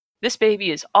 This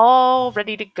baby is all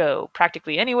ready to go,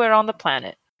 practically anywhere on the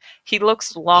planet. He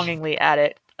looks longingly at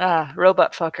it.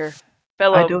 Robot fucker.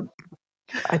 Fellow.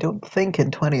 I don't think in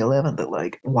 2011 that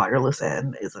like wireless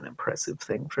N is an impressive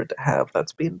thing for it to have.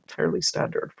 That's been fairly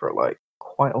standard for like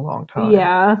quite a long time.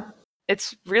 Yeah.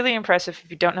 It's really impressive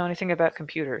if you don't know anything about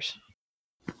computers.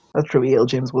 That's true. E.L.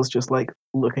 James was just like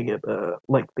looking at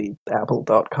like the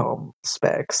Apple.com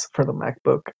specs for the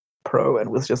MacBook Pro and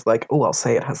was just like, oh, I'll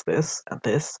say it has this and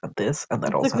this and this and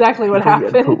that. That's exactly what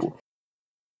happened. Cool.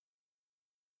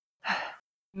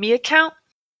 Me account?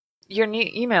 Your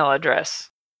new email address.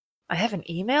 I have an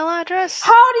email address?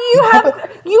 How do you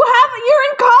have you're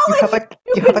in college?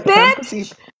 You have a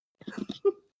bitch.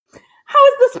 How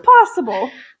is this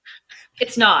possible?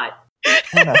 It's not.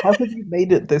 Anna, how have you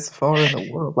made it this far in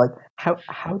the world? Like,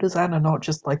 how does Anna not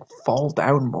just like fall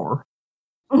down more?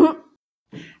 The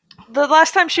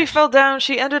last time she fell down,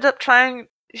 she ended up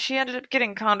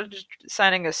getting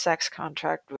signing a sex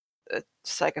contract with a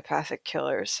psychopathic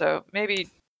killer. So maybe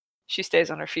she stays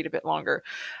on her feet a bit longer.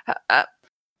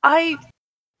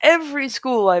 Every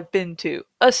school I've been to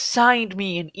assigned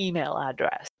me an email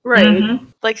address. Right. Mm-hmm.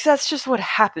 Like, that's just what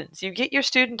happens. You get your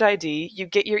student ID, you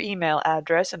get your email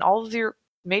address, and all of your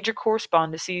major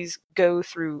correspondences go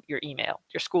through your email,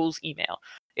 your school's email.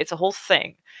 It's a whole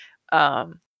thing. I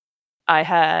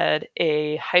had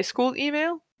a high school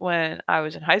email when I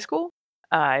was in high school.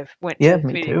 I went to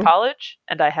community college,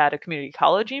 and I had a community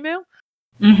college email.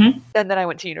 Mm-hmm. And then I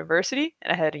went to university,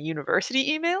 and I had a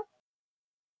university email.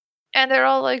 And they're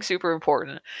all like super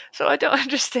important. So I don't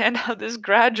understand how this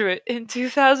graduate in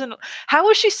 2000, how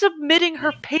is she submitting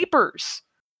her papers?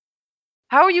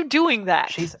 How are you doing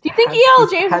that? Do you think E.L.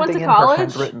 James went to college?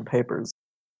 Handwritten papers.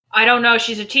 I don't know.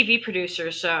 She's a TV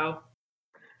producer, so.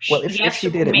 Well, if she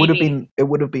did, it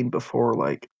would have been before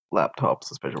like laptops,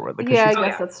 especially where. Yeah, I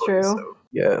guess that's true. So,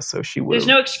 yeah, so she would. There's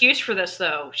no excuse for this,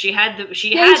 though. She had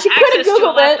access to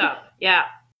a laptop. Yeah.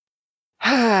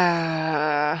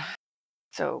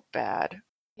 So bad.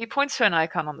 He points to an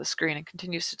icon on the screen and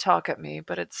continues to talk at me,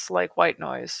 but it's like white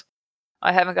noise.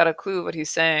 I haven't got a clue what he's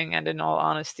saying, and in all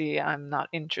honesty, I'm not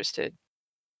interested.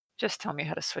 Just tell me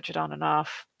how to switch it on and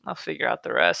off. I'll figure out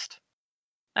the rest.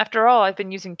 After all, I've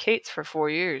been using Kate's for 4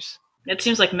 years. It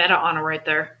seems like meta Anna right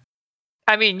there.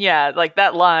 I mean, yeah, like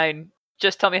that line,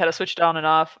 just tell me how to switch it on and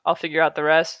off, I'll figure out the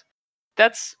rest.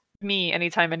 That's me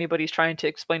anytime anybody's trying to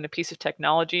explain a piece of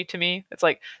technology to me. It's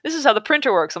like, this is how the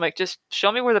printer works. I'm like, just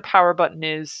show me where the power button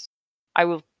is. I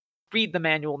will read the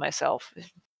manual myself.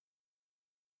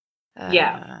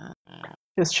 Yeah.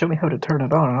 Just show me how to turn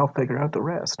it on and I'll figure out the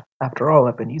rest. After all,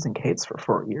 I've been using Kate's for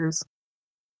 4 years.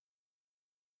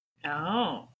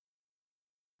 Oh.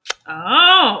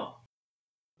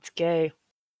 It's gay.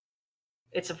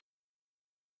 It's a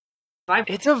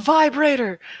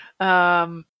vibrator.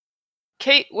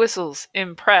 Kate whistles,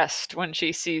 impressed when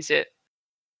she sees it.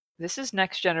 This is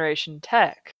next generation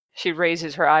tech. She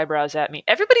raises her eyebrows at me.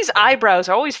 Everybody's eyebrows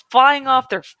are always flying off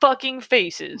their fucking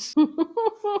faces.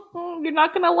 You're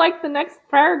not gonna like the next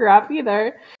paragraph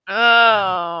either.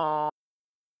 Oh.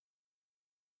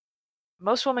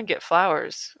 Most women get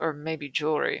flowers, or maybe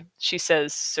jewelry, she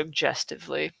says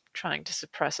suggestively, trying to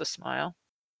suppress a smile.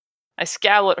 I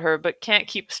scowl at her, but can't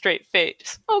keep a straight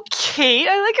face. Oh, Kate,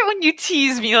 I like it when you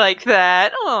tease me like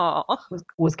that. Oh.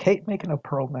 Was Kate making a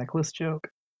pearl necklace joke?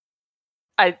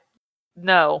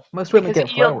 No. Most women get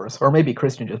flowers, or maybe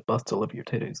Christian just busts all of your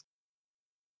titties.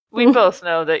 We both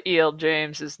know that E.L.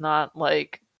 James is not,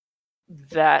 like,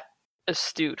 that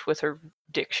astute with her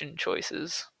diction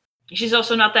choices. She's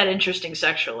also not that interesting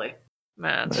sexually.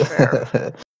 Man, that's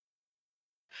fair.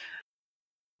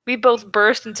 We both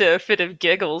burst into a fit of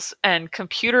giggles, and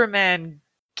Computer Man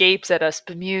gapes at us,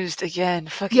 bemused again.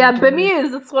 Fucking yeah,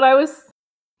 bemused. That's what I was.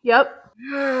 Yep.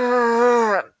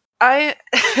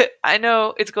 I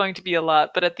know it's going to be a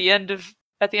lot, but at the end of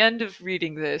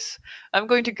reading this, I'm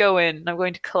going to go in and I'm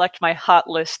going to collect my hot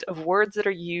list of words that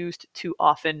are used too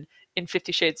often in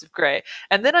 50 Shades of Grey,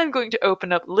 and then I'm going to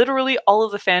open up literally all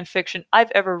of the fan fiction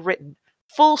I've ever written.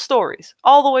 Full stories,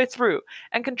 all the way through,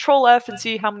 and Control F and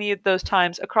see how many of those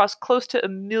times across close to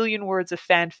 1 million words of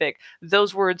fanfic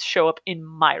those words show up in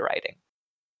my writing.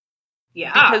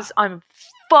 Yeah. Because I'm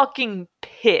fucking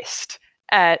pissed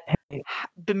at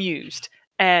bemused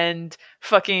and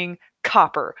fucking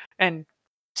copper and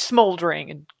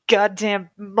smoldering and goddamn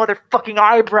motherfucking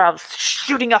eyebrows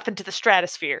shooting up into the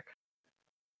stratosphere.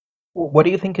 What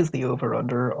do you think is the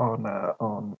over-under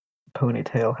on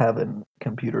Ponytail having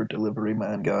Computer Delivery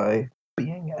Man guy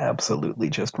being absolutely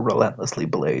just relentlessly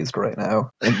blazed right now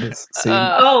in this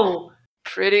scene?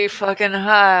 Pretty fucking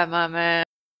high, my man.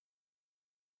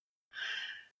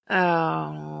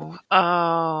 Oh,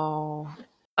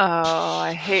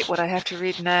 I hate what I have to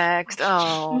read next.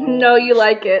 Oh. No, you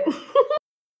like it.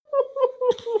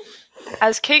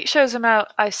 As Kate shows him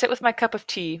out, I sit with my cup of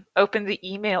tea, open the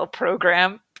email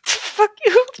program. Fuck,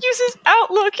 who uses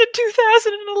Outlook in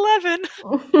 2011?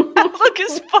 Outlook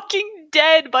is fucking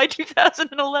dead by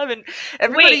 2011.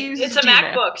 Everybody uses it's a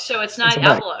Gmail. MacBook, so it's not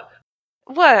Outlook.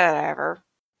 Whatever.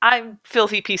 I'm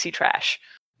filthy PC trash.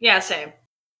 Yeah, same.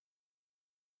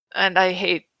 And I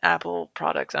hate Apple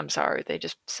products. I'm sorry, they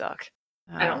just suck.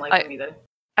 I don't like them either.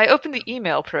 I open the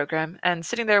email program, and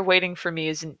sitting there waiting for me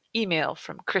is an email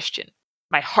from Christian.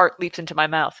 My heart leaps into my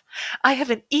mouth. I have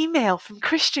an email from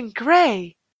Christian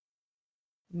Grey!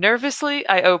 Nervously,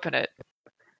 I open it.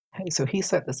 Hey, so he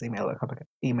set this email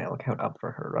account up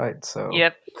for her, right? So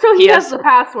yep. So he has the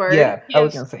password. Yeah, I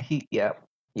was gonna say yeah,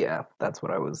 that's what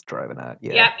I was driving at.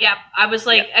 Yeah. Yep. I was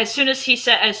like, as soon as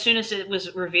it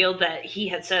was revealed that he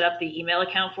had set up the email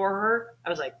account for her, I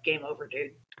was like, game over,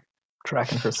 dude.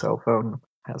 Tracking her cell phone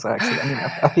has access. I mean,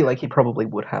 I feel like he probably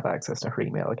would have access to her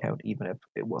email account even if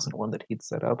it wasn't one that he'd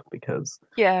set up because...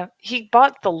 Yeah, he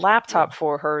bought the laptop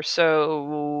for her,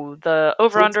 so the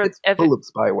over-under... It's full of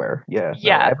spyware, yeah.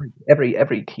 Yeah. No,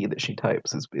 every key that she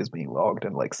types is being logged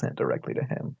and, like, sent directly to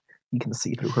him. He can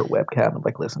see through her webcam and,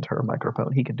 like, listen to her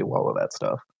microphone. He can do all of that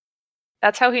stuff.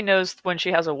 That's how he knows when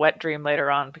she has a wet dream later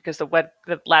on, because the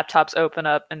laptops open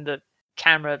up and the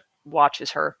camera watches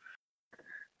her.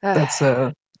 That's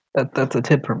a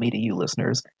tip from me to you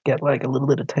listeners. Get like a little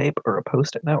bit of tape or a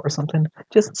Post-it note or something.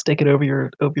 Just stick it over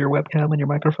your webcam and your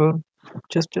microphone.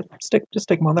 Just stick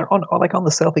them on there on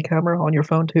the selfie camera on your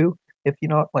phone too. If you're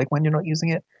not when you're not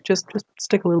using it, just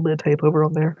stick a little bit of tape over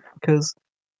on there because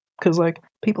like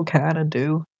people can and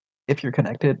do if you're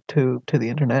connected to the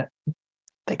internet.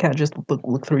 They can't just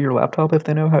look through your laptop if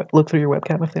they know how. Look through your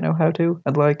webcam if they know how to,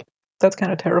 and that's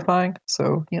kind of terrifying.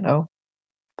 So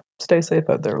stay safe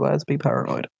out there, lads. Be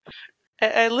paranoid.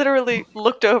 I literally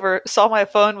looked over, saw my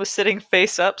phone was sitting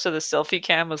face up, so the selfie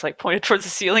cam was pointed towards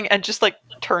the ceiling, and just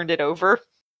turned it over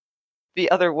the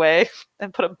other way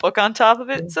and put a book on top of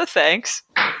it. So thanks.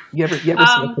 You ever see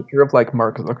a picture of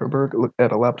Mark Zuckerberg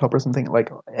at a laptop or something?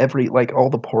 All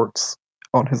the ports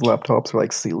on his laptops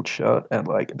are sealed shut, and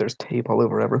there's tape all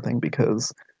over everything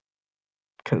because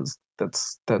because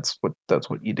that's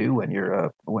what you do when you're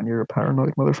a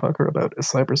paranoid motherfucker about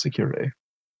cybersecurity.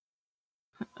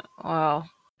 Wow.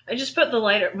 I just put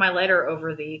my lighter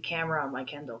over the camera on my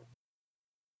Kindle.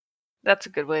 That's a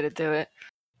good way to do it.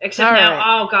 Except all now,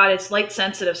 right. Oh god, it's light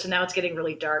sensitive, so now it's getting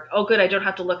really dark. Oh good, I don't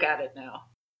have to look at it now.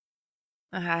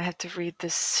 I have to read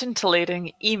this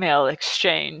scintillating email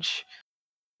exchange.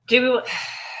 Do we...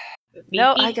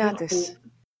 No, I got this.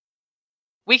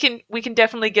 We can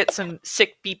definitely get some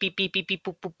sick beep beep beep beep beep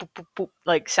boop boop boop boop boop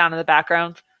like sound in the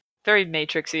background. Very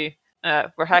Matrixy.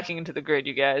 We're hacking into the grid,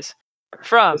 you guys.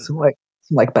 From some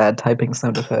bad typing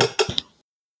sound effect.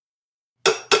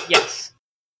 Yes.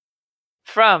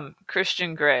 From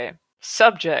Christian Grey.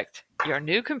 Subject: your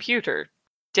new computer.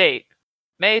 Date: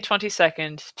 May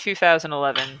 22nd,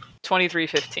 2011,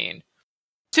 23:15.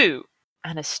 To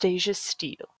Anastasia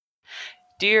Steele.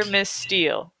 Dear Miss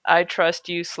Steele, I trust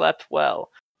you slept well.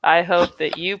 I hope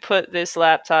that you put this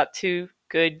laptop to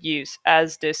good use,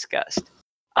 as discussed.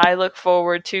 I look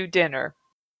forward to dinner.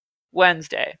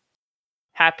 Wednesday.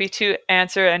 Happy to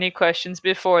answer any questions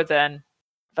before then,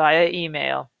 via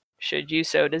email, should you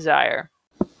so desire.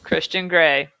 Christian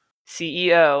Grey,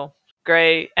 CEO,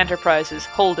 Grey Enterprises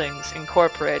Holdings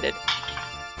Incorporated.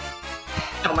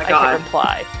 Oh my god. I can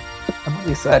reply. I'm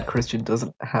really sad Christian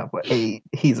doesn't have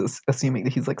he's assuming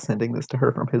that he's like sending this to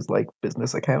her from his like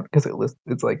business account because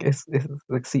it's like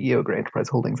CEO Grey Enterprise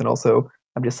Holdings, and also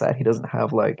I'm just sad he doesn't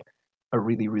have like a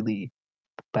really really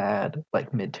bad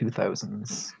like mid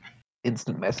 2000s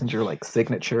instant messenger like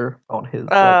signature on his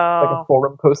like a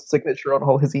forum post signature on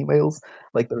all his emails.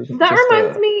 Like there's that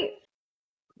reminds me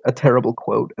a terrible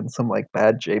quote and some like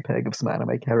bad JPEG of some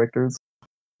anime characters.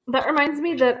 That reminds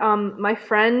me that my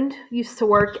friend used to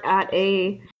work at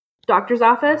a doctor's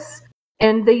office,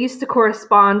 and they used to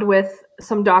correspond with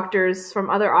some doctors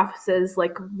from other offices,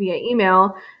 like via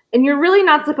email. And you're really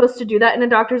not supposed to do that in a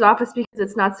doctor's office because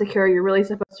it's not secure. You're really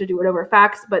supposed to do it over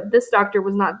fax. But this doctor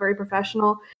was not very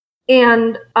professional.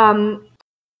 And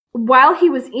while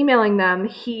he was emailing them,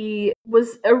 he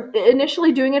was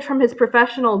initially doing it from his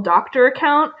professional doctor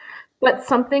account, but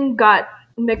something got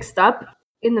mixed up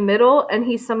in the middle, and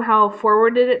he somehow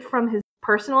forwarded it from his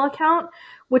personal account,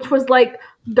 which was like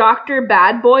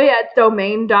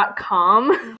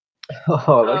drbadboy@domain.com.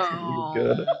 Oh, that's really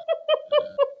good.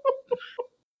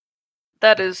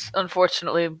 That is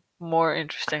unfortunately more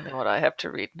interesting than what I have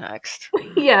to read next.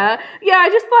 Yeah, I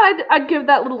just thought I'd give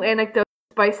that little anecdote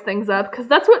to spice things up, because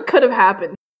that's what could have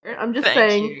happened. I'm just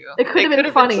saying, it could have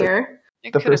been funnier.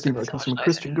 The first email comes from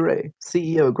Christian Grey,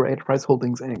 CEO, Grey Enterprise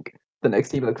Holdings, Inc. The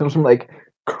next email comes from, like,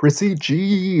 Chrissy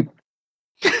G.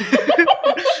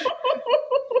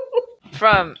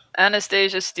 From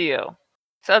Anastasia Steele.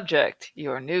 Subject: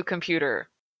 your new computer.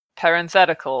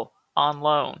 Parenthetical: on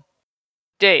loan.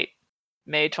 Date: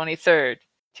 May 23rd,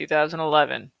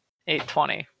 2011,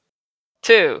 8:20.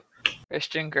 To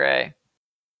Christian Grey.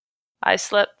 I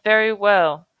slept very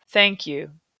well, thank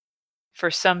you. For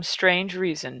some strange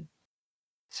reason,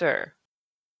 sir.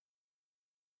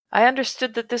 I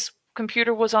understood that this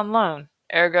computer was on loan,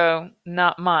 ergo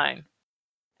not mine.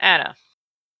 Anna.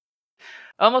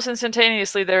 Almost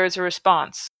instantaneously there is a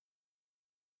response.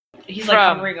 He's like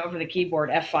hovering over the keyboard,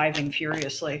 F5ing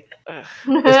furiously.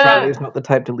 This guy is not the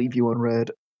type to leave you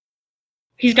unread.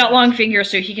 He's got long fingers,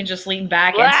 so he can just lean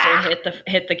back and still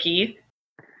hit the key.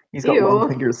 He's got long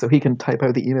fingers, so he can type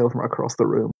out the email from across the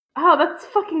room. Oh, that's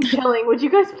fucking chilling. Would you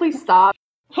guys please stop?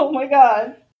 Oh my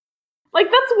god. Like,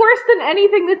 that's worse than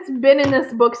anything that's been in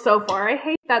this book so far. I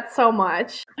hate that so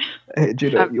much. Hey,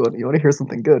 Judah, you want to hear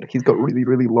something good? He's got really,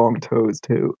 really long toes,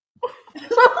 too.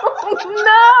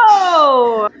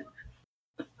 No!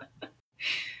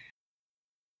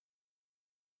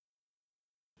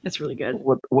 That's really good.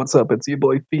 What's up? It's your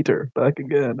boy Peter, back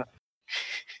again.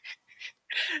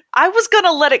 I was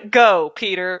gonna let it go,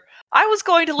 Peter. I was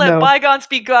going to let bygones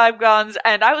be bygones,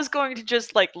 and I was going to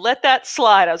just, like, let that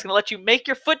slide. I was going to let you make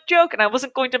your foot joke, and I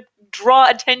wasn't going to draw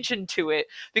attention to it,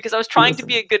 because I was trying to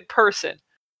be a good person.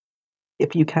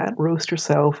 If you can't roast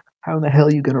yourself, how in the hell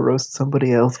are you going to roast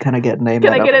somebody else? Can I get an amen?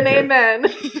 Can I get an amen?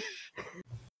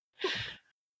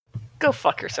 Go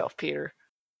fuck yourself, Peter.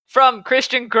 From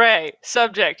Christian Grey.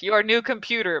 Subject: your new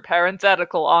computer.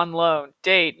 Parenthetical: on loan.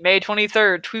 Date: May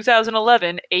 23rd,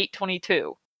 2011,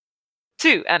 8:22.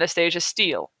 To Anastasia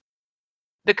Steele.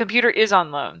 The computer is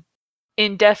on loan.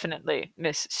 Indefinitely,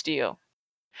 Miss Steele.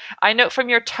 I note from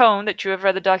your tone that you have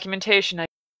read the documentation.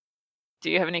 Do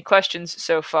you have any questions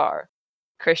so far?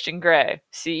 Christian Grey,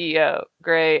 CEO,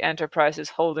 Grey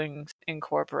Enterprises Holdings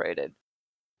Incorporated.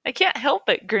 I can't help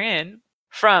but grin.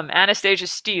 From Anastasia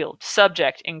Steele.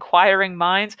 Subject: inquiring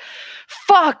minds.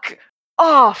 Fuck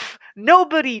off!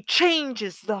 Nobody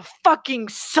changes the fucking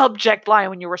subject line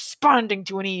when you're responding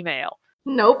to an email.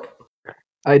 Nope.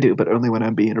 I do, but only when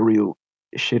I'm being a real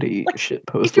shitty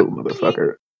shitpostal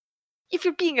motherfucker. If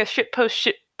you're being a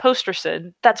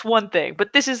shitposterson, that's one thing.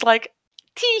 But this is like,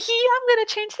 tee-hee, I'm gonna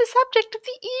change the subject of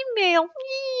the email.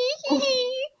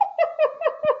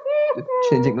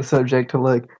 Changing the subject to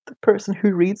like, the person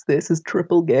who reads this is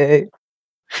triple gay.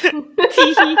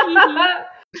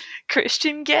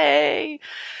 Christian gay.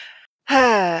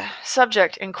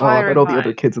 Subject, inquiry. I bet all the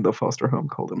other kids in the foster home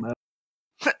called him that.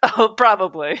 Oh,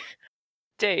 probably.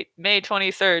 Date, May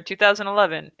 23rd,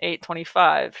 2011,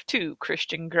 8:25, to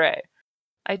Christian Grey.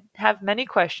 I have many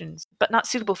questions, but not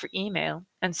suitable for email,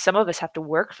 and some of us have to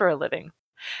work for a living.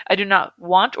 I do not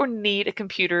want or need a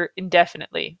computer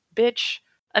indefinitely. Bitch.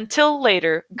 Until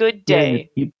later, good day.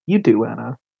 Yeah, you do,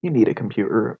 Anna. You need a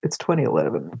computer. It's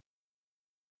 2011.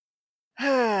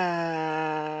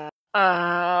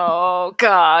 Oh,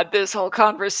 God, this whole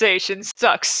conversation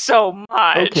sucks so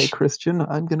much. Okay, Christian,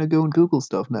 I'm gonna go and Google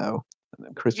stuff now. And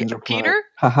then Christian's reply, Peter?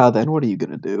 Haha, then what are you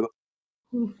gonna do?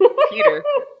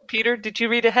 Peter, did you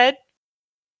read ahead?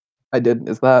 I didn't.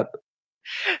 Is that?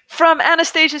 From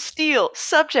Anastasia Steele.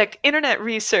 Subject, Internet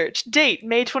Research. Date,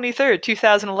 May 23rd,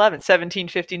 2011,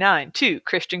 17:59. To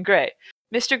Christian Grey.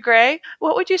 Mr. Grey,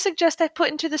 what would you suggest I put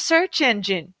into the search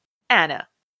engine? Anna.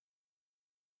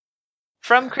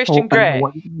 From Christian Grey.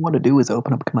 What you want to do is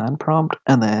open up command prompt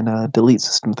and then delete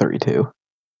System 32.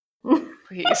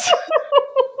 Please.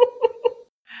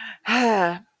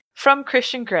 From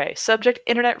Christian Grey. Subject,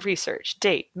 Internet Research.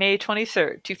 Date, May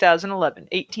 23rd, 2011,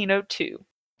 18:02.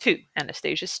 To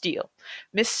Anastasia Steele.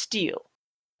 Miss Steele,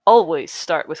 always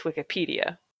start with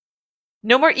Wikipedia.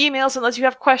 No more emails unless you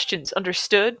have questions.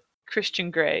 Understood?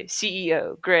 Christian Grey,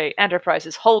 CEO, Grey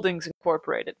Enterprises Holdings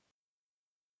Incorporated.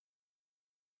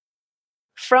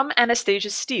 From Anastasia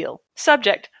Steele.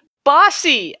 Subject,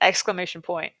 Bossy! Exclamation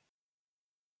point.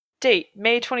 Date,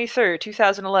 May 23rd,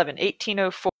 2011,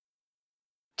 18:04.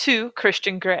 To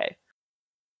Christian Grey.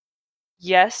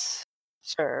 Yes,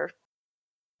 sir.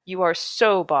 You are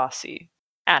so bossy.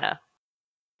 Anna.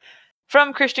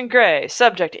 From Christian Grey.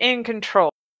 Subject, In Control.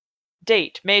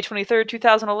 Date, May 23rd,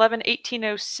 2011,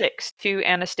 18:06. To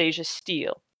Anastasia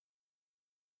Steele.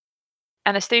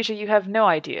 Anastasia, you have no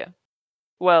idea.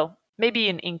 Well, maybe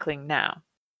an inkling now.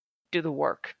 Do the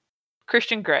work.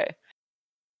 Christian Grey.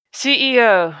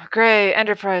 CEO, Grey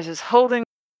Enterprises Holding.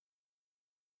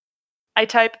 I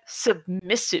type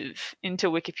submissive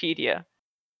into Wikipedia.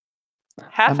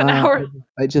 Half an hour.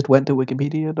 I just went to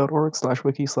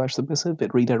wikipedia.org/wiki/submissive.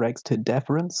 It redirects to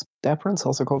deference. Deference,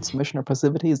 also called submission or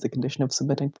passivity, is the condition of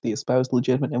submitting to the espoused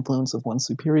legitimate influence of one's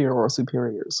superior or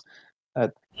superiors.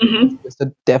 It's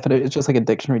just like a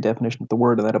dictionary definition of the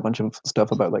word, and then a bunch of stuff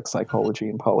about like psychology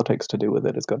and politics to do with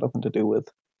it. It's got nothing to do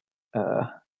with.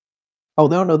 Oh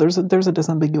no, there's a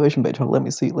disambiguation page. Let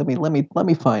me see. Let me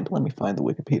find the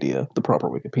Wikipedia, the proper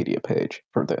Wikipedia page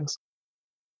for this.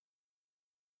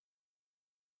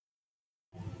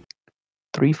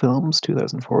 3 films,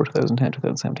 2004, 2010,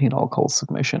 2017, all called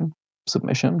Submission,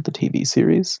 the TV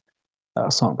series.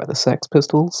 A song by the Sex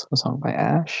Pistols, a song by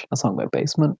Ash, a song by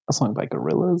Basement, a song by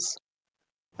Gorillaz.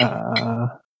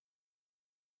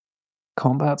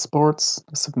 Combat sports,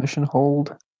 submission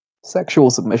hold, sexual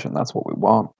submission, that's what we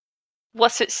want.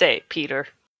 What's it say, Peter?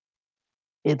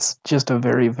 It's just a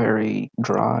very, very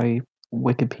dry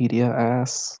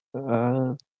Wikipedia-ass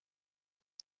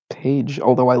page,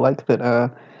 although I like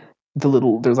that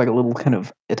there's like a little kind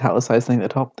of italicized thing at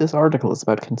the top. This article is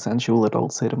about consensual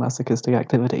adult sadomasochistic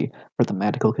activity or the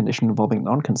medical condition involving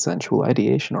non-consensual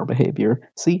ideation or behavior.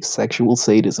 See sexual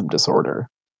sadism disorder.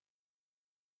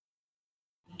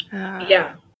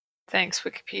 Yeah. Thanks,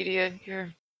 Wikipedia.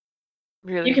 You're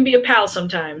really... You can be a pal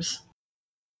sometimes.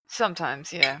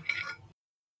 Sometimes, yeah.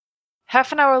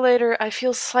 Half an hour later, I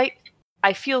feel slight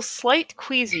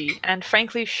queasy and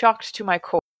frankly shocked to my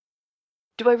core.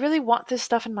 Do I really want this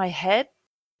stuff in my head?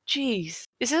 Jeez,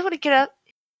 is this what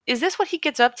he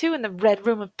gets up to in the Red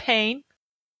Room of Pain?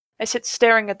 I sit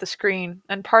staring at the screen,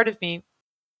 and part of me,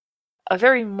 a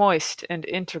very moist and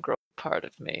integral part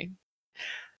of me,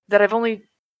 that I've only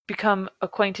become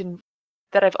acquainted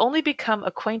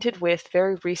with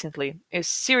very recently, is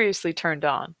seriously turned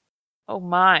on. Oh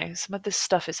my, some of this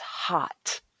stuff is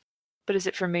hot. But is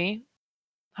it for me?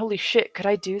 Holy shit, could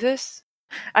I do this?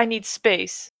 I need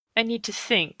space. I need to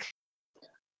think.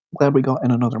 Glad we got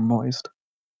in another moist.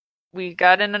 We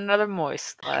got in another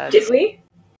moist, lads. Did we?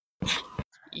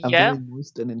 Yeah. A very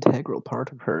moist and integral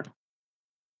part of her.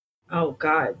 Oh,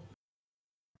 God.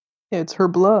 It's her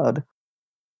blood.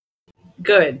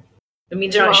 Good. It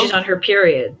means she's on her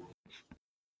period.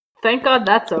 Thank God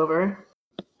that's over.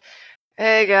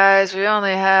 Hey guys, we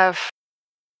only have...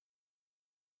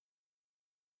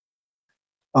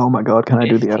 Oh my god, can I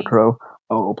do the outro?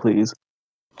 Oh, please.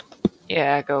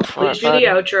 Yeah, go for Please it, do bud. the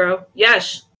outro.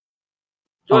 Yes.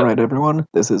 Alright, everyone.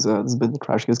 This has been the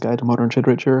Trash Kids Guide to Modern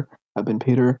Literature. I've been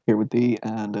Peter, here with Dee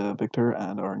and Victor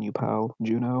and our new pal,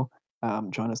 Juno.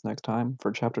 Join us next time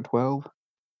for Chapter 12.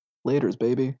 Laters,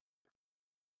 baby.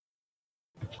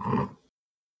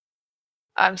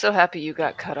 I'm so happy you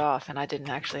got cut off and I didn't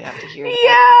actually have to hear that.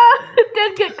 Yeah, it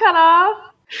did get cut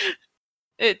off.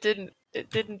 It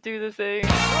didn't do the thing.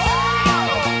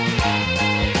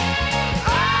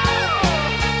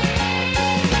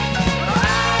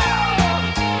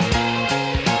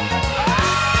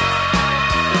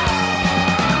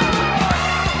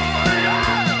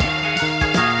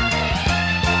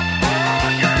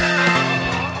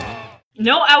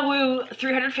 No AWU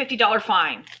 $350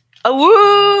 fine.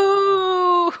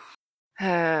 Awoo!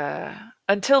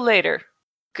 Until later.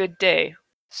 Good day,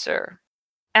 sir.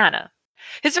 Anna.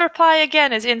 His reply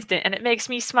again is instant and it makes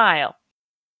me smile.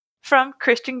 From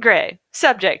Christian Grey.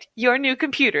 Subject, your new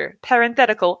computer.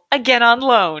 Parenthetical, again on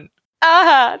loan.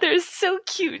 Ah, they're so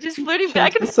cute, just flirting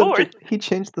back and forth. He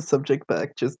changed the subject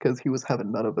back just because he was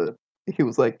having none of it. He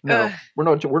was like, no, we're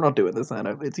not doing this,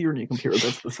 Anna. It's your new computer,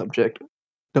 that's the subject.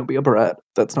 Don't be a brat.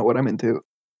 That's not what I'm into.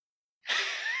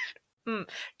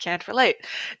 Can't relate.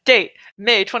 Date,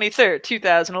 May 23rd,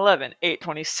 2011,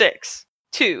 8:26.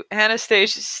 To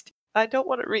Anastasia... I don't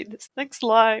want to read this next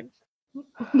line.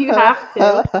 You have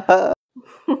to.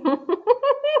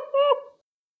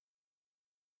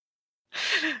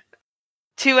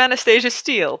 To Anastasia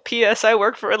Steele. P.S. I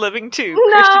work for a living too.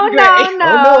 No, Christian Grey.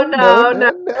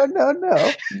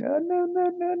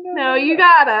 No, you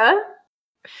gotta.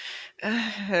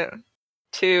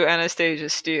 To Anastasia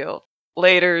Steele.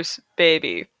 Laters,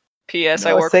 baby. P.S.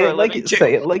 I work for a living too.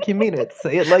 Say it like you mean it.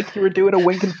 Say it like you were doing a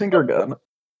wink and finger gun.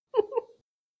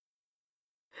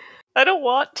 I don't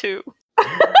want to.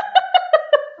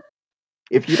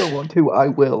 If you don't want to, I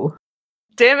will.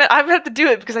 Damn it, I have to do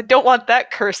it because I don't want that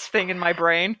cursed thing in my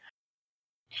brain.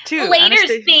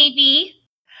 Laters, baby.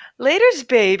 Laters,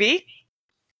 baby.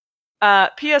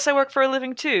 P.S. I work for a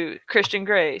living too. Christian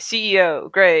Grey, CEO,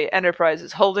 Grey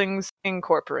Enterprises Holdings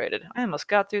Incorporated. I almost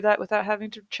got through that without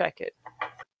having to check it.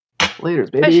 Laters,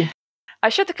 baby. I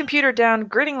shut the computer down,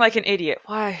 grinning like an idiot.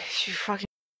 Why? You fucking...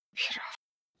 Shut off.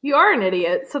 You are an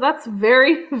idiot, so that's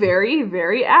very, very,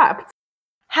 very apt.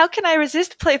 How can I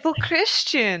resist playful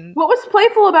Christian? What was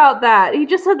playful about that? He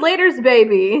just said laters,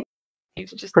 baby. He's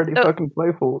just pretty fucking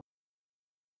playful.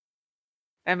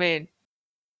 I mean,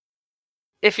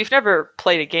 if you've never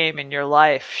played a game in your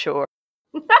life, sure.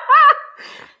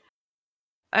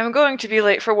 I'm going to be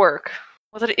late for work.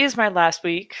 Well, it is my last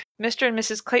week. Mr. and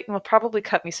Mrs. Clayton will probably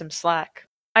cut me some slack.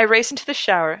 I race into the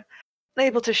shower,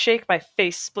 able to shake my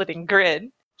face-splitting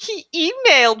grin. He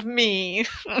emailed me!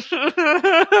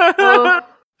 Oh,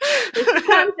 it's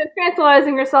time to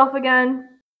tranquilizing yourself again.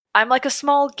 I'm like a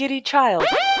small, giddy child.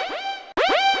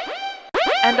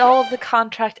 And all of the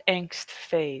contract angst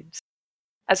fades.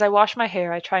 As I wash my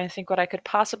hair, I try and think what I could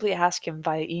possibly ask him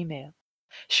via email.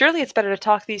 Surely it's better to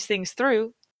talk these things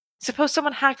through. Suppose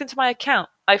someone hacked into my account.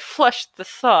 I flushed the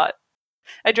thought.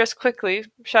 I dress quickly,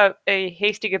 shout a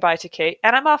hasty goodbye to Kate,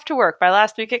 and I'm off to work my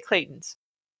last week at Clayton's.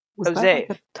 Was Jose. that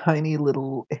like a tiny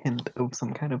little hint of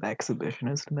some kind of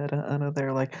exhibitionist meta, Anna?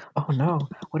 They're like, oh no,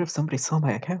 what if somebody saw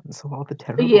my account and saw all the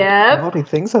terrible, naughty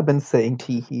things I've been saying,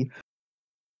 teehee.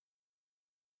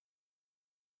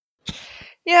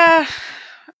 Yeah,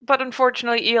 but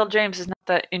unfortunately E.L. James is not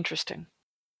that interesting.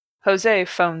 Jose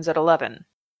phones at 11.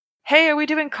 Hey, are we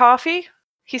doing coffee?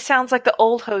 He sounds like the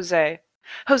old Jose.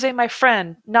 Jose, my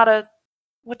friend, not a...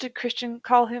 What did Christian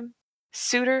call him?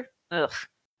 Suitor? Ugh.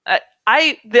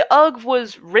 The ugh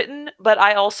was written, but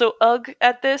I also ugh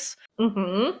at this.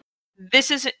 Mm-hmm.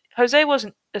 This isn't... Jose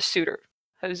wasn't a suitor.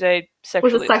 Jose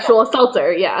sexually was a sexual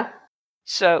assaulter, yeah.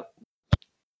 So,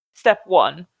 step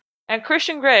 1. And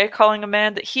Christian Grey calling a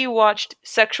man that he watched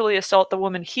sexually assault the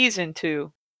woman he's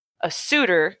into a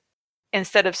suitor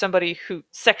instead of somebody who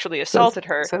sexually assaulted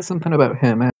her. Says something about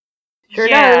him. Sure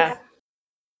does.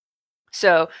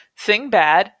 So, thing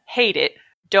bad, hate it,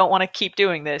 don't want to keep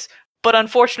doing this. But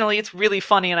unfortunately, it's really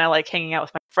funny and I like hanging out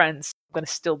with my friends. I'm going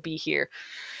to still be here.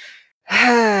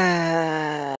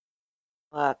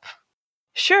 Up.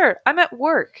 Sure, I'm at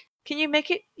work. Can you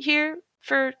make it here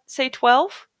for, say,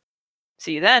 12?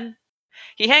 See you then.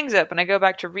 He hangs up and I go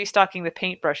back to restocking the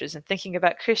paintbrushes and thinking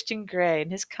about Christian Grey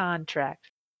and his contract.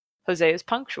 Jose is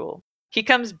punctual. He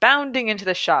comes bounding into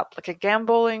the shop like a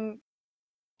gambling,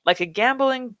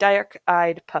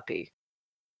 dark-eyed puppy.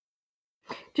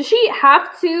 Does she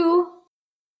have to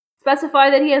specify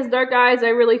that he has dark eyes? I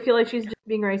really feel like she's just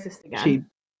being racist again. She,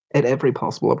 at every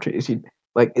possible opportunity,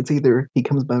 it's either he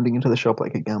comes bounding into the shop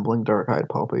like a gambling dark-eyed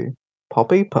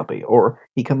puppy, or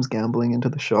he comes gambling into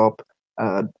the shop,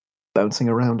 bouncing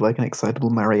around like an excitable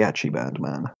mariachi band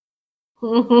man.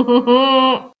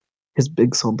 His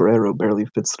big sombrero barely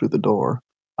fits through the door.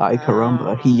 Ay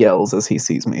caramba, he yells as he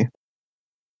sees me.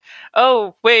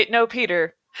 Oh, wait, no,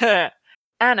 Peter.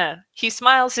 Anna, he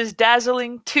smiles his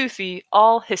dazzling, toothy,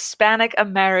 all Hispanic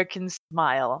American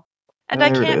smile. And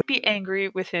I can't be angry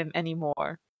with him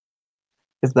anymore.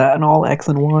 Is that an all X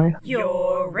and Y?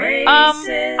 You're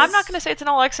racist. I'm not going to say it's an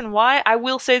all X and Y. I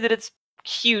will say that it's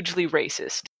hugely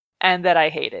racist and that I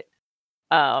hate it.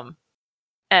 And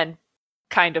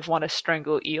kind of want to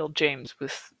strangle Eel James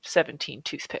with 17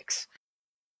 toothpicks.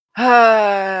 He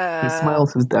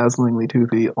smiles his dazzlingly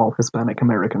toothy, all Hispanic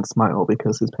American smile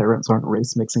because his parents aren't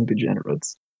race-mixing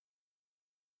degenerates.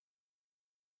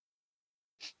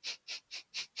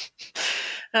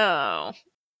 Oh.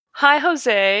 Hi,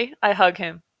 Jose. I hug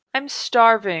him. I'm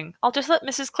starving. I'll just let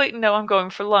Mrs. Clayton know I'm going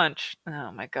for lunch.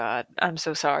 Oh my god. I'm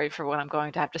so sorry for what I'm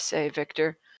going to have to say,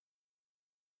 Victor.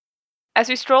 As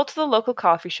we stroll to the local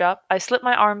coffee shop, I slip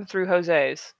my arm through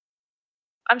Jose's.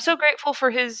 I'm so grateful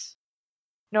for his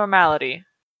normality.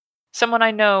 Someone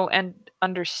I know and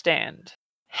understand.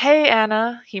 Hey,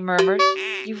 Anna, he murmurs.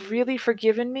 You've really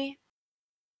forgiven me?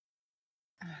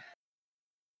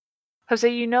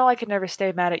 Jose, you know I could never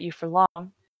stay mad at you for long.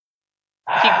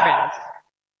 He grins.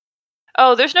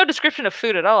 Oh, there's no description of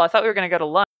food at all. I thought we were going to go to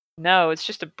lunch. No, it's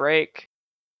just a break.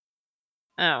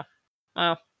 Oh.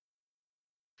 Oh.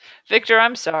 Victor,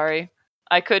 I'm sorry.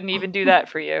 I couldn't even do that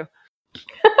for you.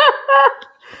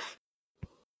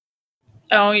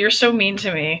 Oh, you're so mean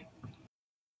to me.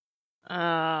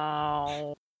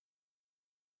 Oh.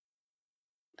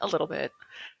 A little bit.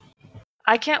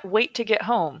 I can't wait to get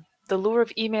home. The lure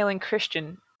of emailing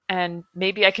Christian, and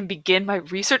maybe I can begin my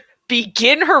research.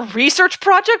 Begin her research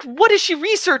project? What is she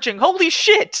researching? Holy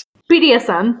shit!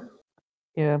 BDSM.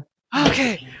 Yeah.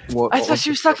 Okay. I thought she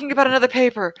was talking about another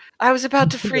paper. I was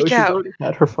about to freak she's out. already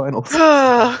had her finals.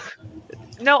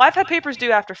 No, I've had papers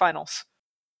due after finals.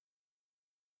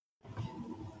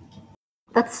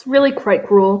 That's really quite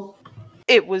cruel.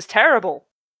 It was terrible.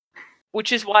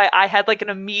 Which is why I had an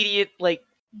immediate,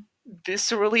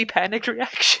 viscerally panicked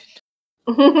reaction.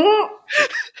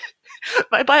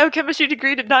 My biochemistry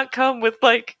degree did not come with,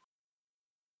 I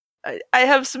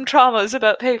have some traumas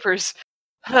about papers.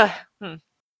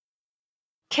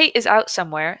 Kate is out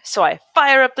somewhere, so I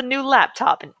fire up the new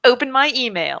laptop and open my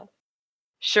email.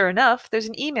 Sure enough, there's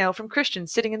an email from Christian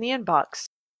sitting in the inbox.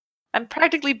 I'm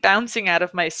practically bouncing out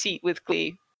of my seat with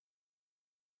glee.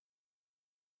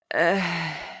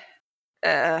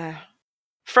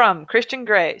 From Christian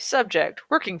Grey, subject,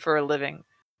 working for a living.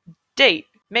 Date,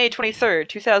 May 23rd,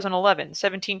 2011,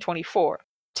 1724.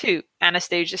 To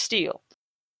Anastasia Steele.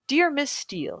 Dear Miss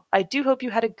Steele, I do hope you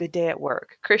had a good day at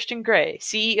work. Christian Grey,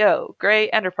 CEO, Grey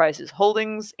Enterprises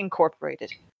Holdings,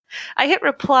 Incorporated. I hit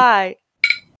reply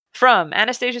from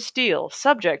Anastasia Steele,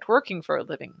 subject, working for a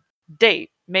living.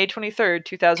 Date, May 23rd,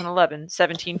 2011,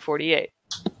 1748.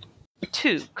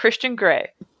 To Christian Grey.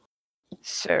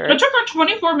 Sir. It took her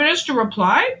 24 minutes to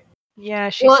reply? Yeah,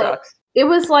 she sucks. It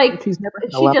was She's never had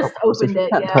a she laptop just before, so opened she it,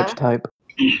 can't yeah. touch type.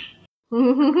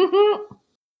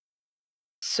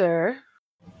 Sir,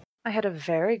 I had a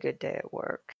very good day at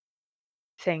work.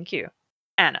 Thank you.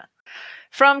 Anna.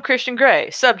 From Christian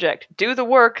Grey, subject, do the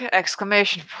work,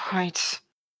 exclamation points.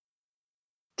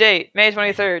 Date, May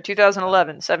 23rd,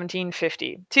 2011,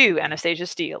 1750. To Anastasia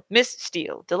Steele. Miss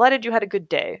Steele, delighted you had a good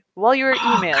day. While you are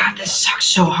emailing... God, this sucks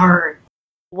so hard.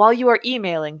 While you are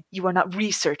emailing, you are not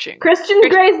researching. Christian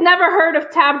Grey's never heard of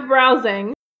tabbed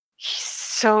browsing. He's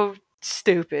so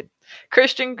stupid.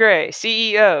 Christian Grey,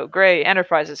 CEO, Grey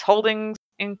Enterprises Holdings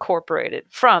Incorporated.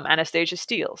 From Anastasia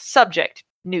Steele. Subject,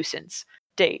 nuisance.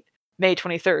 Date, May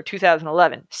 23rd,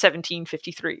 2011,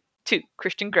 1753. To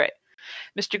Christian Grey.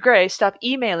 Mr. Grey, stop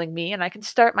emailing me and I can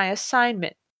start my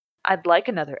assignment. I'd like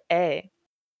another A.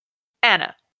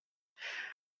 Anna.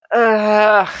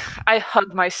 I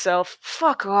hug myself.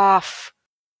 Fuck off.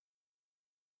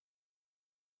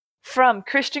 From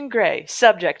Christian Grey,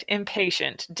 subject,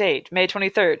 impatient, date, May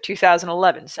 23rd,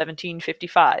 2011,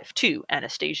 1755, to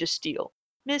Anastasia Steele.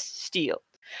 Miss Steele,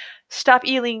 stop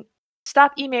emailing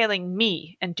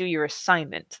me and do your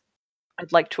assignment.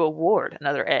 I'd like to award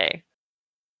another A.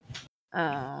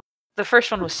 The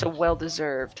first one was so well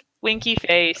deserved. Winky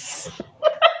face.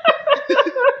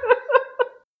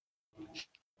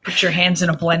 Put your hands in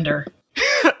a blender.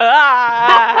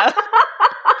 Ah!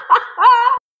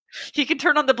 He can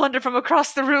turn on the blender from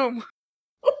across the room.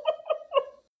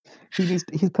 He's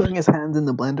putting his hands in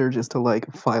the blender just to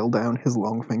like file down his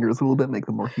long fingers a little bit, make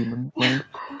them more human.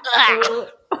 Oh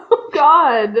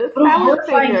God!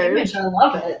 Horrifying image. I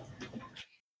love it.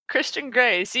 Christian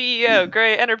Grey, CEO,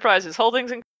 Grey Enterprises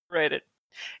Holdings Incorporated.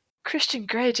 Christian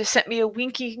Grey just sent me a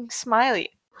winking smiley.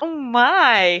 Oh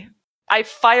my! I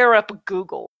fire up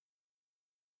Google.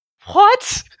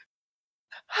 What?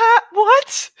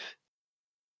 What?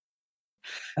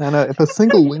 Anna, if a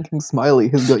single winking smiley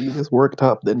has got you this worked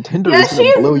up, then Tinder is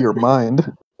going to blow your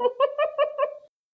mind.